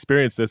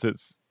experience this,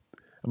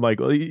 I'm like,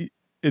 well,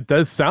 it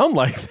does sound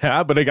like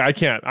that, but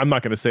I'm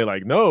not going to say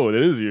like, no, it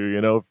is you,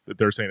 if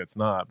they're saying it's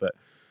not, but,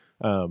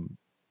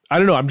 I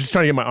don't know. I'm just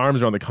trying to get my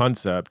arms around the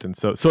concept. And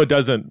so that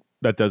doesn't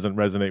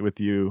resonate with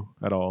you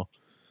at all.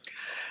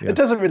 Yeah. It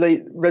doesn't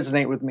really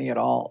resonate with me at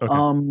all. Okay.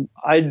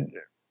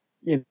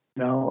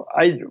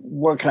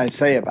 What can I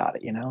say about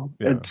it? Yeah.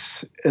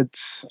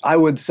 I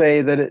would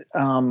say that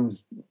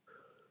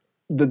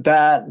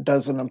that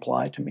doesn't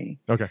apply to me.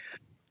 Okay.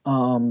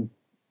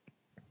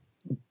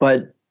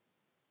 But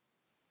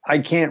I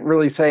can't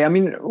really say. I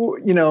mean,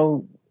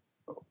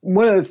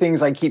 one of the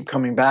things I keep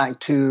coming back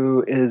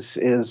to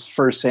is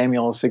First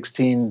Samuel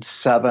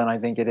 16:7, I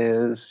think it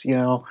is.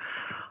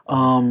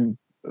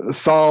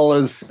 Saul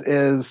is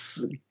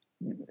the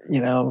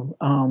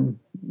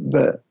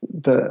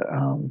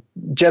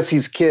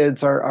Jesse's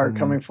kids are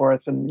coming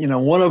forth, and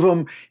one of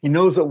them, he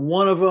knows that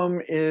one of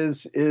them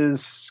is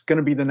going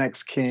to be the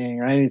next king,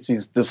 right? He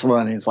sees this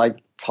one, he's like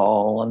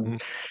tall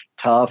and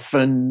tough,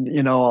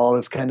 and all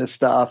this kind of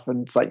stuff,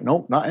 and it's like,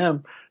 nope, not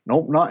him,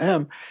 nope, not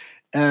him,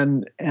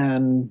 and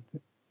then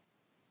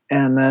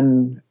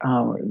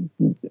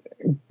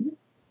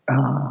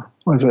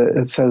what is it?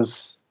 It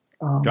says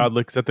God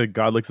looks at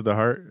the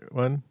heart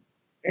one.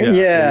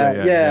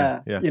 Yeah.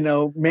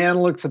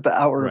 Man looks at the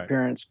outward Right.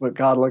 appearance, but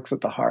God looks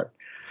at the heart.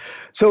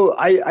 So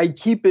I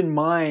keep in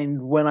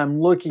mind when I'm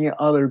looking at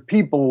other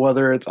people,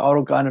 whether it's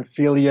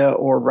autogynephilia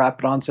or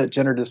rapid onset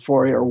gender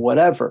dysphoria or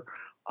whatever,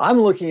 I'm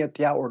looking at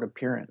the outward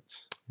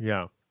appearance.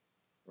 Yeah.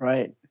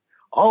 Right.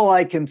 All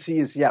I can see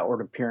is the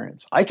outward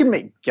appearance. I can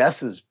make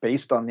guesses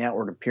based on the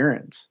outward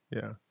appearance.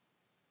 Yeah.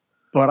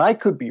 But I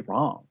could be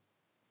wrong.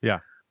 Yeah.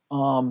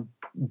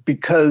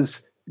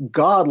 Because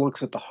God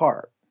looks at the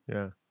heart.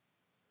 Yeah.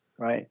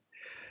 Right.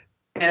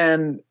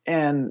 And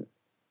when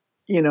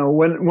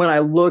I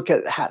look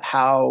at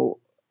how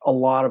a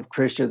lot of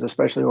Christians,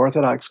 especially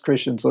Orthodox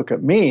Christians, look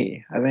at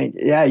me, I think,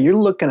 yeah, you're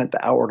looking at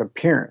the outward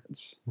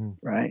appearance,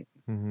 right?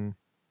 Mm-hmm.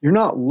 You're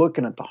not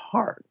looking at the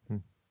heart.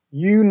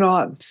 You're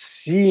not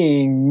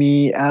seeing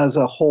me as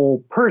a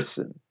whole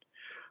person.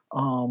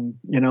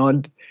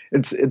 And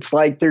it's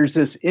like there's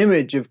this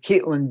image of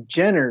Caitlyn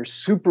Jenner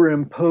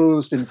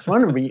superimposed in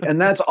front of me, and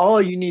that's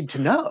all you need to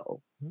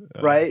know,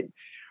 right?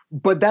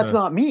 But that's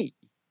not me,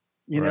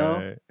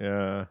 right.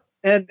 Yeah.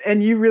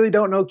 And you really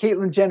don't know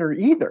Caitlyn Jenner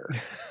either.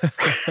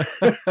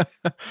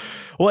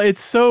 Well,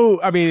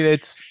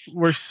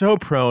 we're so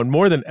prone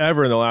more than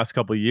ever in the last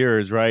couple of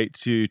years, right,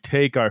 to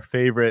take our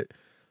favorite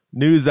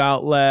news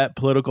outlet,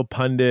 political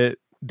pundit,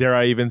 dare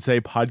I even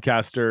say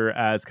podcaster,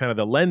 as kind of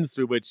the lens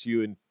through which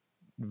you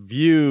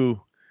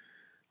view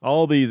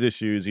all these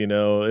issues, and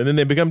then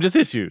they become just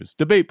issues,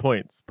 debate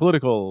points,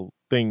 political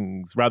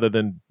things rather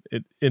than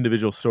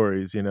individual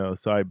stories,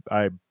 So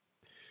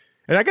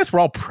and I guess we're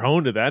all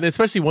prone to that,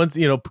 especially once,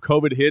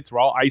 COVID hits, we're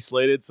all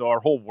isolated. So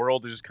our whole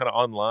world is just kind of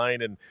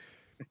online and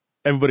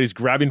everybody's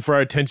grabbing for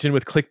our attention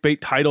with clickbait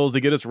titles to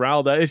get us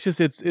riled up. It's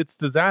just, it's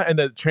disaster. And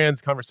the trans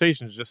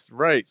conversation is just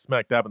right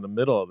smack dab in the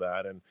middle of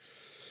that. And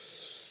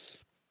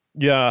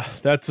yeah,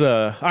 that's,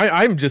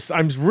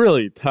 I'm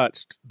really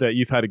touched that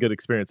you've had a good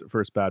experience at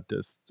First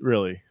Baptist.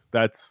 Really.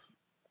 That's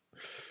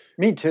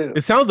me too.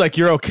 It sounds like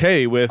you're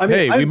okay with,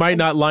 we might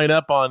not line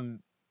up on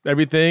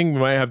everything, we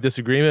might have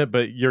disagreement,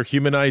 but you're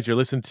humanized, you're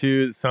listened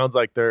to. It sounds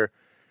like they're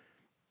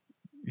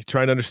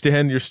trying to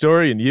understand your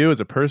story and you as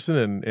a person,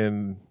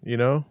 and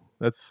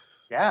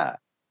that's yeah.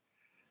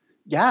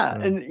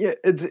 And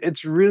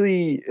it's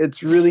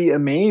really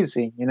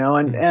amazing,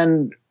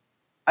 and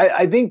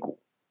I think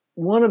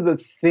one of the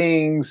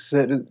things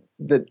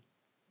that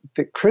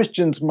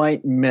Christians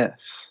might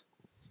miss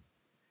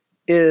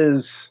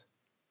is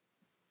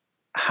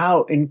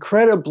how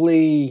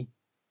incredibly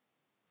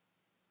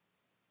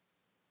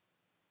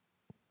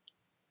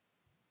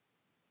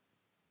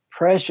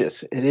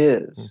precious it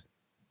is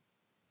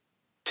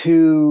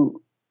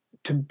to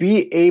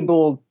be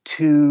able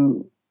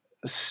to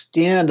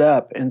stand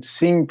up and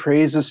sing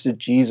praises to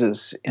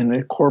Jesus in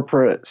a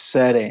corporate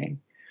setting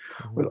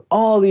with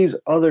all these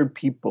other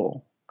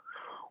people,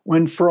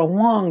 when for a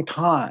long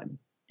time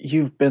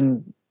you've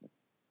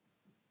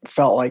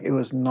felt like it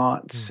was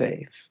not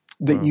safe,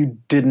 that you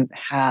didn't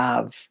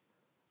have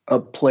a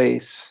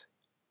place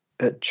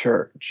at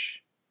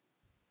church,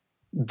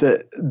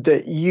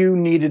 that you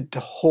needed to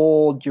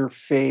hold your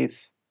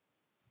faith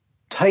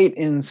tight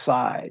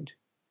inside,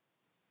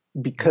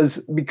 because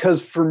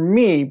for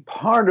me,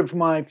 part of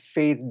my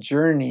faith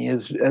journey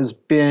has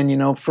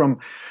been, from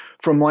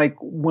like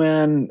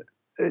when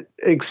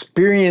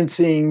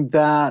experiencing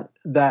that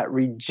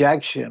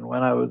rejection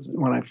when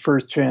I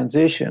first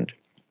transitioned,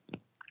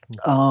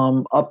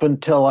 up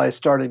until I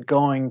started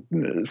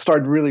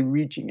really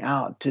reaching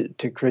out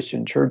to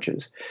Christian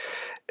churches.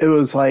 It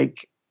was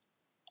like,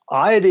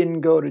 I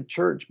didn't go to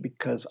church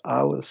because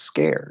I was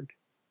scared.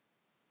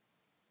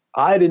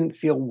 I didn't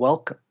feel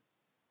welcome.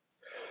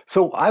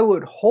 So I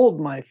would hold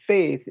my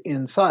faith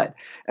inside.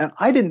 And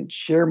I didn't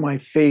share my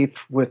faith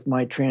with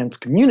my trans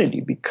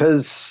community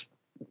because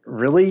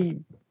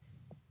really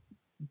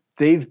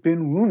they've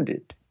been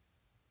wounded.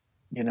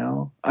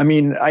 I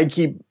mean,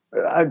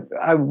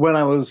 when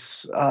I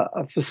was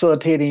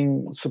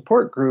facilitating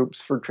support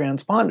groups for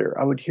Transponder,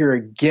 I would hear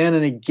again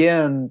and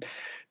again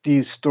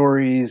these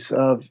stories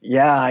of,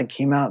 I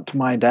came out to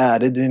my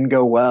dad, it didn't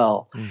go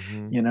well.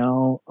 He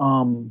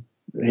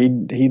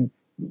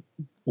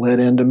lit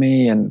into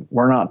me and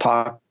we're not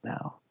talking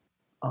now.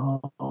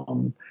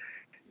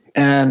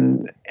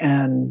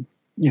 And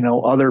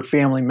other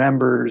family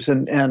members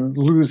and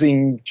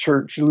losing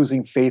church,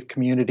 losing faith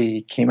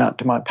community came out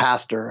to my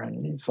pastor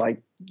and he's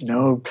like,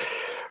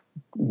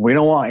 we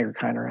don't want your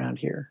kind around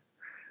here.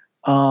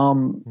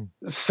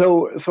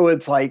 So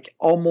it's like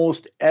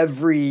almost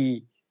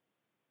every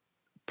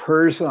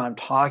person I'm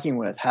talking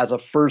with has a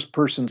first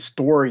person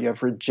story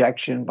of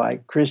rejection by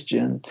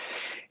Christian.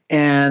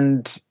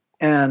 And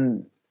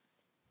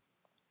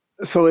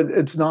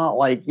it's not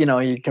like, you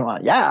come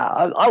on, yeah,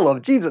 I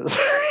love Jesus.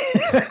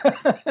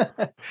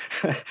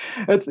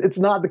 It's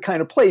not the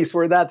kind of place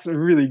where that's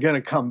really going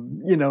to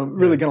come,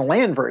 really going to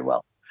land very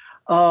well.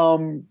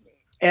 Um,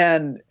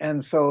 and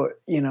so,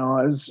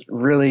 I was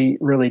really,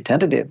 really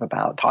tentative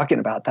about talking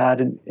about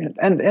that. And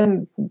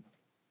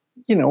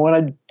when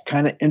I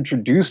kind of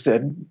introduced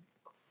it,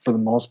 for the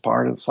most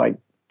part, it's like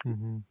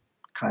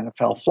kind of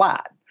fell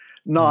flat,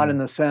 not in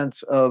the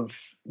sense of,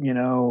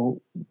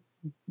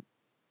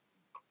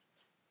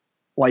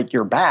 like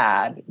you're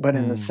bad, but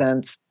in the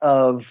sense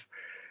of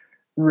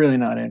really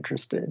not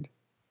interested.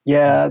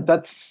 Yeah,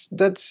 that's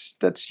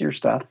your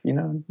stuff,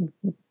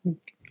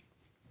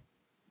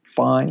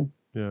 fine.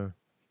 Yeah.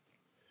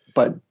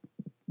 But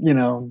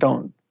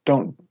don't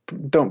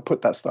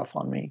put that stuff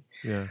on me.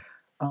 Yeah.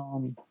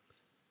 Wow.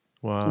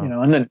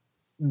 And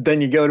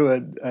then you go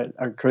to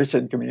a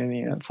Christian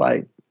community, and it's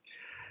like,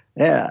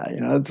 yeah,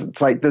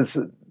 it's like this.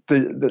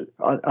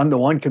 I'm the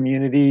one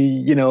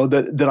community,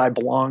 that I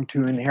belong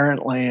to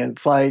inherently. And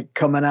it's like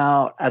coming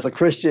out as a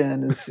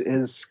Christian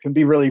can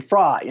be really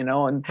fraught, and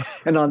on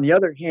the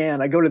other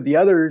hand, I go to the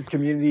other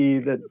community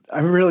that I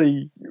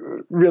really,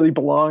 really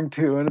belong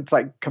to, and it's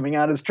like coming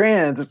out as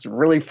trans. It's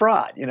really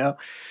fraught, Oh,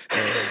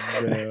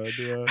 man,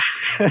 yeah.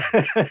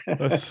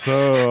 That's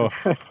so.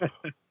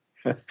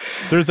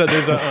 There's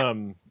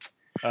a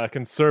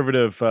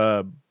conservative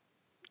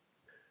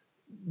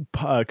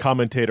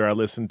commentator I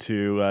listened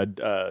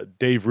to,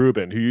 Dave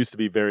Rubin, who used to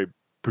be very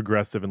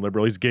progressive and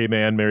liberal. He's a gay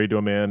man, married to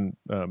a man,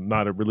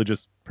 not a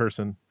religious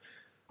person,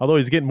 although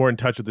he's getting more in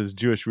touch with his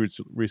Jewish roots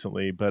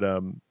recently. But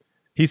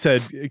he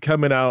said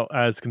coming out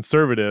as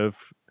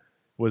conservative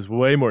was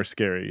way more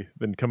scary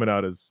than coming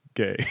out as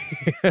gay.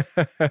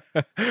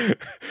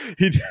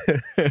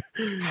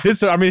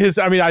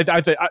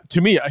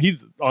 To me,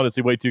 he's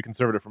honestly way too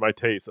conservative for my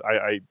taste.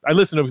 I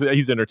listen to him.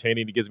 He's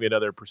entertaining. He gives me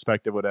another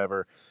perspective,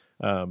 whatever.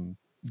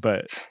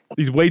 But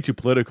he's way too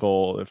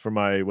political for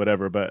my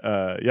whatever. But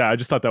yeah, I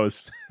just thought that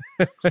was.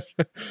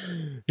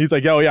 He's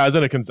like, oh yeah, I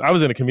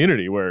was in a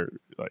community where,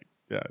 like,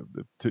 yeah,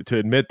 to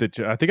admit that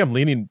I think I'm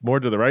leaning more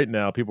to the right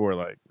now. People were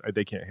like,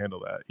 they can't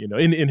handle that,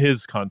 in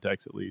his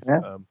context at least.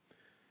 Yeah.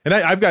 And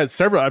I've got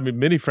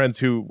many friends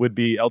who would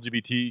be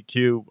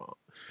LGBTQ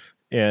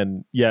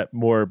and yet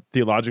more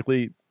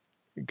theologically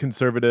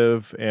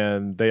conservative,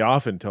 and they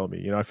often tell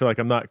me, I feel like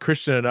I'm not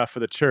Christian enough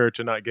for the church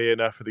and not gay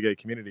enough for the gay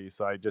community,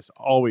 so I just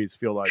always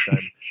feel like I'm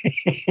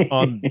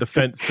on the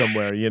fence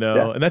somewhere,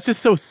 Yeah. And that's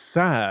just so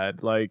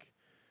sad, like,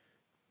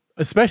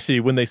 especially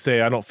when they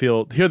say I don't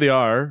feel, here they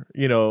are,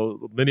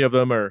 many of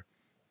them are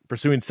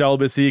pursuing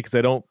celibacy because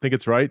they don't think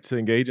it's right to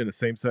engage in a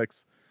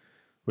same-sex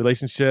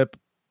relationship.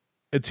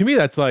 And to me,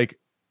 that's like,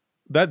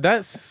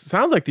 that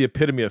sounds like the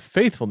epitome of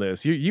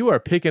faithfulness. You are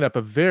picking up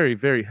a very,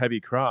 very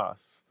heavy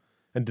cross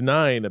and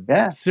denying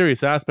a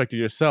serious aspect of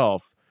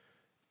yourself,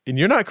 and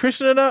you're not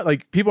Christian enough.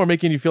 Like, people are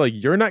making you feel like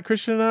you're not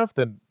Christian enough,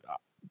 then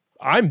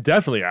I'm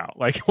definitely out.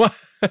 Like, what?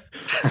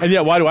 And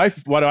yet, why do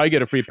I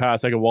get a free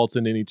pass? I can waltz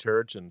into any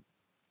church and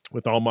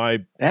with all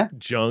my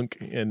junk,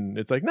 and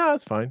it's like, no,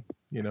 it's fine.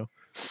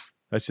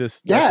 That's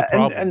just that's a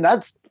problem. And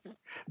that's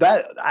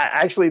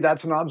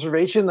an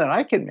observation that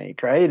I can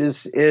make. Right?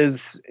 Is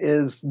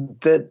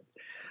that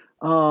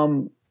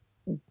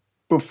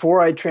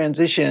before I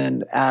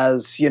transitioned,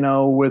 as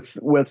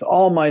with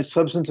all my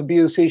substance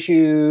abuse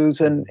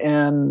issues and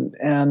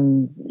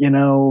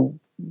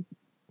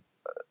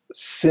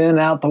sin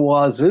out the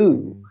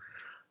wazoo,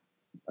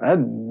 I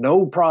had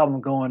no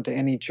problem going to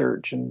any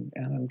church, and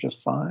I'm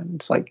just fine.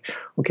 It's like,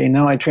 okay,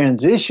 now I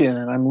transition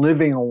and I'm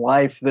living a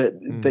life that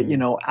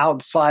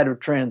outside of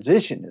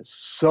transition is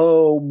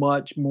so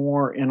much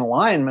more in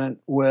alignment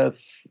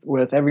with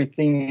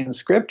everything in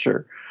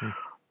Scripture.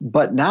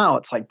 But now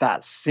it's like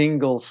that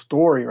single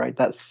story, right?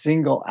 That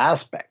single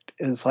aspect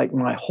is like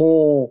my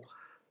whole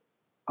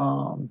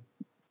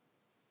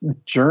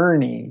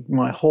journey,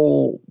 my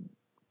whole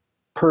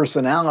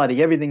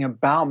personality, everything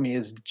about me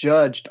is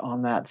judged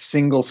on that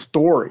single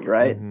story,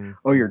 right?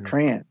 Oh, you're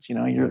trans,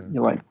 you're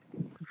like,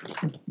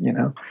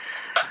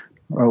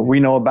 well, we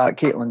know about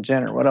Caitlyn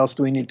Jenner. What else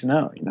do we need to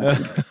know?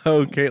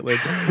 Oh, Caitlyn.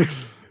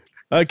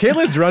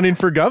 Caitlin's running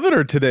for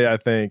governor today, I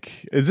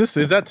think. Is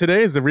that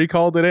today? Is the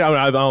recall today?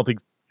 I don't think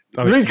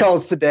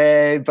recall's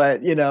today,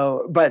 but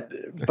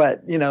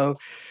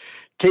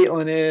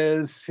Caitlyn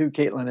is who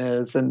Caitlyn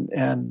is,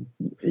 and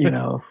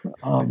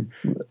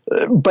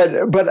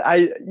but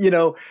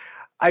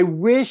I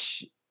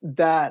wish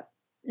that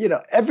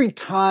every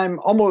time,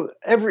 almost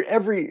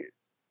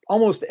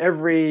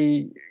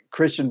every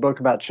Christian book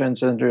about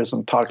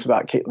transgenderism talks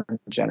about Caitlyn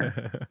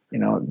Jenner.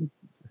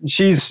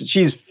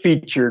 She's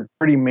featured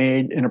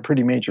in a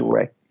pretty major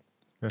way.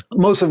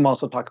 Most of them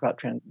also talk about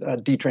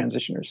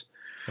detransitioners.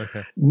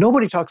 Okay.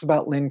 Nobody talks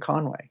about Lynn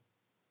Conway,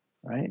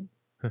 right?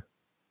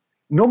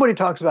 Nobody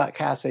talks about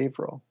Cass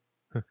Averill.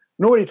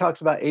 Nobody talks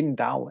about Aidan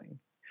Dowling.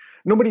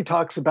 Nobody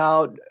talks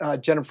about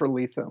Jennifer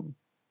Leatham.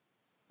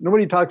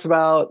 Nobody talks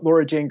about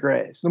Laura Jane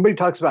Grace. Nobody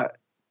talks about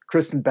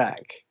Kristen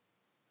Beck.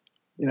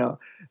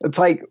 It's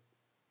like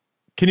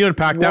Can you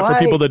unpack that for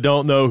people that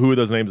don't know who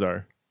those names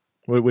are?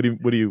 What do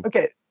you?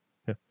 Okay.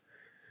 Yeah.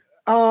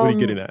 What are you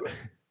getting at?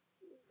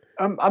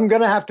 I'm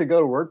gonna have to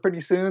go to work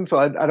pretty soon, so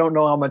I don't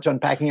know how much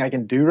unpacking I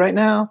can do right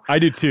now. I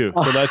do too.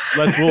 So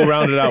we'll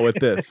round it out with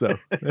this. So,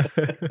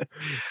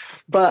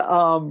 but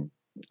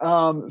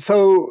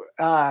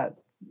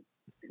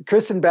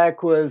Kristen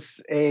Beck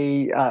was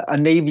a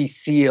Navy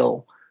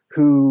SEAL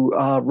who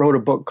wrote a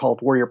book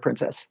called Warrior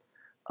Princess.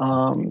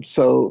 Read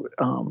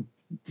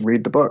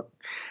the book.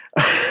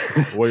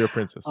 Warrior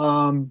Princess.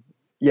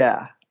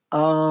 Yeah.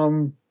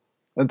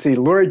 Let's see.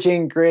 Laura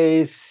Jane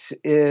Grace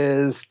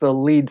is the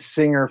lead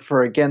singer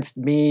for Against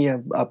Me,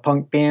 a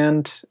punk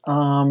band.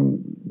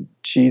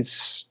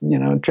 She's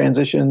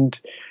transitioned.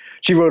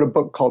 She wrote a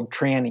book called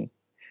Tranny.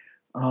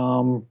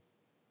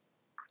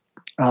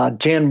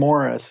 Jan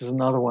Morris is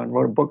another one.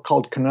 Wrote a book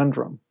called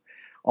Conundrum.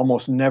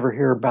 Almost never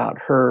hear about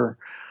her.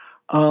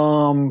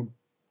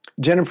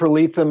 Jennifer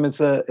Leatham is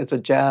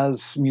a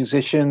jazz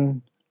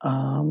musician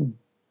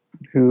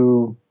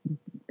who,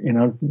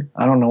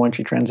 I don't know when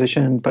she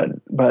transitioned, but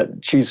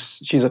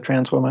she's a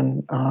trans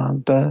woman.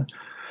 I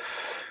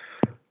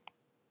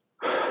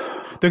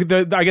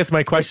guess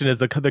my question is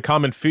the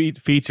common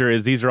feature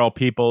is these are all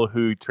people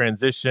who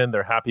transition.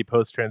 They're happy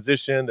post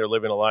transition. They're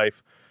living a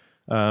life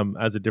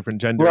as a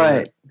different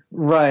gender.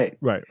 Right.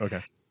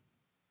 Okay.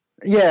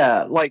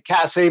 Yeah, like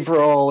Cass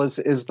Averill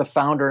is the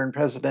founder and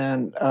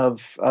president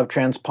of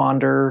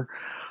Transponder.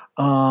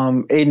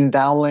 Aidan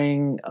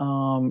Dowling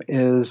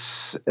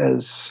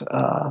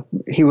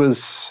he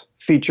was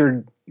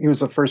featured. He was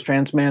the first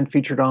trans man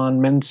featured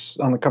on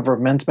the cover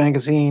of Men's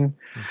Magazine.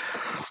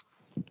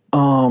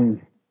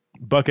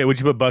 Buck, would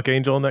you put Buck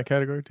Angel in that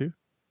category too?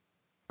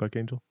 Buck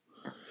Angel.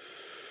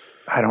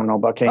 I don't know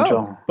Buck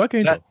Angel. Oh, Buck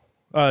Angel,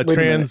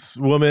 trans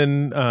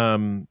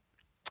woman.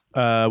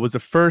 Was the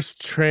first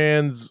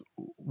trans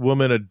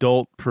woman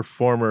adult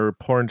performer,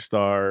 porn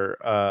star.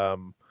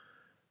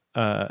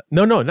 No,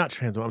 not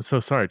trans. I'm so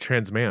sorry.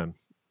 Trans man.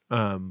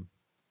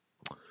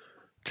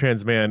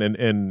 Trans man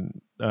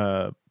and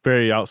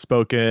very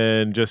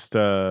outspoken. Just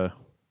Buck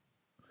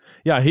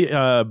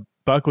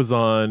was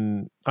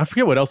on. I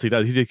forget what else he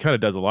does. He just kind of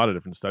does a lot of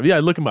different stuff. Yeah,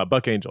 look him up.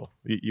 Buck Angel.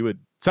 You would.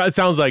 So it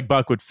sounds like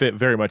Buck would fit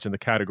very much in the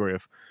category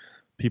of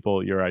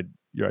people you're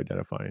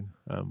identifying.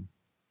 Yeah.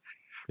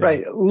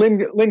 Right.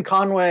 Lynn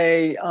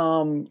Conway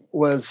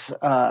was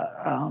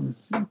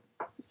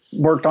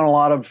worked on a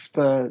lot of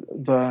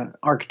the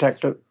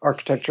architecture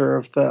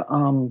of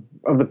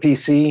the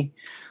PC.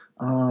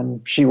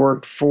 She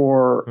worked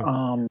for.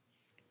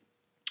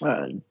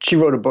 She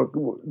wrote a book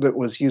that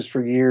was used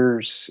for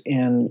years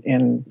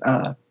in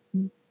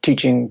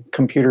teaching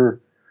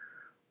computer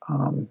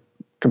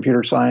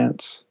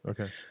science.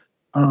 Okay.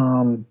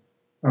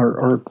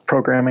 Or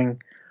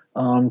programming.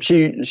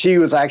 She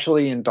was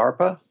actually in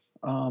DARPA.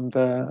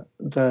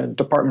 The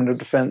Department of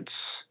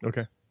Defense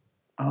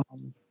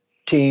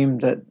team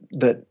that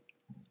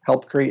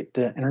helped create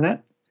the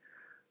internet.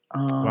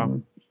 Wow.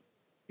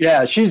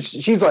 Yeah,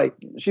 she's like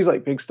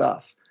big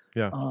stuff.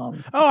 Yeah.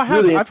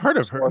 I've heard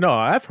of her. No,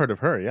 I've heard of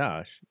her.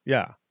 Yeah.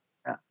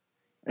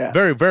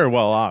 Very, very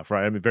well off,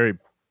 right? I mean, very,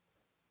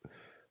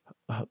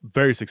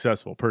 very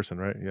successful person,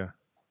 right? Yeah.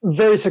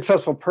 Very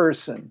successful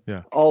person.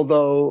 Yeah.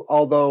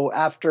 Although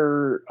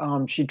after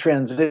she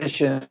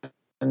transitioned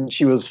and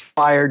she was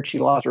fired, she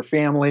lost her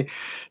family.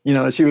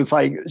 She was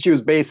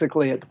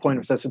basically at the point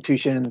of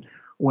destitution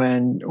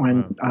when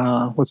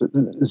was it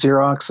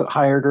Xerox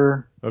hired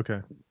her? Okay.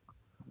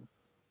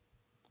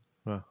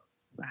 Wow.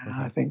 Okay.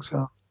 I think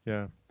so.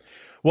 Yeah.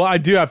 Well, I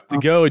do have to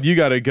go, and you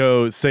got to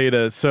go,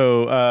 Seda.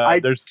 So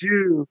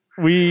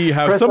we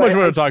have so much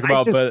more to talk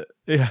about, but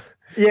yeah.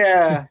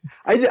 Yeah,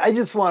 I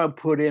just want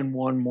to put in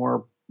one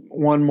more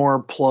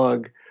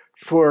plug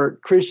for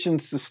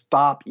Christians to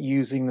stop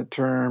using the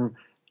term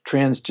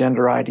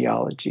transgender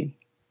ideology.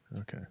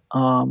 Okay.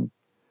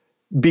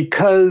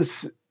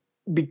 Because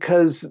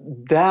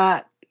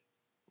that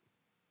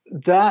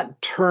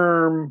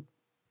term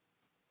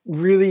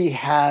really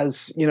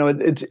has,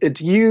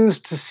 it's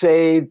used to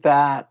say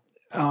that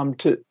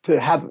to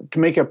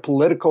make a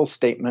political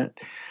statement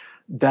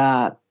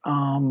that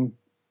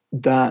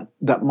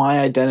that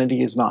my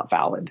identity is not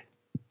valid.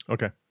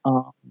 Okay.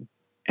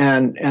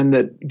 And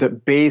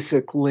that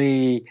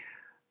basically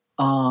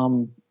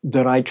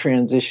that I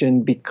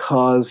transitioned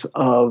because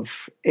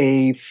of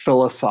a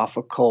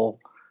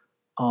philosophical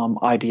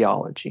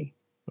ideology.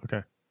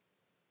 Okay.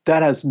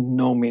 That has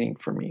no meaning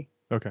for me.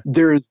 Okay.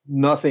 There is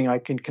nothing I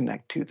can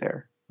connect to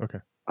there. Okay.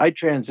 I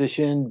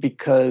transitioned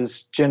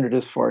because gender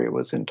dysphoria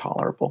was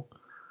intolerable,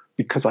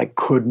 because I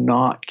could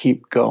not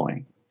keep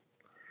going.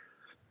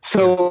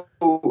 So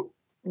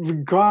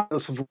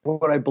regardless of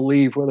what I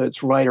believe, whether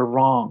it's right or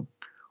wrong,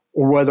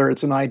 or whether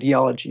it's an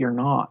ideology or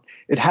not,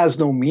 it has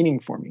no meaning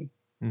for me.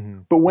 Mm-hmm.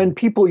 But when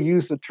people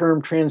use the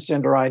term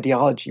transgender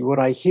ideology, what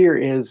I hear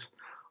is,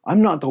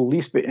 I'm not the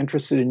least bit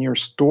interested in your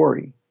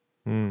story.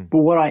 But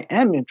what I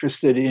am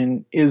interested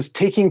in is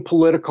taking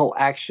political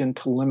action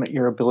to limit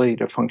your ability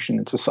to function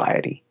in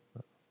society.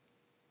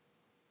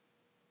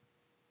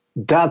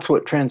 That's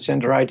what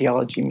transgender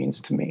ideology means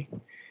to me.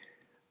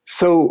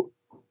 So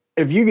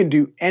if you can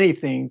do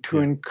anything to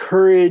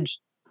encourage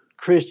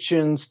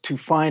Christians to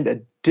find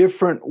a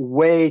different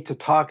way to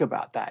talk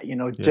about that,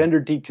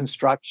 gender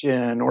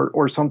deconstruction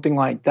or something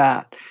like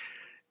that,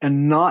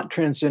 and not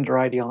transgender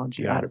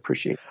ideology, I'd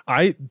appreciate it.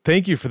 I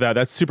thank you for that.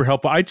 That's super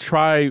helpful. I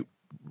try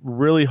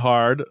really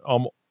hard,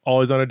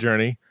 always on a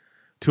journey,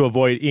 to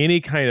avoid any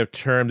kind of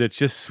term that's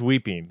just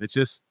sweeping, that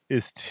just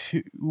is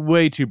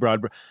way too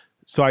broad.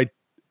 So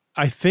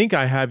I think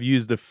I have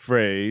used the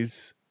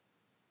phrase,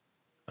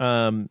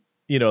 the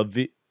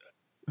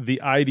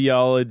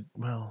ideology,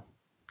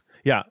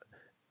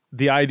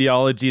 the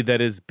ideology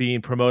that is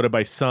being promoted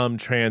by some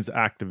trans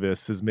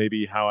activists is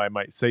maybe how I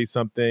might say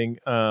something.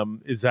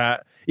 Is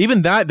that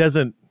even that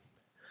doesn't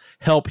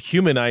help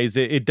humanize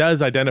it? It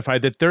does identify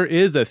that there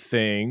is a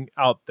thing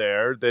out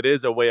there that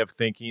is a way of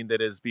thinking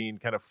that is being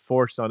kind of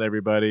forced on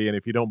everybody. And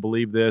if you don't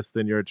believe this,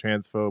 then you're a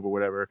transphobe or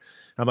whatever.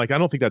 I'm like, I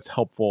don't think that's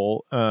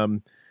helpful.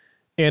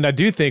 And I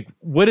do think,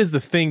 what is the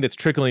thing that's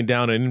trickling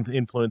down and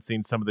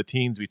influencing some of the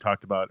teens we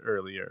talked about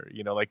earlier?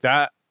 Like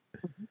that.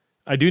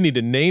 I do need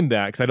to name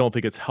that because I don't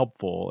think it's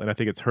helpful, and I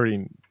think it's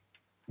hurting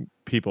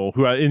people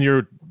who, in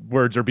your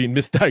words, are being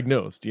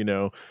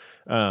misdiagnosed.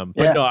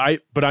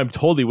 But I'm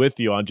totally with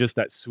you on just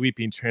that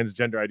sweeping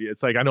transgender idea.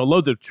 It's like I know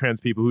loads of trans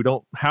people who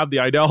don't have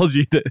the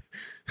ideology that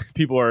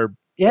people are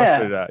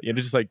frustrated at.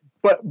 Just like.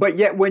 But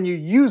yet when you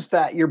use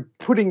that, you're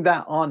putting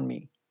that on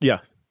me. Yeah.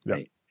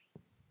 Right?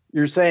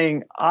 You're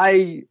saying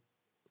I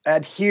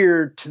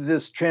adhere to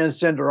this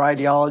transgender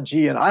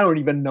ideology and I don't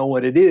even know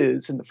what it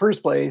is in the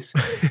first place.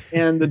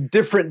 And the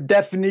different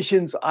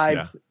definitions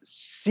I've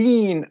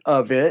seen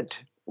of it,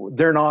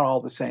 they're not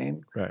all the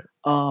same. Right.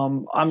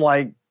 I'm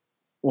like,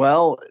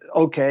 well,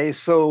 okay,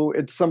 so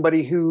it's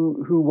somebody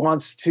who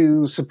wants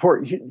to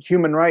support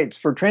human rights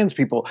for trans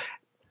people.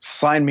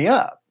 Sign me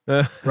up.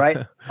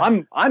 Right.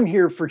 I'm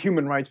here for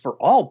human rights for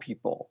all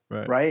people.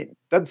 Right.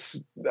 That's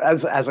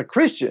as a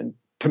Christian.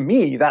 To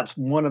me, that's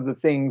one of the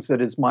things that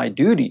is my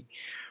duty,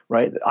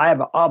 right? I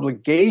have an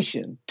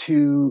obligation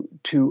to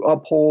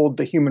uphold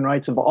the human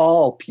rights of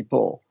all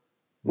people,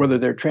 whether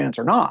they're trans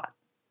or not.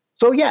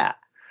 So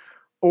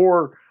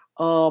or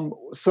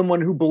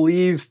someone who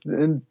believes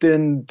in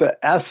the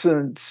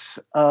essence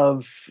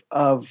of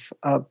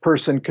a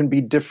person can be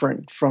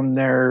different from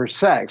their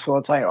sex. Well,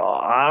 it's like,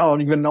 I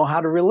don't even know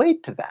how to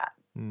relate to that.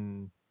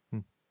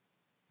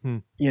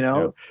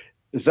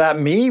 Is that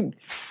me?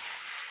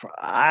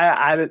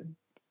 I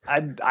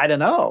don't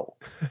know.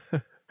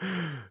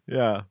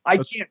 I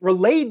can't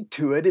relate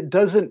to it. It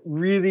doesn't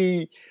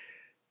really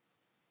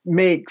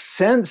make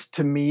sense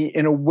to me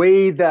in a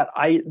way that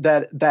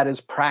that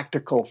is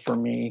practical for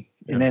me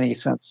in any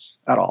sense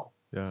at all.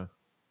 Yeah.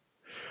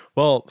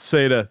 Well,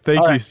 Seda,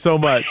 thank you so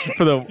much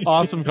for the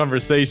awesome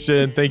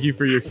conversation. Thank you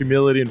for your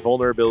humility and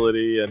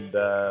vulnerability. And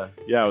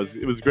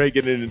it was great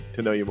getting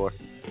to know you more.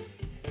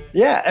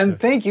 Yeah, and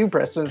thank you,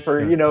 Preston,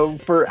 for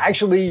for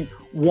actually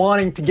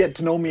wanting to get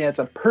to know me as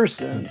a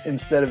person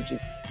instead of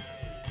just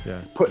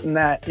putting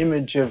that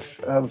image of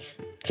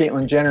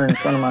Caitlyn Jenner in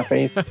front of my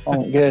face.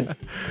 Oh, good.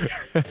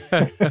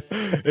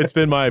 It's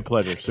been my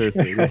pleasure.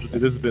 Seriously, this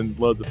has been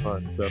loads of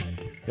fun. So,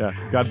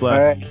 God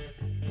bless. All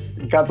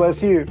right. God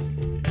bless you.